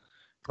cement.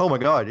 Oh my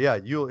God, yeah,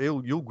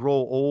 you'll grow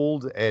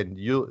old and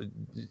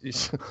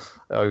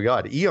oh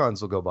God,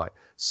 eons will go by.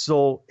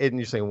 So, and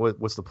you're saying,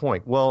 what's the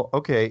point? Well,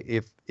 okay,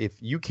 if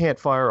you can't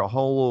fire a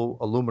hollow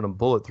aluminum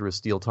bullet through a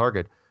steel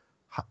target,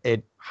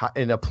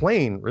 in a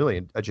plane,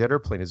 really, a jet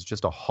airplane is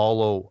just a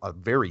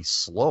very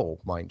slow,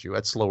 mind you,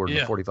 that's slower than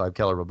a 45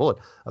 caliber bullet,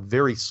 a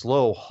very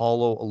slow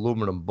hollow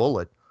aluminum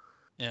bullet.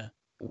 Yeah.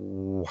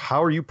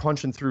 How are you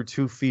punching through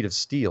 2 feet of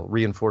steel,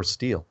 reinforced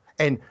steel?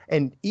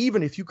 And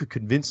even if you could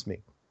convince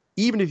me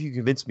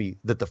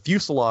that the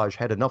fuselage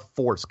had enough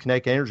force,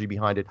 kinetic energy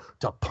behind it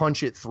to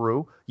punch it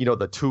through,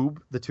 the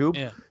tube,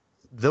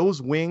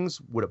 those wings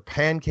would have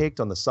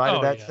pancaked on the side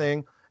of that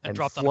thing and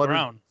dropped on the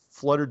ground.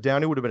 fluttered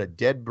down, it would have been a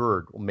dead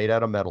bird made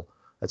out of metal.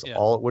 That's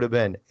all it would have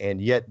been.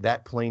 And yet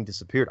that plane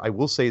disappeared. I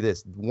will say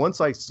this.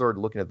 Once I started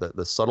looking at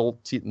the subtle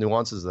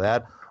nuances of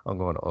that, I'm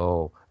going,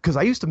 oh, because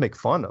I used to make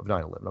fun of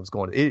 9/11. I was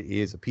going, it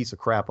is a piece of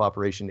crap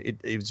operation.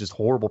 It was just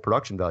horrible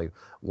production value.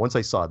 Once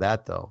I saw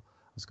that, though,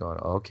 I was going,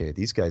 okay,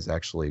 these guys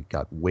actually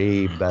got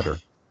way better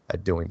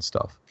at doing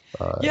stuff.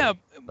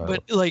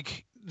 But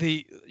like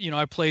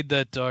I played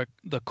that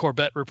the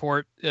Corbett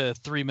report,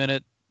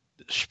 3-minute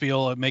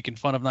spiel of making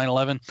fun of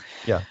 9/11.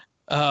 Yeah.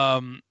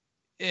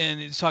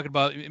 And it's talking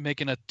about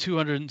making a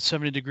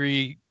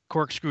 270-degree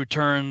corkscrew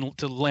turn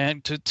to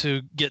land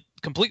to get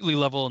completely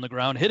level on the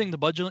ground, hitting the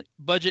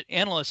budget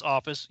analyst's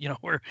office,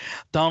 where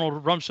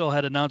Donald Rumsfeld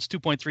had announced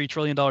 $2.3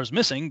 trillion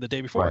missing the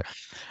day before. Right.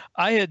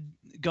 I had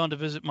gone to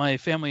visit my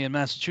family in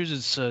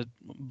Massachusetts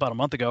about a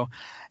month ago,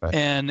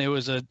 and it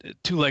was a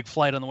 2-leg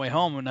flight on the way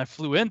home, and I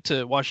flew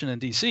into Washington,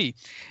 D.C.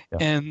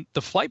 And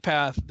the flight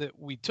path that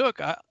we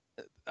took,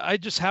 I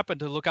just happened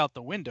to look out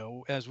the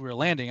window as we were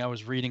landing. I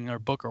was reading our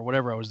book or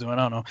whatever I was doing. I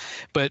don't know.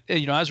 But,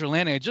 as we were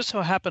landing, I just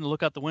so happened to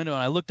look out the window,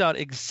 and I looked out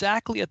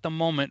exactly at the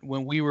moment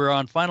when we were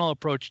on final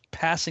approach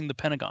passing the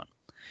Pentagon.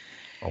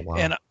 Oh,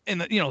 wow.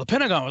 And the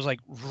Pentagon was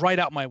like right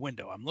out my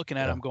window. I'm looking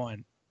at it, I'm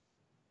going,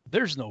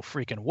 there's no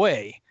freaking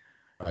way.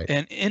 Right.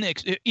 And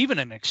even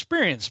an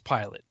experienced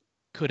pilot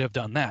could have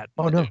done that.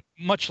 Oh, no.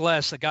 Much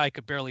less a guy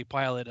could barely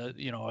pilot a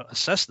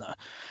Cessna,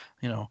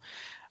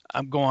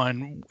 I'm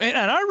going, and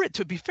I read,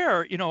 to be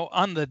fair,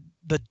 on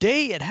the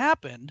day it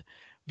happened,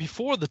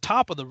 before the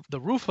top of the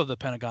roof of the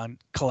Pentagon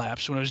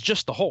collapsed, when it was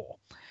just the hole.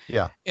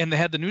 Yeah. And they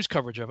had the news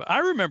coverage of it. I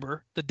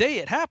remember the day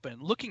it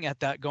happened, looking at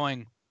that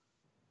going,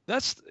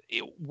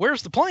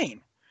 where's the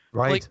plane?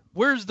 Right. Like,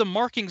 where's the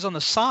markings on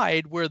the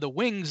side where the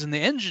wings and the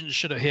engines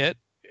should have hit?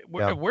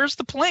 Where's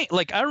the plane?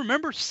 Like, I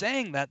remember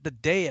saying that the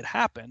day it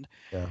happened.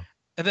 Yeah.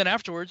 And then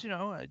afterwards,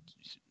 I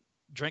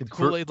drank the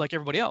Kool-Aid like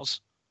everybody else.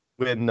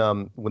 When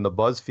the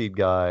BuzzFeed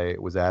guy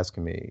was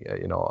asking me,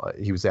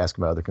 he was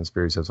asking about other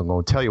conspiracies. I'm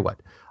going, tell you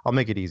what, I'll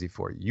make it easy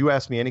for you. You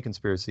ask me any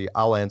conspiracy,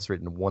 I'll answer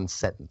it in one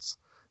sentence.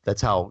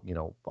 That's how,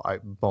 I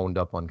boned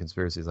up on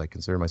conspiracies I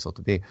consider myself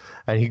to be.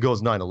 And he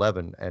goes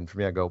 9/11, and for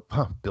me, I go,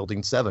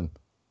 Building 7,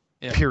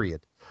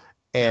 period.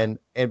 And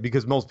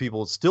because most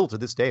people still to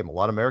this day, a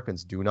lot of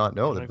Americans do not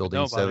know that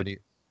Building 7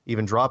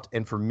 even dropped.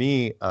 And for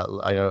me,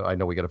 I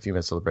know we got a few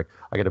minutes till the break.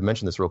 I got to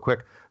mention this real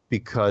quick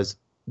because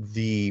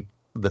the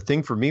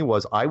thing for me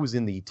was I was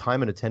in the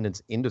time and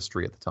attendance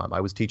industry at the time.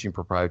 I was teaching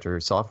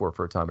proprietary software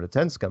for a time and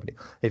attendance company.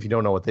 If you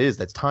don't know what that is,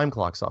 that's time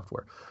clock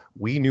software.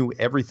 We knew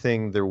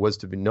everything there was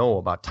to know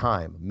about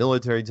time,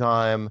 military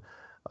time,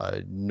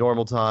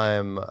 normal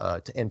time,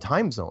 and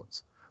time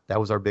zones. That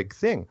was our big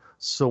thing.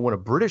 So when a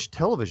British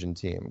television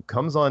team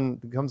comes on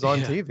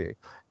TV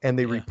and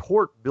they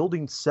report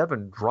Building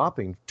 7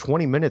 dropping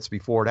 20 minutes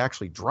before it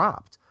actually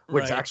dropped,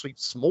 where it's actually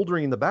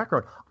smoldering in the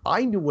background,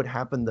 I knew what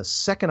happened the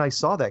second I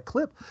saw that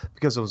clip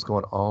because I was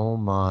going, oh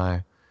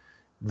my.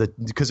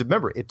 Because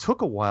remember, it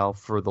took a while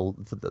for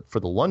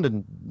the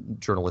London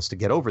journalists to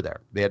get over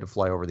there. They had to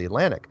fly over the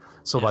Atlantic.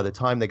 So by the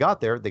time they got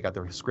there, they got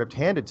their script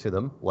handed to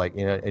them,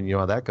 and you know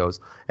how that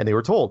goes. And they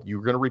were told, you're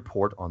going to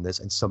report on this,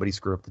 and somebody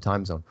screwed up the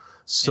time zone.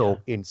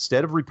 So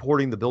instead of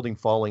reporting the building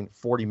falling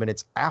 40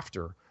 minutes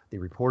after, they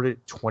reported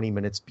it 20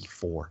 minutes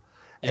before.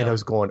 And I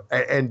was going,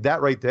 and that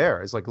right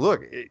there is like,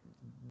 look,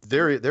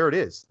 there it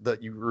is.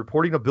 You're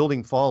reporting a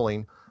building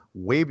falling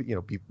way,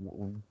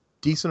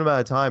 decent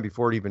amount of time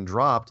before it even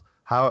dropped.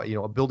 How,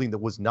 a building that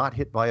was not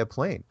hit by a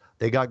plane.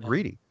 They got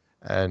greedy.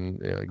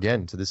 And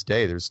again, to this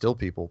day, there's still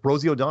people.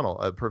 Rosie O'Donnell,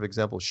 a perfect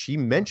example. She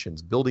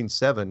mentions Building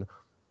 7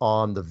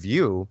 on The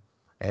View,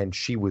 and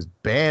she was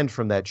banned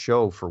from that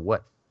show for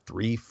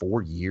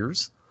 3-4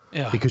 years?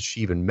 Yeah. Because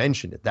she even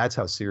mentioned it. That's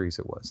how serious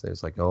it was.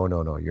 It's like, oh,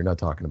 no, you're not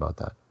talking about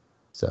that.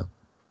 So.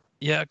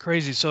 Yeah,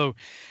 crazy. So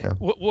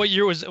what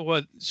year was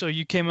it? So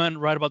you came in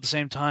right about the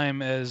same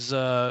time as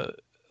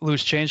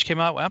Loose Change came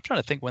out. I'm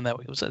trying to think when that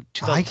was.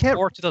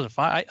 2004,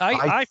 2005.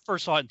 I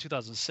first saw it in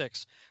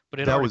 2006, but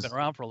it had already been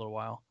around for a little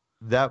while.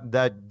 That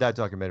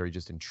documentary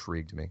just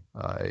intrigued me.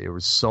 There were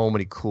so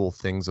many cool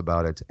things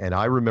about it, and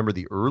I remember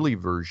the early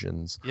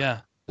versions.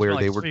 Yeah, where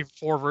they were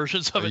 3-4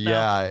 versions of it.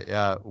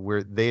 Yeah,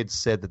 where they had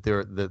said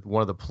that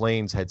one of the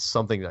planes had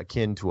something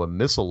akin to a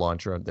missile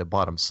launcher on the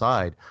bottom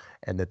side,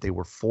 and that they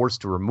were forced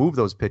to remove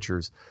those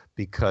pictures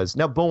because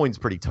now Boeing's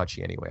pretty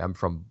touchy anyway. I'm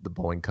from the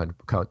Boeing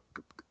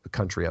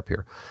country up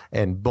here,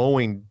 and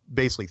Boeing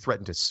basically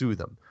threatened to sue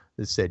them.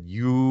 They said,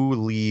 you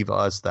leave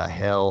us the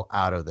hell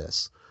out of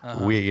this.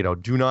 We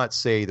do not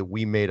say that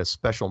we made a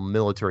special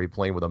military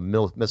plane with a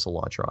missile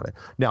launcher on it.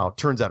 Now it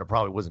turns out it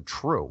probably wasn't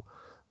true,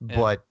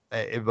 but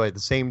at the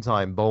same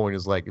time Boeing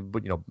is like,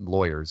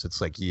 lawyers,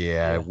 it's like,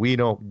 we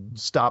don't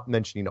stop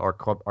mentioning our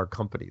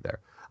company there.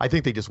 I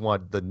think they just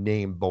wanted the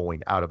name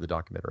Boeing out of the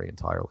documentary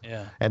entirely.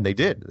 Yeah. And they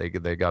did.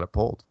 They got it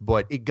pulled.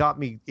 But it got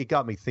me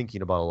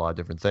thinking about a lot of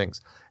different things.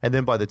 And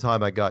then by the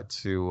time I got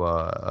to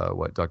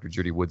Dr.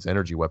 Judy Wood's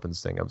energy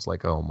weapons thing, I was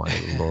like, oh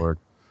my Lord.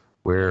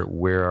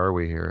 Where are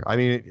we here? I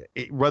mean,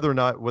 whether or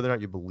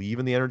not you believe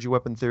in the energy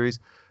weapon theories,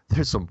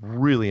 there's some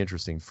really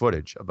interesting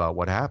footage about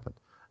what happened.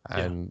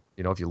 And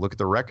if you look at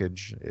the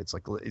wreckage, it's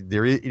like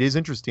it is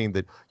interesting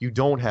that you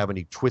don't have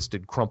any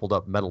twisted, crumpled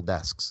up metal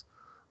desks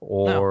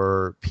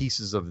or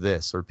pieces of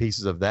this or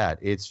pieces of that.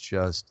 It's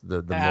just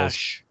the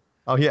ash.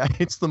 Oh yeah,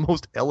 it's the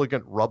most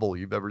elegant rubble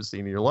you've ever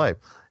seen in your life,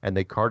 and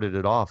they carted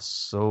it off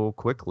so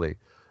quickly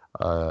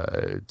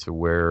to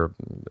where,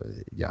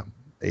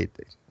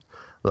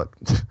 look,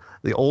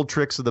 the old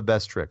tricks are the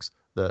best tricks.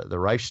 The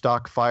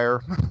Reichstag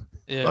fire,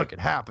 look, it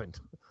happened.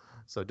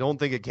 So don't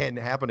think it can't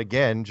happen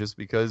again just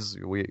because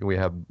we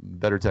have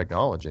better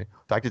technology. In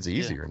fact, it's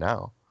easier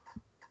now.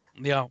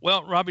 Yeah.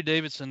 Well, Robbie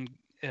Davidson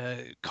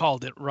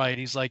called it right.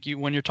 He's like,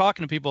 when you're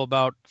talking to people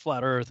about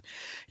flat Earth,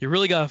 you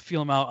really got to feel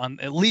them out on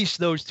at least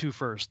those two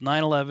first,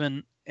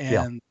 9/11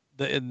 and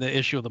the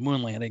issue of the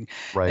moon landing.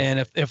 Right.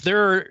 And if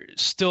they're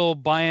still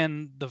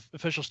buying the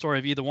official story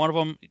of either one of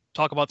them,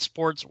 talk about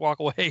sports, walk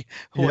away,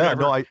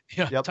 whatever.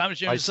 Time to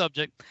change the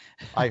subject.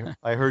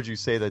 I heard you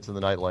say that to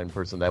the Nightline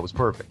person. That was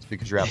perfect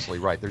because you're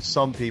absolutely right. There's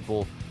some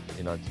people,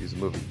 to use a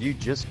movie, you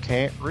just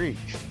can't reach.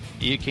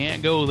 You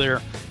can't go there.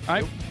 All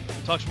right.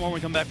 We'll talk some more when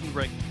we come back from the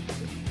break.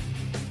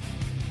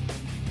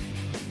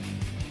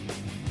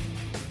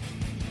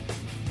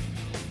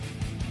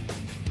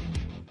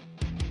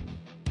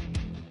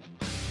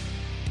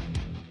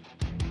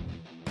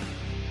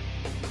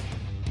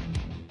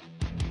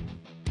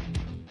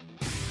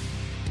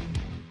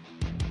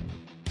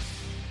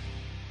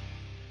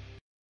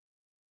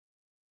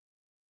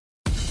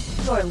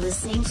 You're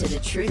listening to the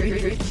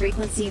Truth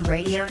Frequency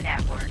Radio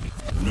Network.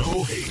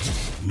 No hate,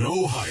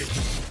 no hype,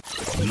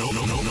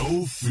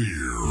 no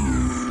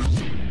fear.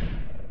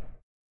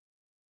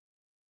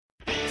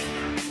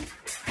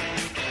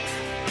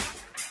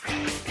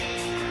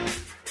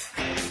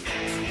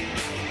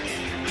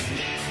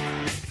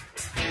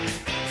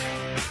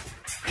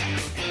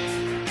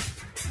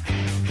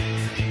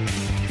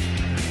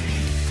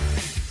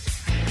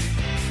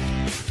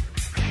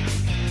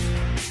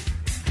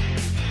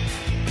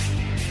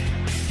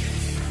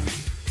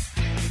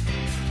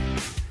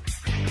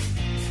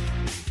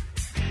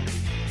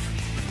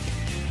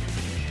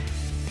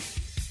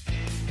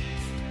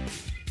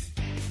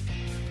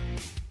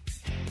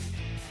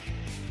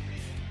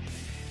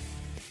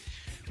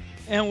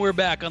 And we're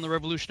back on the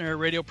Revolutionary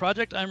Radio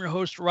Project. I'm your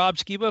host, Rob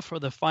Skiba, for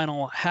the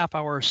final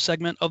half-hour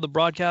segment of the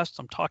broadcast.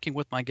 I'm talking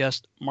with my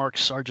guest, Mark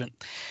Sargent.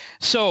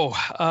 So,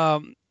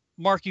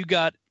 Mark, you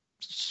got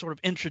sort of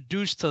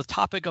introduced to the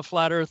topic of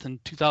flat Earth in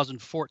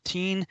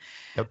 2014.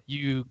 Yep.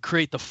 You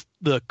create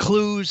the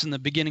clues in the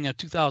beginning of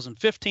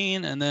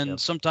 2015, and then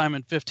sometime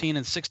in 15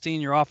 and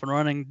 16, you're off and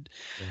running,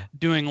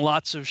 doing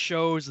lots of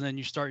shows, and then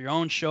you start your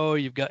own show.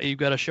 You've got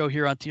a show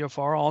here on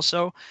TFR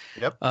also,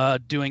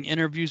 doing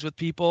interviews with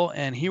people.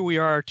 And here we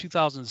are,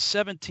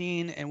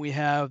 2017, and we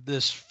have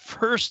this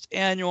first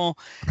annual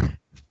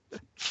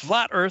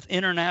Flat Earth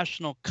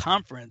International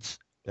Conference.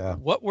 Yeah.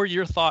 What were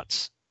your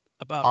thoughts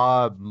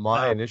about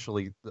my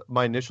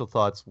initial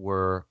thoughts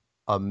were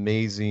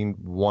amazing,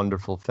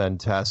 wonderful,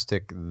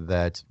 fantastic,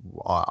 that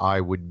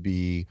I would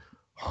be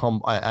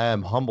I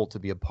am humbled to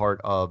be a part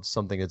of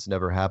something that's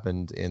never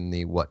happened in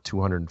the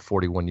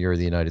 241 year of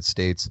the United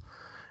States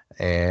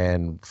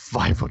and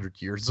 500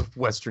 years of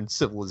Western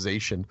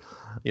civilization,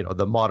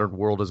 the modern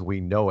world as we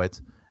know it.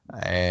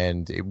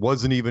 And it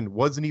wasn't even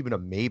a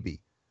maybe.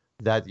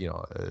 That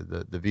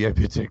the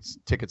VIP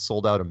tickets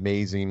sold out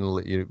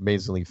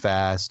amazingly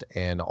fast,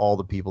 and all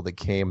the people that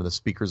came and the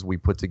speakers we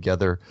put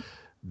together,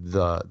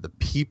 the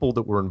people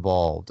that were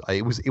involved,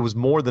 it was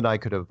more than I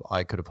could have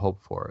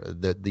hoped for.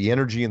 The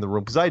energy in the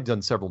room, because I had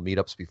done several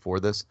meetups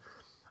before this,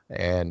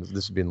 and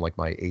this had been like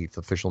my 8th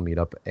official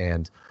meetup,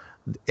 and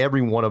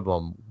every one of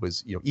them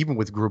was even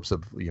with groups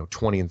of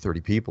 20 and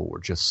 30 people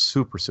were just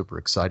super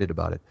excited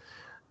about it,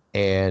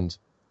 and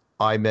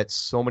I met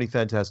so many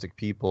fantastic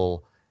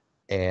people.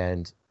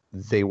 And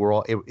they were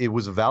all, it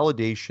was a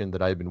validation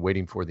that I had been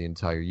waiting for the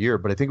entire year,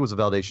 but I think it was a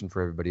validation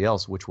for everybody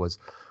else, which was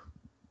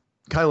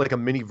kind of like a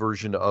mini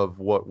version of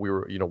what we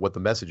were, what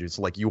the message is.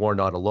 Like, you are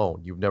not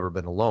alone. You've never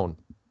been alone.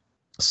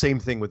 Same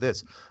thing with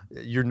this.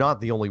 You're not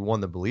the only one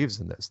that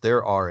believes in this.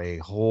 There are a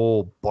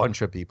whole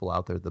bunch of people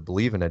out there that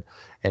believe in it.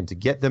 And to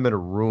get them in a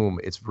room,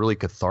 it's really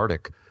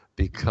cathartic,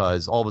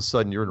 because all of a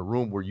sudden you're in a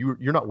room where you're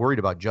not worried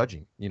about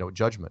judgment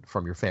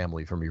from your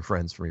family, from your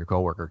friends, from your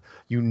coworker.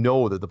 You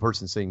know that the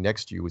person sitting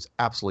next to you is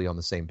absolutely on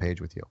the same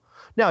page with you.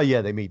 Now,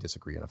 they may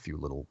disagree on a few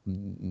little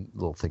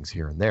things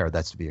here and there.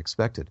 That's to be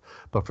expected.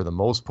 But for the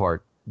most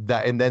part,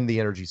 and then the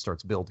energy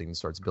starts building,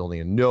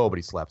 and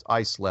nobody slept.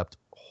 I slept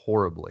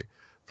horribly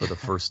for the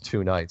first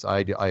 2 nights.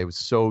 I was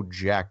so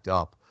jacked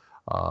up.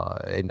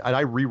 And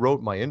I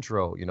rewrote my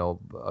intro,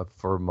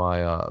 for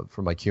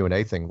my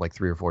Q&A thing like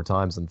 3 or 4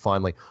 times. And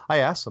finally, I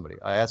asked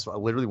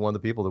literally one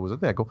of the people that was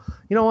with me. I go,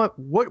 you know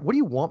what do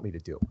you want me to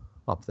do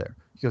up there?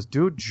 He goes,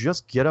 dude,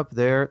 just get up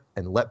there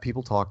and let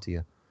people talk to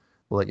you.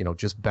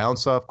 Just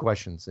bounce off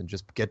questions and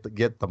just get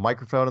the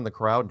microphone in the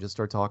crowd and just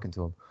start talking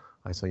to them.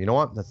 I said, you know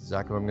what? That's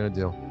exactly what I'm going to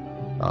do.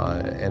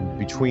 And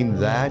between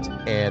that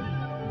and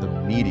the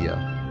media,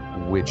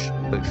 which,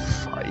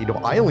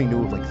 I only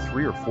knew of like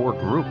 3 or 4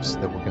 groups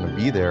that were going to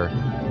be there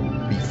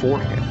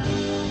beforehand.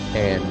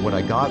 And when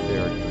I got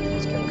there,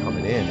 things kept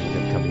coming in and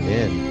kept coming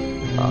in.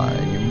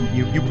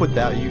 And you put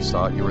that, you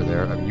saw it, you were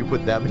there. I mean, you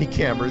put that many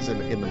cameras in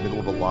the middle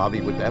of a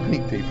lobby with that many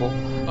people.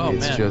 Oh,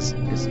 it's man. just,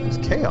 it's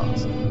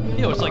chaos.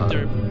 It's like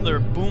they're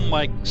boom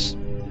mics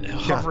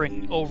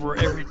hovering over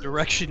every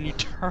direction you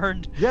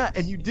turned. Yeah,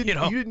 and you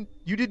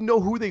didn't know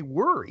who they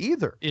were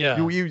either.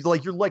 Yeah, you're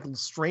like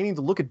straining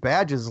to look at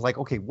badges. Like,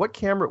 okay, what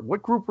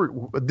group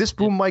this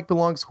boom mic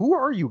belongs? Who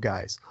are you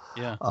guys?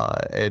 Yeah.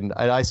 And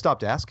I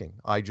stopped asking.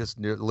 I just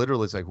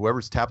literally, it's like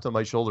whoever's tapped on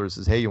my shoulder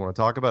says, "Hey, you want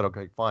to talk about it?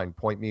 Okay, fine.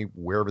 Point me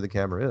wherever the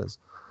camera is,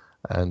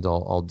 and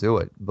I'll do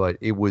it." But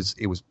it was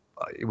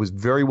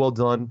very well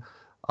done.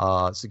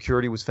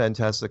 Security was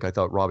fantastic. I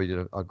thought Robbie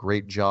did a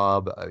great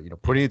job.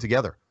 Putting it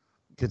together.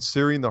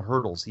 Considering the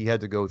hurdles he had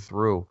to go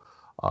through,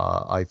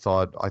 I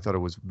thought it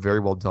was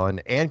very well done,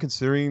 and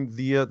considering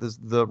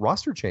the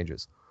roster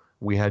changes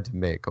we had to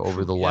make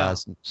over the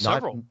last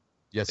several.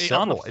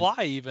 Several. On the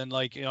fly, even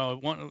like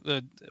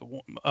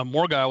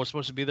more guy was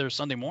supposed to be there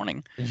Sunday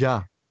morning.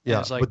 Yeah.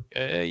 It's like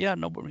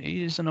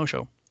he's a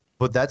no-show.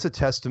 But that's a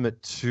testament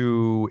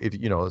to,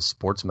 a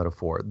sports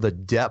metaphor, the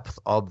depth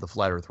of the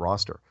Flat Earth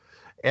roster.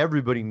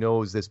 Everybody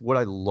knows this. What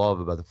I love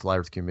about the Flat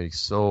Earth community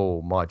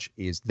so much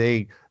is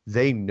they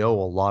know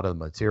a lot of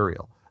the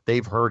material.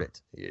 They've heard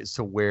it.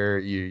 So where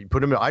you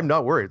put him, I'm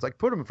not worried. It's like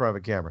put him in front of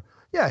a camera.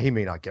 Yeah, he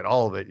may not get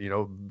all of it,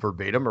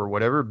 verbatim or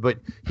whatever, but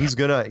he's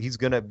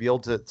gonna be able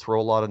to throw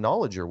a lot of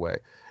knowledge your way.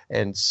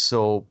 And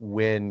so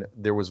when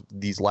there was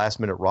these last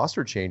minute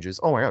roster changes,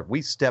 oh my God,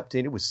 we stepped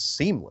in. It was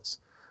seamless.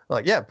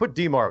 Like, yeah, put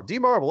D-Mar.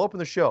 D-Mar will open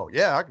the show.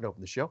 Yeah, I can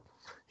open the show.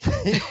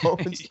 He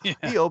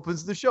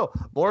opens the show.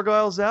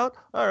 Morgile's out.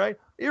 All right.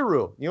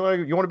 Iru, you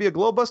want to be a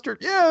Globebuster?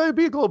 Yeah,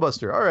 be a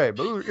Globebuster. All right,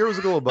 but Iru's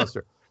a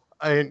Globebuster.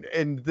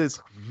 and this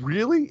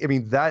really, I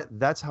mean,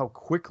 that's how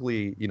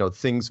quickly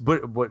things.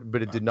 But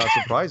it did not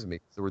surprise me.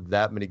 There were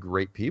that many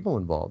great people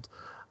involved.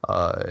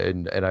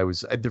 And I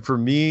was, for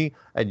me,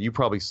 and you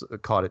probably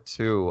caught it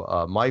too.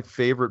 My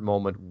favorite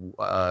moment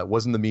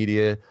wasn't the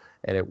media.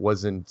 And it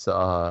wasn't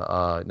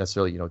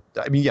necessarily,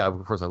 I mean, yeah,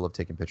 of course, I love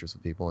taking pictures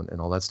of people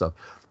and all that stuff.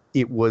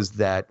 It was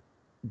that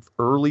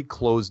early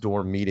closed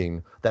door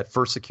meeting, that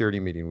first security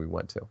meeting we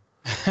went to.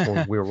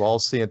 When we were all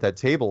sitting at that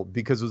table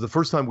because it was the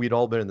first time we'd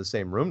all been in the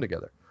same room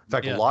together. In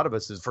fact, a lot of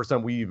us, is the first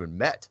time we even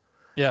met.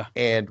 Yeah.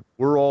 And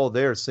we're all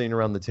there sitting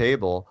around the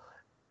table.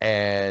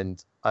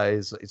 And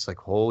it's like,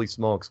 holy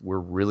smokes, we're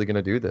really going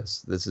to do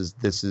this. This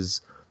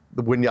is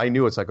when I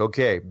knew it's like,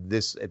 okay,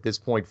 at this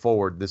point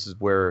forward, this is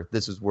where it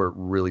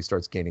really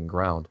starts gaining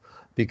ground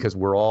because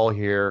we're all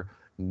here.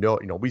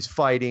 Nobody's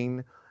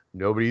fighting.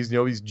 Nobody's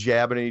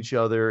jabbing at each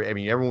other. I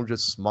mean, everyone was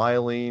just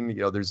smiling.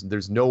 It was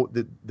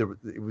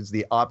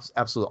the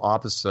absolute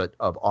opposite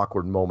of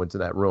awkward moment in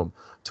that room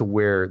to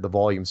where the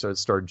volume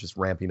started just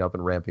ramping up.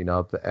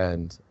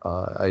 And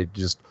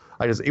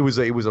it was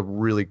a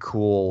really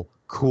cool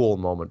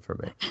moment for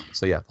me.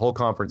 So yeah, the whole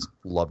conference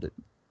loved it.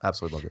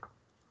 Absolutely loved it.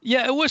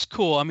 Yeah, it was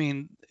cool. I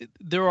mean,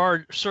 there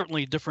are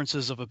certainly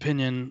differences of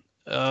opinion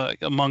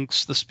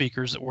amongst the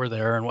speakers that were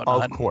there and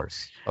whatnot. Of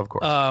course.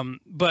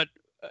 But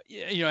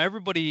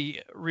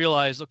everybody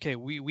realized, okay,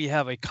 we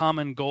have a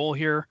common goal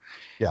here.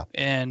 Yeah.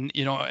 And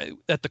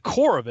at the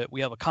core of it, we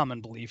have a common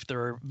belief.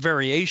 There are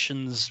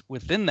variations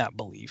within that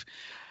belief,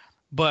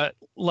 but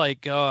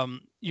like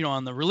on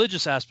the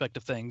religious aspect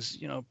of things,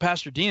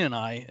 Pastor Dean and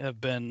I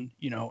have been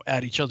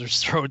at each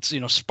other's throats,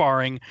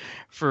 sparring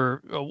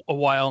for a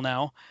while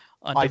now.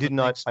 I did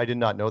not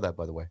know that,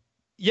 by the way.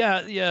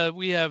 Yeah,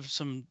 we have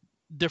some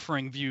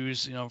differing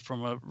views,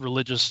 from a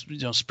religious,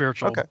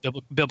 spiritual,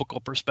 biblical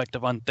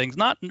perspective on things,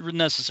 not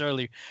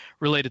necessarily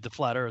related to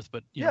flat Earth,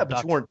 but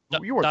but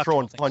you weren't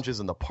throwing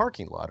punches in the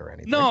parking lot or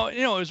anything. No,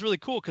 it was really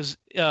cool because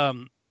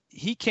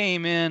he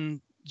came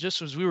in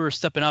just as we were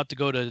stepping out to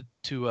go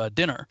to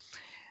dinner.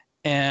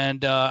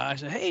 And I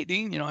said, "Hey,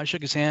 Dean," I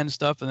shook his hand and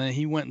stuff. And then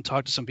he went and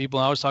talked to some people.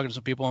 And I was talking to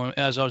some people. And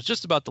as I was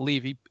just about to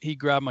leave, he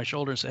grabbed my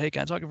shoulder and said, "Hey,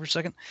 can I talk to you for a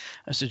second?"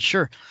 I said,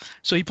 "Sure."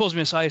 So he pulls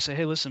me aside. He said,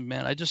 "Hey, listen,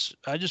 man, I just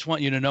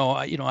want you to know,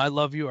 I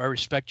love you. I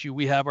respect you.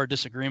 We have our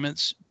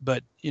disagreements,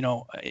 but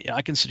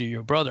I consider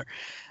you a brother."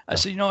 I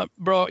said, "You know what,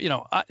 bro?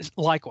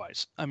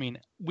 Likewise. I mean,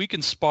 we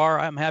can spar.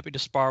 I'm happy to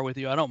spar with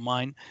you. I don't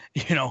mind.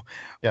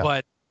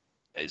 But."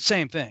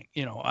 Same thing,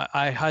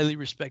 I highly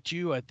respect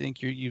you. I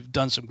think you've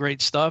done some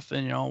great stuff,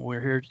 and we're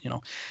here.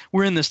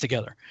 We're in this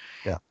together.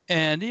 Yeah.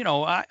 And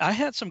I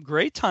had some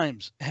great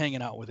times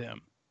hanging out with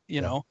him.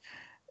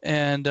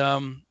 And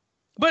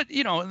but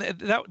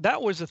that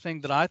was the thing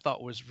that I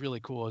thought was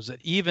really cool is that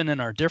even in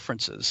our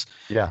differences,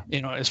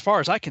 as far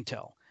as I can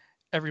tell,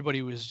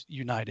 everybody was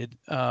united.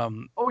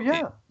 Oh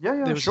yeah,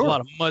 There was sure. a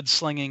lot of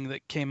mudslinging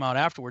that came out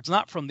afterwards,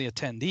 not from the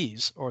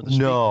attendees or the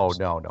No,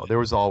 speakers. no. There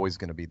was always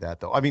going to be that,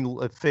 though. I mean,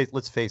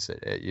 let's face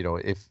it. You know,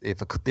 if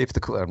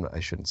I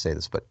shouldn't say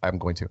this, but I'm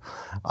going to.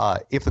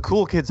 If the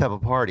cool kids have a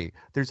party,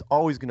 there's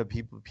always going to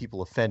be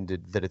people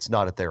offended that it's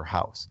not at their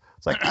house.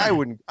 It's like I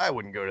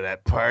wouldn't go to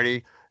that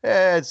party.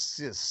 It's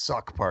a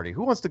suck party.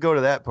 Who wants to go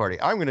to that party?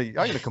 I'm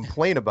gonna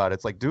complain about it.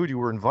 It's like, dude, you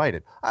were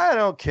invited. I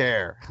don't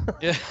care.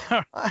 Yeah.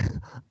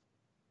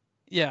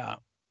 Yeah.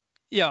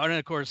 Yeah. And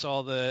of course,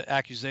 all the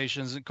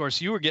accusations. Of course,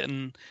 you were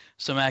getting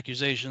some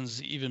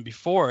accusations even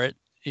before it,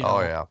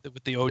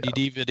 with the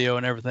ODD video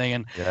and everything.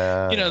 And,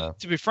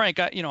 to be frank,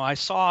 I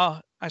saw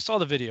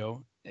the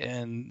video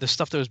and the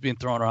stuff that was being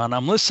thrown around.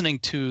 I'm listening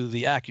to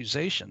the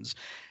accusations.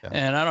 Yeah.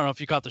 And I don't know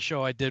if you caught the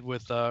show I did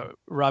with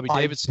Robbie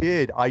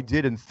Davidson. I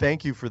did. And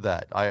thank you for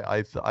that.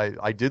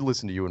 I did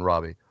listen to you and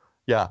Robbie.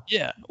 Yeah.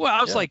 Yeah. Well,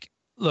 I was like,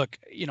 look,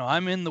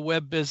 I'm in the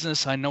web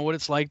business. I know what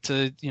it's like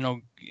to,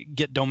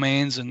 get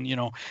domains and,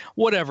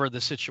 whatever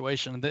the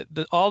situation,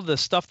 all the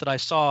stuff that I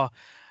saw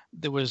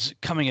that was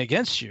coming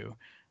against you.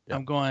 Yeah.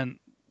 I'm going,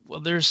 well,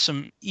 there's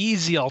some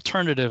easy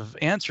alternative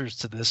answers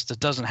to this that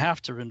doesn't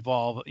have to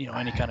involve,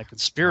 any kind of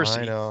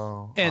conspiracy. I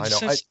know.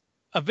 Since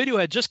a video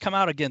had just come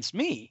out against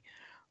me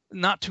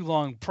not too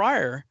long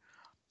prior,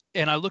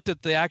 and I looked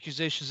at the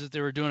accusations that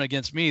they were doing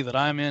against me, that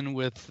I'm in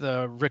with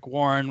Rick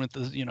Warren, with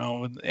the,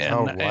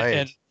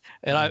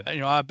 and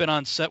I've been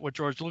on set with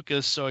George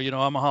Lucas, so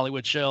I'm a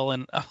Hollywood shell,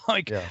 and I'm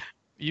like,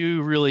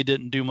 you really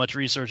didn't do much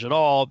research at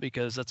all,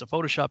 because that's a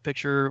Photoshop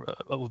picture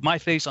with my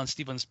face on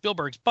Steven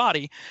Spielberg's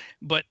body.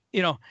 But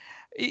it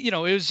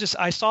was just,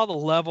 I saw the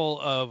level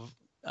of,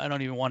 I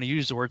don't even want to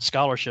use the word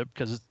scholarship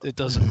because it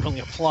doesn't really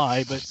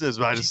apply. But I was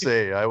about to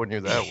say, I wouldn't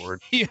use that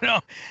word.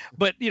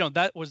 But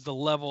that was the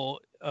level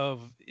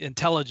of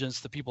intelligence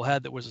that people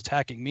had that was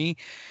attacking me.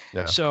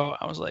 Yeah. So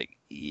I was like,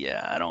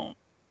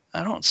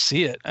 I don't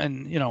see it.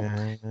 And,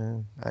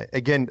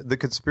 again, the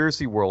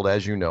conspiracy world,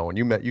 as you know, and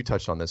you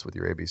touched on this with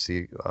your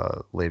ABC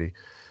lady,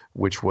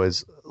 which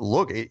was,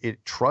 look,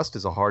 trust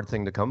is a hard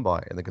thing to come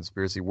by in the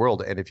conspiracy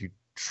world. And if you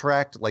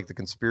tracked like the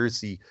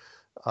conspiracy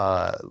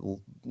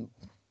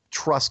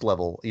trust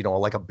level,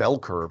 like a bell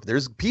curve,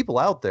 there's people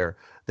out there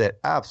that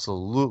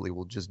absolutely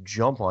will just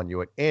jump on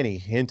you at any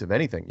hint of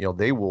anything.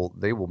 They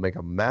will make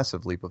a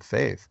massive leap of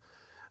faith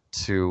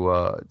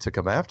to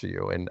come after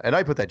you. And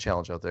I put that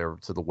challenge out there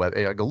to the web.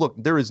 I go, look,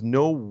 there is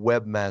no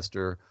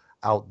webmaster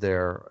out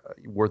there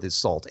worth his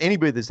salt.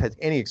 Anybody that has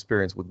any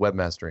experience with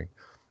webmastering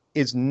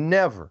is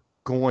never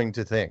going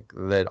to think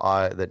that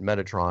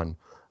Metatron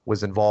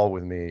was involved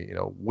with me,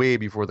 way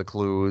before the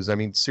clues. I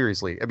mean,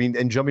 seriously. I mean,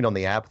 and jumping on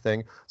the app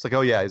thing, it's like,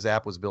 oh yeah, his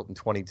app was built in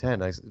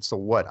 2010. I said, so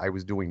what? I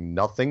was doing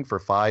nothing for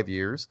 5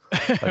 years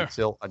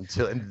until, and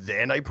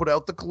then I put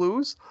out the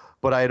clues.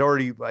 But I had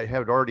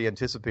already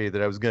anticipated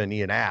that I was going to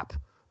need an app,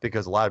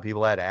 because a lot of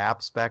people had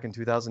apps back in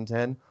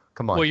 2010.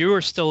 Come on. Well, you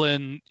were still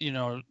in,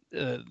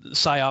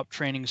 PSYOP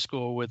training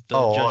school with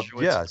the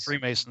Jesuits, the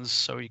Freemasons,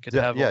 so you could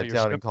have all your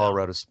down in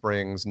Colorado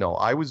Springs. No,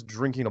 I was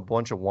drinking a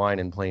bunch of wine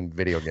and playing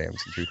video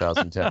games in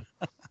 2010.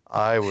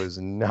 I was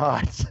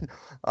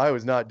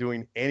not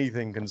doing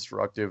anything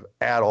constructive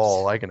at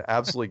all. I can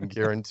absolutely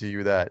guarantee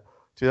you that.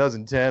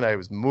 2010, I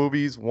was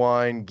movies,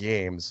 wine,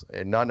 games,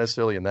 and not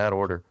necessarily in that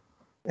order.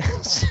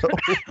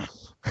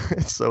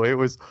 So it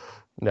was.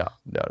 No.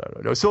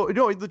 So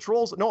the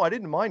trolls. No, I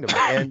didn't mind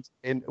them.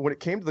 And when it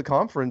came to the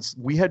conference,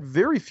 we had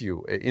very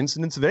few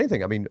incidents of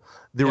anything. I mean,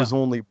 there was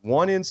only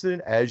one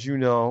incident, as you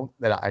know,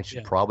 that I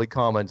should probably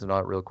comment on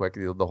it real quick.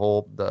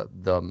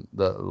 The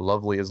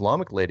lovely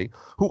Islamic lady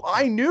who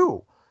I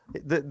knew.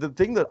 The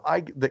thing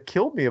that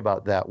killed me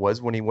about that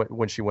was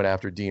when she went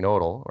after Dean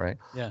Odell, right?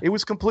 Yeah. It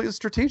was completely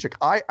strategic.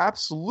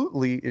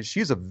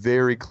 She's a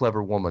very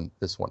clever woman.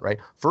 This one, right?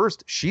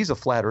 First, she's a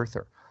flat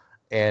earther.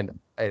 And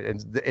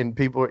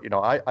people,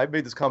 I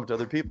made this comment to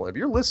other people. If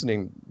you're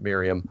listening,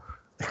 Miriam,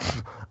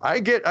 I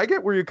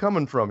get where you're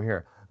coming from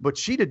here. But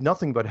she did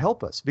nothing but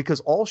help us, because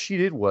all she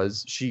did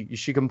was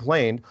she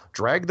complained,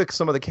 dragged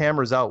some of the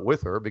cameras out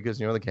with her, because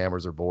the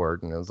cameras are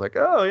bored, and it was like,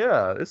 oh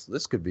yeah,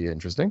 this could be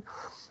interesting.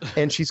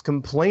 And she's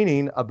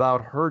complaining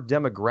about her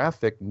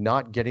demographic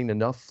not getting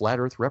enough flat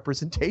Earth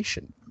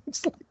representation.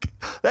 It's like,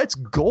 that's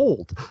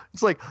gold.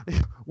 It's like,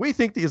 we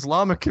think the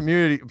Islamic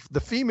community, the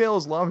female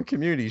Islamic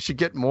community, should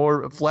get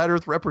more flat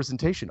Earth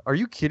representation. Are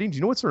you kidding? Do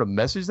you know what sort of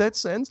message that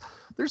sends?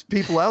 There's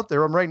people out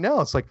there right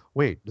now. It's like,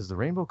 wait, does the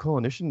Rainbow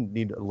Coalition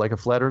need like a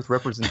flat Earth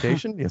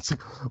representation? It's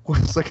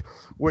like,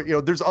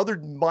 there's other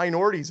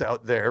minorities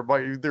out there,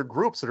 there are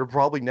groups that are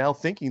probably now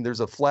thinking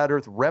there's a flat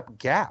Earth rep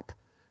gap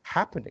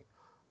happening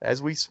as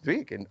we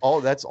speak, and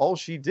that's all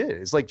she did.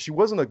 It's like, she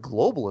wasn't a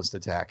globalist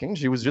attacking;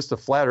 she was just a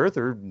flat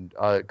earther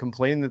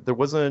complaining that there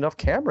wasn't enough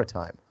camera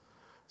time.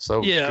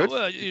 So yeah,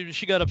 well,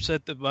 she got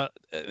upset about.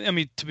 I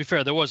mean, to be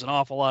fair, there was an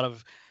awful lot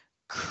of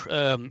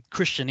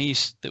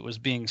Christianese that was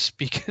being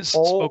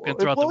spoken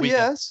throughout the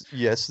weekend.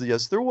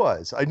 Yes, there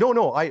was.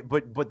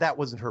 But that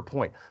wasn't her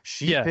point.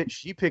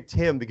 She picked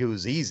him because it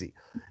was easy.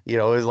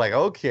 It was like,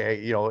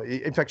 okay,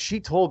 in fact, she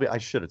told me, I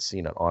should have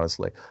seen it,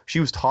 honestly. She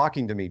was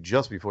talking to me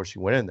just before she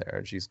went in there,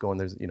 and she's going,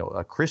 there's,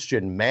 a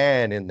Christian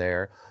man in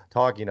there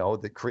talking,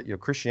 that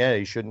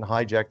Christianity shouldn't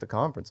hijack the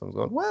conference. I was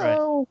going,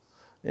 well,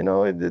 right.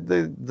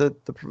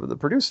 The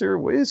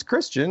producer is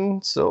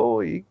Christian,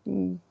 so he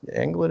can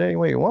angle it any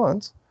way he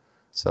wants.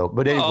 So,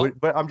 but anyway,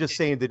 but I'm just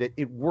saying that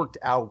it worked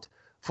out.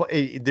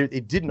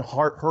 It didn't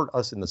hurt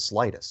us in the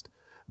slightest,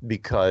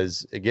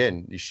 because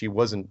again, if she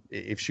was a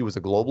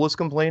globalist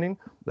complaining,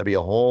 that'd be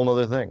a whole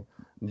other thing.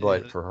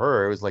 But for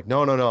her, it was like,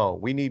 no,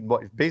 we need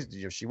more.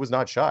 Basically, she was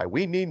not shy.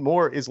 We need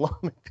more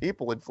Islamic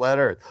people in flat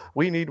Earth.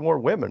 We need more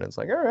women. It's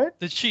like, all right.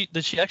 Did she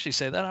actually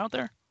say that out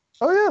there?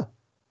 Oh yeah.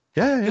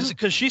 Yeah.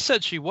 Because she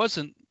said she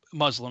wasn't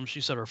Muslim. She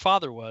said her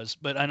father was,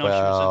 but I know she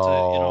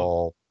was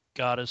into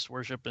goddess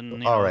worship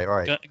and all right.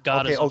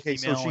 Goddess. Okay.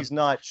 So she's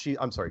not.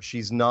 I'm sorry.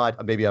 She's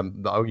not. Maybe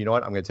I'm. Oh, you know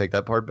what? I'm going to take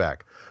that part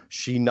back.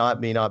 She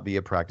may not be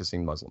a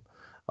practicing Muslim.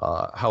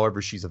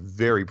 However, she's a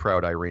very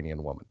proud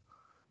Iranian woman.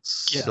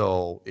 Yeah.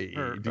 So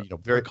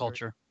very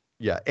culture.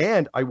 Yeah,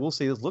 and I will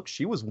say this. Look,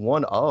 she was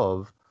one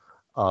of.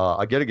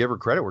 I got to give her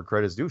credit where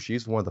credit is due.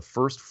 She's one of the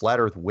first flat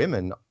Earth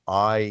women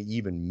I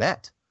even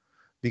met.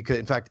 Because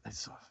in fact,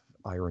 it's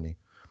irony.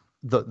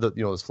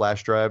 Those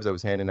flash drives I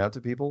was handing out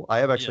to people, I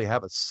have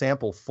a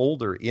sample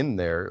folder in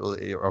there,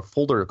 a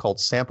folder called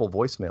sample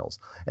voicemails,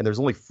 and there's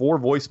only 4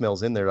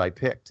 voicemails in there I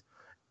picked.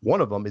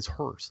 One of them is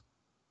hers.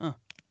 Huh.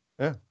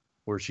 Yeah,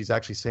 where she's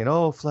actually saying,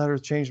 "Oh, flat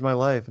Earth changed my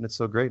life, and it's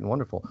so great and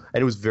wonderful,"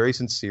 and it was very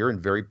sincere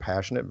and very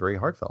passionate, very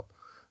heartfelt.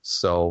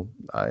 So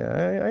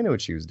I knew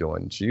what she was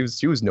doing. She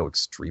was no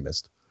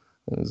extremist.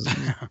 It was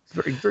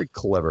very, very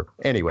clever.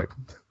 Anyway.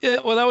 Yeah,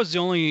 well, that was the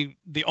only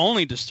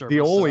disturbance. The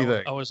only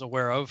thing I was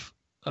aware of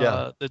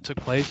that took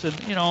place. And,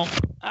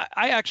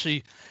 I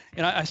actually,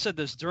 I said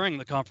this during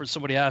the conference.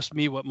 Somebody asked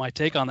me what my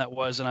take on that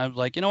was. And I was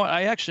like, you know what?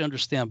 I actually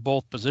understand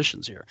both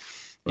positions here.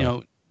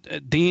 Right.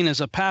 Dean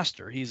is a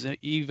pastor. He's an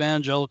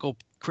evangelical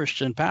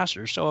Christian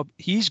pastor. So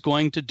he's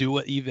going to do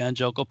what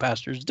evangelical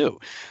pastors do.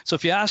 So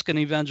if you ask an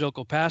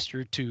evangelical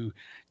pastor to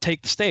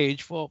take the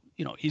stage, well,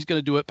 he's going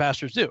to do what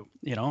pastors do,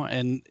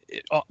 and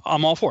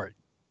I'm all for it.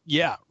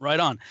 Yeah, right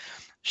on.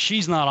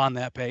 She's not on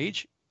that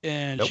page.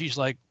 And nope. She's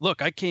like,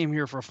 look, I came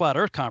here for a flat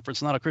Earth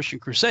conference, not a Christian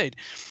crusade.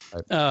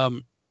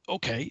 Right.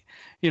 Okay.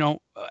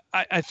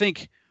 I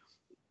think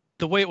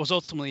the way it was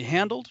ultimately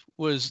handled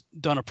was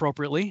done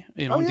appropriately.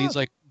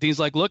 Dean's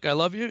like, look, I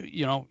love you.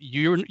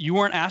 You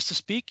weren't asked to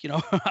speak.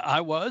 I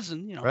was,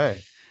 and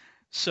right.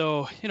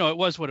 So it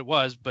was what it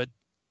was. But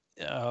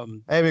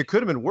it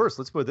could have been worse.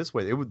 Let's put it this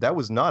way: that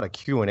was not a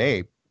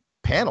Q&A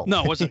panel.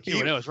 No, it wasn't a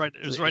Q&A. It was right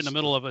in the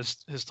middle of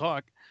his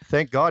talk.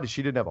 Thank God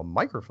she didn't have a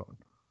microphone.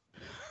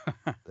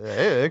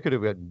 It could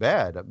have been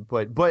bad,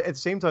 but at the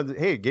same time,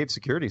 hey, it gave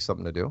security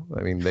something to do.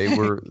 I mean, they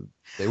were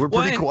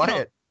pretty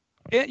quiet.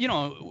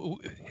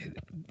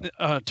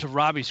 To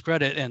Robbie's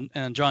credit,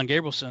 and John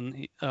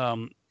Gabrielson,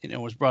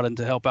 was brought in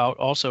to help out.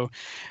 Also,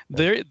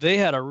 they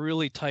had a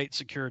really tight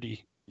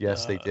security.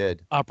 Yes, they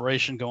did.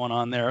 Operation going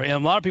on there, and a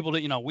lot of people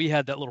that we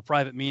had that little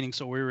private meeting,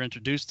 so we were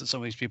introduced to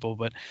some of these people,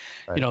 but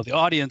right. The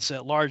audience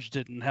at large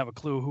didn't have a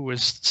clue who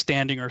was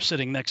standing or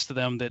sitting next to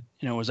them that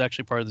was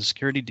actually part of the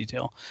security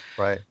detail.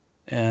 Right.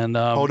 And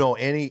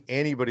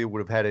anybody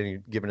would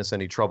have given us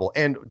any trouble.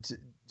 And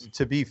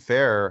to be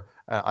fair,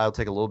 I'll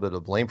take a little bit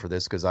of blame for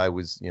this because I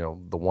was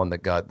the one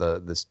that got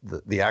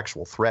the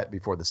actual threat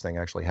before this thing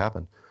actually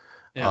happened.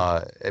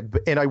 Yeah.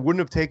 And I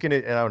wouldn't have taken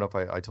it. And I don't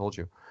know if I told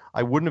you.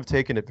 I wouldn't have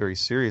taken it very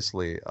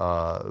seriously,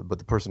 but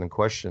the person in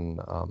question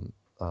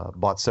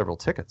bought several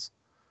tickets.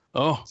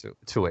 Oh,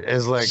 to it.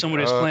 It's like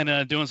somebody was planning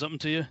on doing something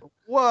to you.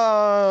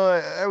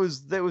 Well,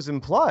 that was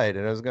implied,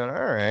 and I was going,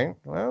 all right.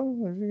 Well,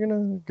 if you're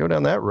gonna go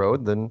down that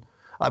road, then.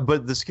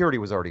 But the security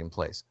was already in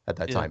place at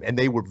that time, and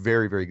they were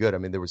very, very good. I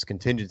mean, there was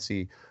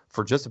contingency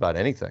for just about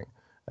anything,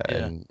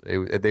 and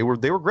they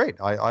were great.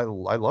 I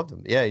loved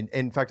them. Yeah,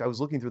 in fact, I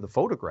was looking through the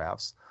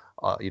photographs.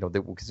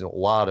 Because a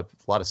lot of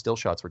still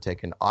shots were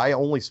taken. I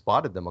only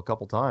spotted them a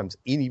couple times,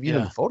 even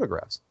in the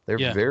photographs. They're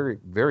very,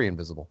 very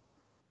invisible.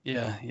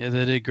 Yeah, they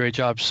did a great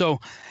job. So,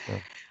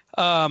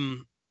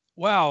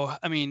 wow.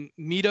 I mean,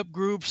 meetup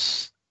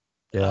groups,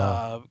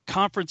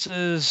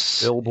 conferences,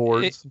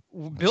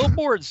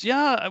 billboards.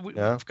 Yeah, I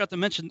forgot to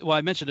mention. Well,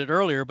 I mentioned it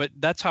earlier, but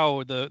that's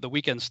how the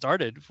weekend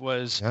started.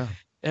 Was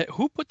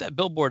who put that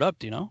billboard up?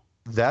 Do you know?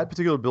 That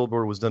particular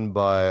billboard was done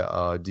by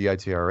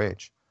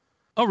DITRH.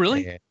 Oh,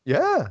 really? And,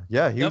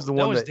 yeah. He was the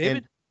one that was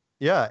David.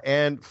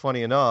 And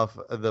funny enough,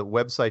 the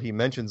website he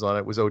mentions on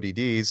it was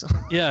ODD's.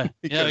 Yeah,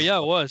 because,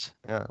 it was.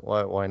 Yeah,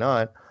 why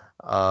not?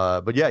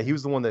 But yeah, he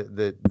was the one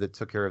that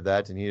took care of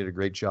that, and he did a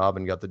great job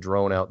and got the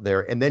drone out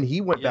there. And then he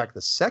went back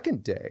the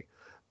second day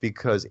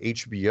because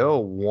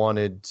HBO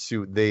wanted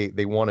to.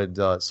 They wanted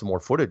some more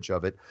footage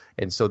of it,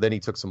 and so then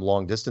he took some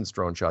long distance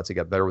drone shots. He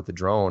got better with the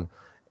drone,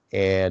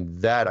 and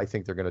that I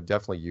think they're going to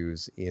definitely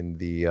use in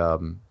the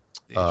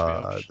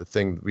The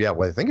thing,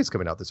 well, I think it's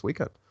coming out this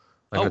weekend.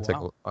 I'm gonna take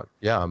a look.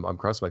 I'm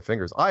crossing my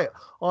fingers.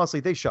 Honestly,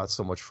 they shot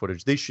so much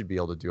footage. They should be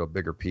able to do a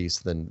bigger piece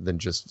than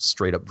just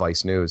straight up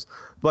Vice News.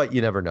 But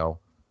you never know.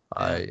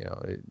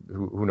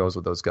 Who knows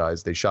with those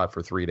guys? They shot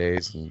for 3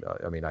 days, and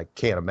I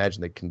can't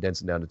imagine they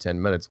condense it down to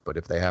 10 minutes. But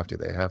if they have to,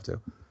 they have to.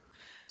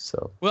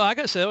 So. Well, I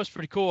gotta say that was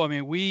pretty cool. I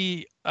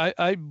mean,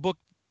 I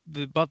booked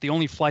about the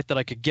only flight that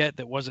I could get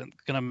that wasn't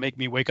gonna make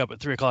me wake up at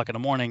 3 o'clock in the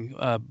morning.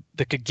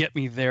 That could get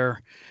me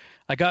there.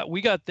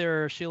 We got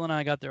there. Sheila and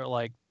I got there at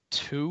like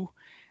 2.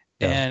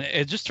 Yeah. And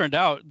it just turned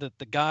out that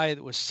the guy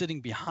that was sitting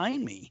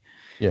behind me,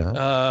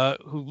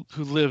 who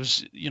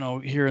lives,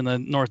 here in the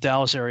North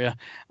Dallas area,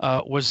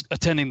 was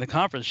attending the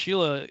conference.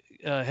 Sheila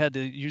had to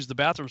use the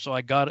bathroom, so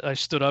I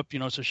stood up,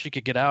 so she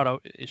could get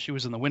out. She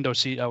was in the window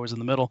seat, I was in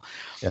the middle,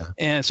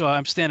 and so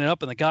I'm standing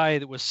up, and the guy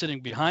that was sitting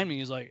behind me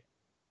is like,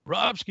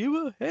 "Rob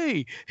Skiba,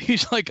 hey,"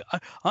 he's like,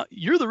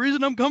 "You're the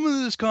reason I'm coming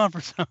to this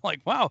conference." I'm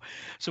like, "Wow!"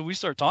 So we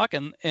start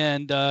talking,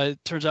 and it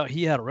turns out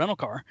he had a rental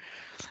car.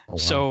 Oh, wow.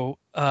 So,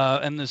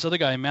 and this other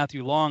guy,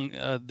 Matthew Long,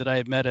 that I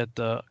had met at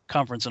the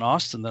conference in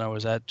Austin that I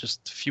was at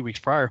just a few weeks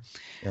prior,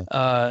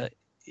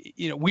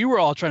 we were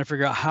all trying to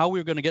figure out how we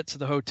were going to get to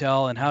the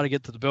hotel and how to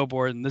get to the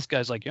billboard. And this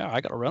guy's like, "Yeah,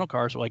 I got a rental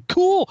car." So we're like,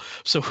 cool.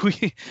 So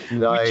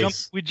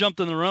we jumped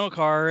in the rental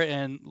car,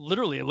 and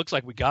literally it looks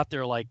like we got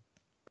there like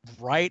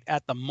right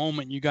at the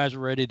moment you guys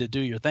were ready to do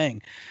your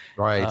thing.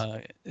 Right.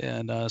 So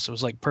it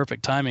was like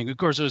perfect timing. Of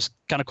course, it was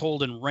kind of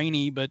cold and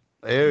rainy, but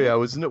it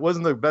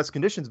wasn't the best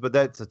conditions, but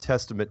that's a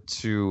testament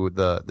to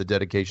the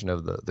dedication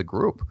of the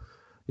group.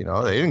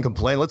 They didn't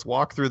complain. Let's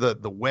walk through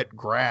the wet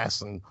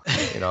grass and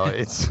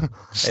it's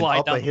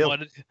slide down a hill. The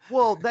mud.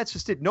 Well, that's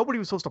just it. Nobody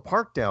was supposed to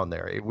park down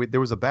there. There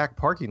was a back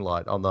parking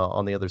lot on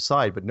the other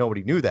side, but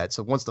nobody knew that.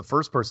 So once the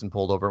first person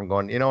pulled over, I'm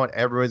going, you know what?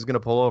 Everybody's going to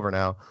pull over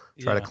now,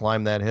 try to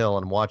climb that hill.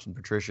 And I'm watching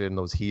Patricia and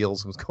those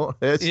heels was going.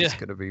 It's just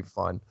going to be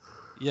fun.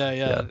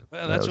 Yeah.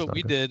 Well, that's what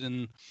we did.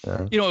 And,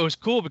 it was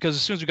cool because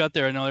as soon as we got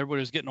there, I know everybody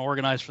was getting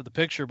organized for the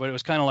picture, but it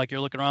was kind of like you're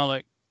looking around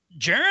like,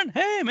 Jaron,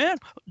 hey man,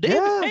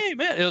 David, hey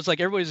man. It was like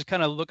everybody's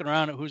kind of looking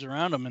around at who's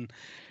around them, and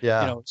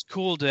it's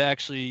cool to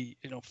actually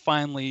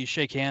finally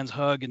shake hands,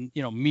 hug, and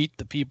meet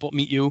the people,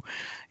 meet you,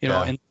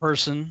 in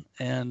person,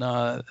 and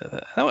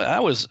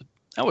that was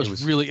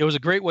really, it was a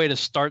great way to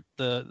start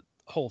the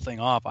whole thing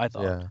off, I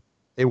thought. Yeah.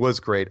 It was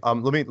great.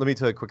 Let me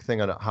tell you a quick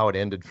thing on how it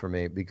ended for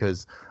me,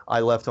 because I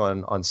left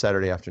on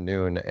Saturday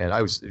afternoon and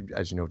I was,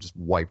 as you know, just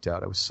wiped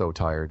out. I was so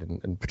tired,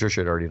 and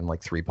Patricia had already done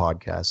like 3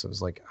 podcasts. I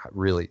was like,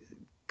 really.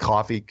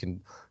 Coffee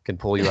can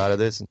pull you out of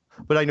this,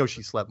 but I know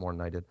she slept more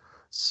than I did.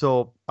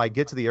 So I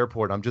get to the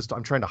airport. I'm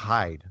trying to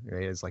hide.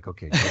 Right? It's like,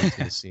 okay, no one's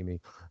gonna see me.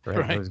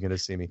 Right? No one's gonna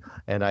see me.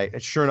 And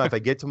sure enough, I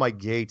get to my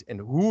gate, and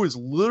who is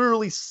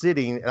literally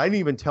sitting? And I didn't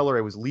even tell her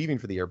I was leaving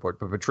for the airport.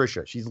 But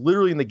Patricia, she's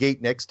literally in the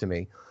gate next to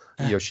me.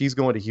 She's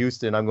going to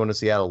Houston. I'm going to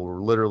Seattle. We're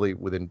literally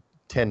within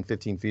 10,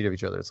 15 feet of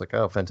each other. It's like,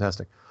 oh,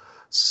 fantastic.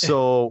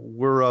 So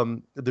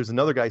there's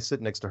another guy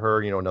sitting next to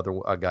her.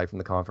 Another guy from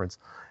the conference,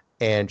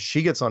 and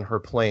she gets on her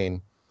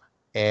plane.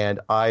 And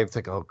I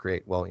think, oh,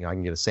 great. Well, I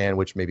can get a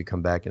sandwich, maybe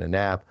come back in a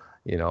nap,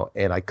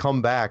 and I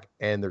come back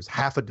and there's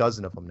half a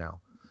dozen of them now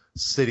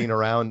sitting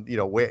around,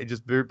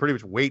 just pretty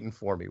much waiting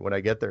for me when I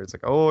get there. It's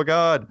like, oh,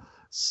 God.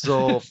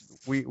 So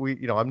we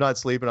I'm not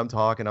sleeping. I'm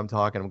talking. I'm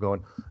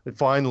going, and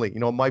finally,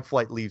 my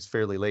flight leaves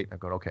fairly late. And I'm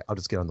going, okay, I'll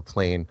just get on the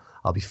plane.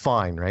 I'll be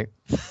fine. Right.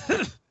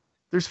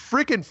 There's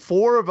freaking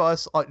 4 of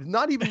us,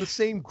 not even the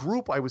same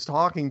group I was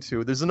talking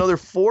to. There's another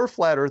 4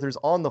 flat earthers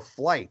on the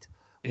flight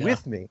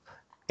with me.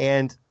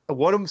 And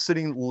one of them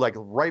sitting like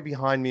right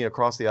behind me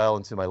across the aisle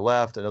and to my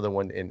left, another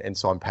one. And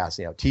so I'm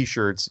passing out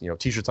T-shirts,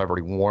 T-shirts I've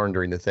already worn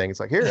during the thing.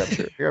 It's like, here, have a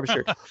shirt. Here, have a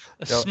shirt.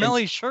 A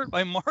smelly shirt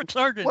by Mark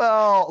Sargent.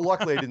 Well,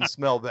 luckily I didn't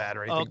smell bad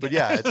or anything. Okay. But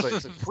yeah,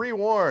 it's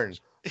pre-worn.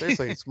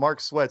 Seriously, it's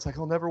Mark Sweat. It's like,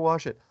 I'll never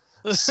wash it.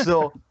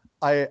 So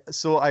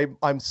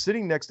I'm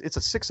sitting next. It's a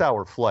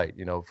 6-hour flight,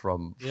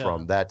 from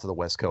that to the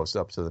West Coast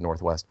up to the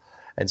Northwest.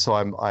 And so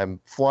I'm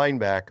flying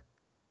back.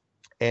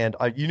 And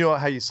you know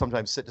how you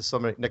sometimes sit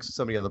next to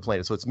somebody on the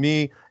plane. So it's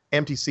me,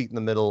 empty seat in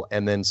the middle,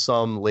 and then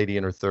some lady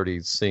in her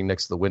 30s sitting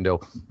next to the window.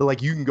 But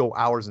like you can go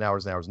hours and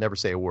hours and hours, never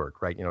say a word,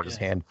 right? Just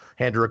hand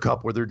her a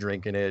cup where they're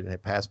drinking it,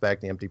 and pass back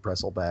the empty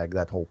pretzel bag,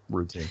 that whole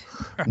routine.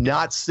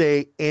 Not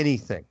say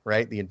anything,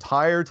 right? The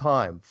entire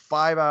time,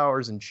 5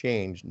 hours and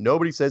change,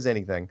 nobody says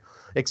anything,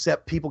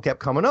 except people kept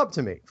coming up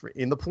to me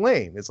in the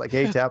plane. It's like,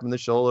 hey, tap on the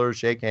shoulder,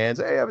 shake hands,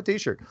 hey, I have a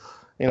T-shirt,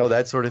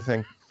 that sort of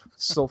thing.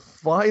 So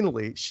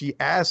finally, she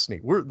asked me,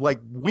 "We're like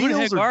wheels? Who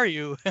the heck are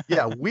you?"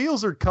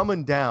 Wheels are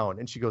coming down,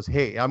 and she goes,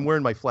 "Hey, I'm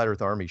wearing my Flat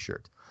Earth Army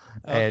shirt."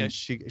 Okay. And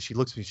she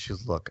looks at me. She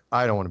goes, "Look,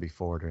 I don't want to be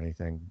forward or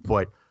anything,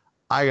 but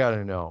I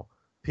gotta know.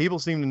 People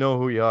seem to know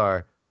who you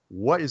are.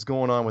 What is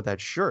going on with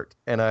that shirt?"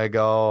 And I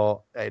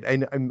go,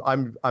 and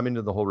I'm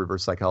into the whole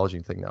reverse psychology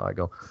thing now. I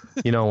go,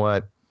 you know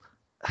what?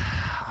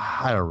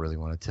 I don't really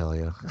want to tell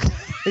you.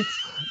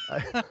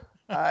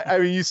 I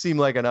mean, you seem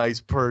like a nice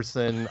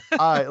person.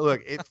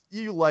 Look, if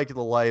you like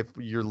the life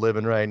you're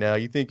living right now,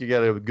 you think you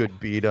got a good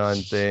beat on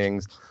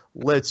things.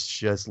 Let's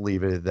just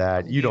leave it at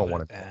that. You don't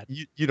want to.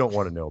 You don't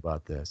want to know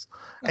about this,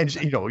 and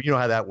you know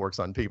how that works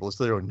on people.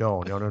 So they don't.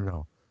 No.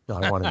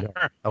 I want to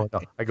know.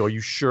 I go,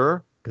 you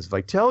sure? Because if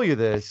I tell you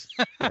this,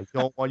 I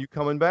don't want you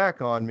coming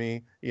back on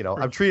me.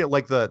 I'm treating it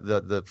like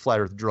the flat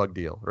Earth drug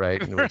deal,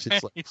 right? In which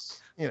it's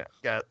like,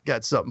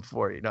 got something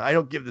for you. I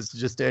don't give this to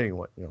just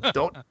anyone.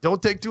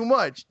 Don't take too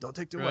much. Don't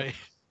take too much.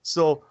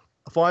 So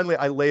finally,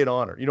 I lay it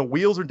on her.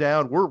 Wheels are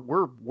down.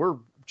 We're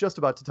just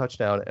about to touch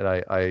down, and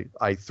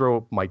I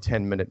throw my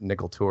 10-minute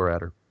nickel tour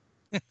at her,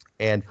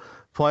 and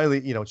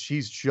finally,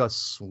 she's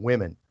just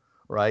swimming,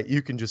 right?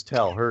 You can just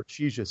tell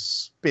she's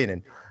just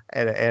spinning.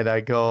 And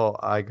I go,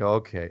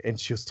 okay. And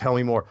she'll tell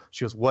me more.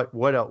 She goes,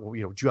 what else? Do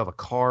you have a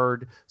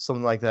card?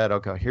 Something like that.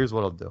 Okay, here's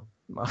what I'll do.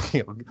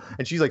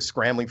 And she's like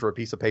scrambling for a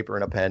piece of paper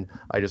and a pen.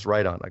 I just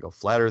write on. I go,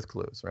 flat Earth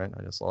clues, right?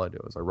 All I do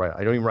is I write.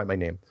 I don't even write my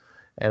name.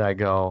 And I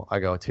go,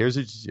 here's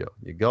what you do.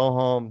 You go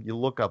home, you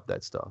look up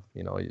that stuff.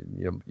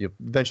 You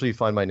eventually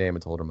find my name. I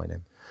told her my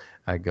name.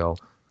 I go,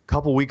 a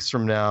couple weeks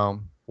from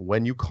now,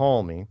 when you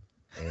call me,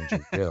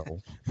 and you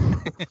will,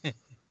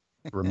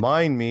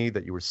 remind me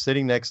that you were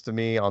sitting next to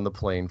me on the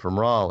plane from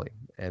Raleigh,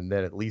 and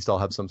then at least I'll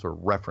have some sort of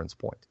reference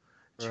point.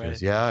 She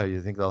goes, yeah,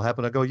 you think that'll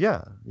happen? I go,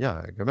 yeah,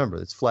 I remember.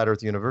 It's Flat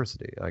Earth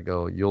University. I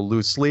go, you'll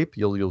lose sleep,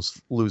 you'll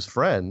lose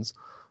friends,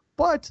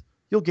 but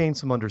you'll gain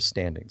some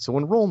understanding. So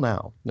enroll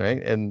now,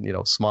 right? And,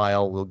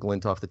 smile, we'll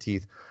glint off the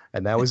teeth.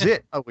 And that was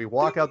it. We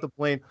walk out the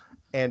plane.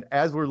 And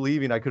as we're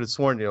leaving, I could have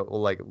sworn,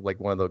 like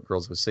one of the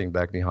girls was sitting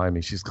back behind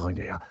me. She's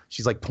going,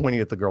 she's like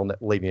pointing at the girl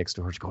lady next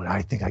to her. She's going,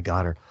 I think I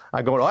got her.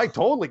 I go, I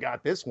totally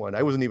got this one.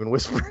 I wasn't even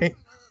whispering.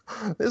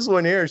 This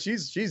one here,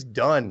 she's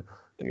done.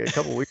 In a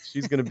couple of weeks,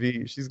 she's gonna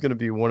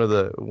be one of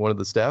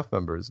the staff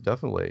members,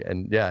 definitely.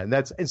 And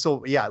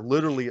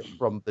literally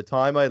from the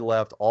time I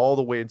left all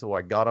the way until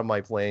I got on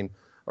my plane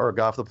or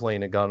got off the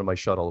plane and got on my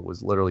shuttle, it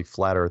was literally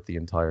flat Earth the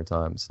entire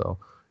time. So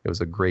it was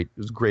a great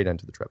end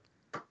to the trip.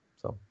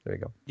 So there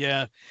you go.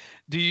 Yeah.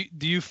 Do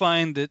you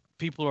find that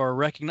people are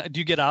recognized? Do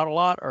you get out a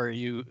lot, or are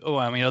you?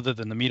 Other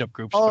than the meetup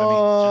groups.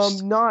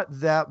 Not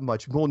that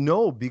much. Well,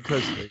 no,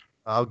 because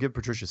I'll give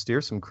Patricia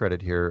Steer some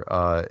credit here.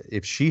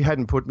 If she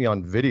hadn't put me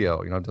on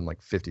video, I've done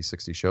like 50,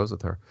 60 shows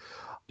with her.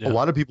 Yeah. A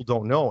lot of people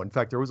don't know. In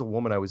fact, there was a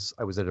woman I was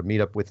at a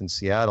meetup with in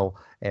Seattle,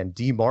 and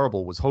D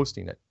Marble was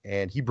hosting it,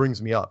 and he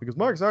brings me up. He goes,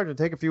 Mark Sargent,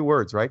 take a few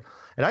words, right?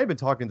 And I had been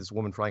talking to this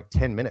woman for like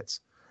 10 minutes.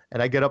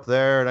 And I get up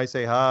there and I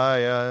say hi,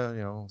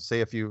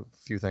 say a few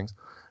things.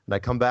 And I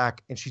come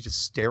back and she's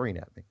just staring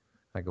at me.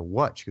 I go,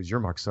 what? She goes,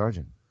 you're Mark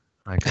Sargent.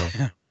 I go,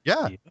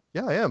 yeah,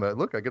 I am.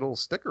 Look, I get a little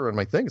sticker on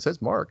my thing. It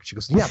says Mark. She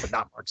goes, yeah, but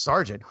not Mark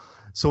Sargent.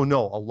 So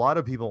no, a lot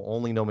of people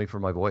only know me for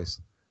my voice,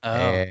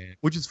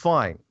 which is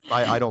fine.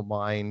 I don't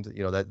mind.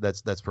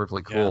 That's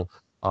perfectly cool.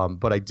 Yeah.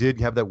 But I did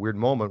have that weird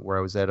moment where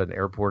I was at an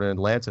airport in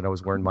Atlanta and I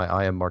was wearing my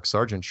I Am Mark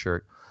Sargent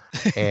shirt.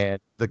 And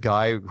the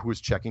guy who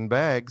was checking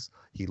bags,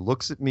 he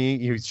looks at me.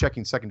 He's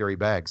checking secondary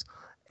bags,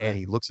 and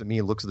he looks at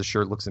me, looks at the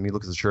shirt, looks at me,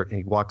 looks at the shirt, and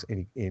he walks.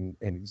 And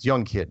he's a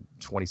young kid,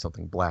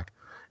 20-something, black,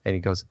 and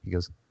he goes,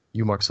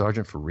 "You Mark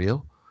Sargent for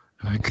real?"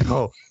 And I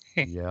go,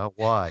 "Yeah,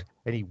 why?"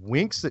 And he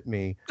winks at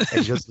me,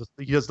 and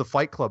he does the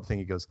Fight Club thing.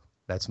 He goes,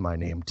 "That's my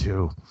name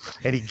too,"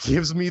 and he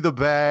gives me the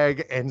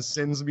bag and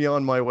sends me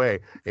on my way.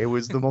 It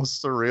was the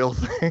most surreal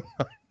thing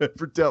I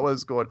ever dealt with. I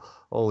was going,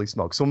 holy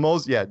smoke. So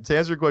to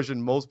answer your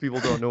question, most people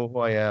don't know who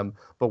I am,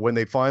 but when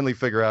they finally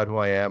figure out who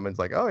I am, it's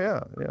like, oh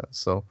yeah.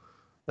 So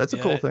that's a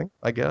cool thing,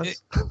 I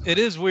guess. It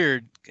is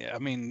weird.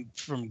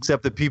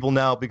 Except that people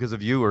now, because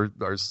of you,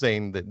 are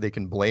saying that they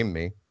can blame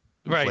me.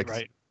 Right,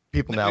 right.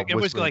 People now. It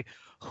was like,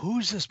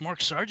 who's this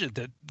Mark Sargent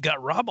that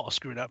got Rob all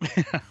screwed up?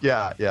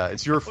 Yeah,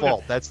 it's your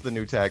fault. That's the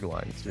new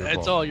tagline.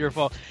 It's all your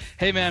fault.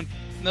 Hey, man,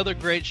 another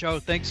great show.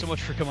 Thanks so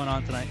much for coming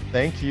on tonight.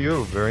 Thank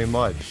you very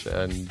much,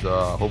 and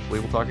hopefully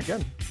we'll talk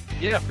again.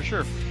 Yeah, for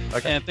sure.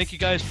 Okay. And thank you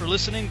guys for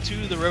listening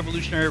to the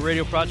Revolutionary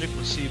Radio Project.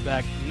 We'll see you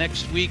back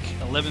next week,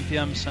 11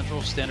 p.m.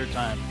 Central Standard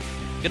Time.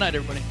 Good night,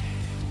 everybody.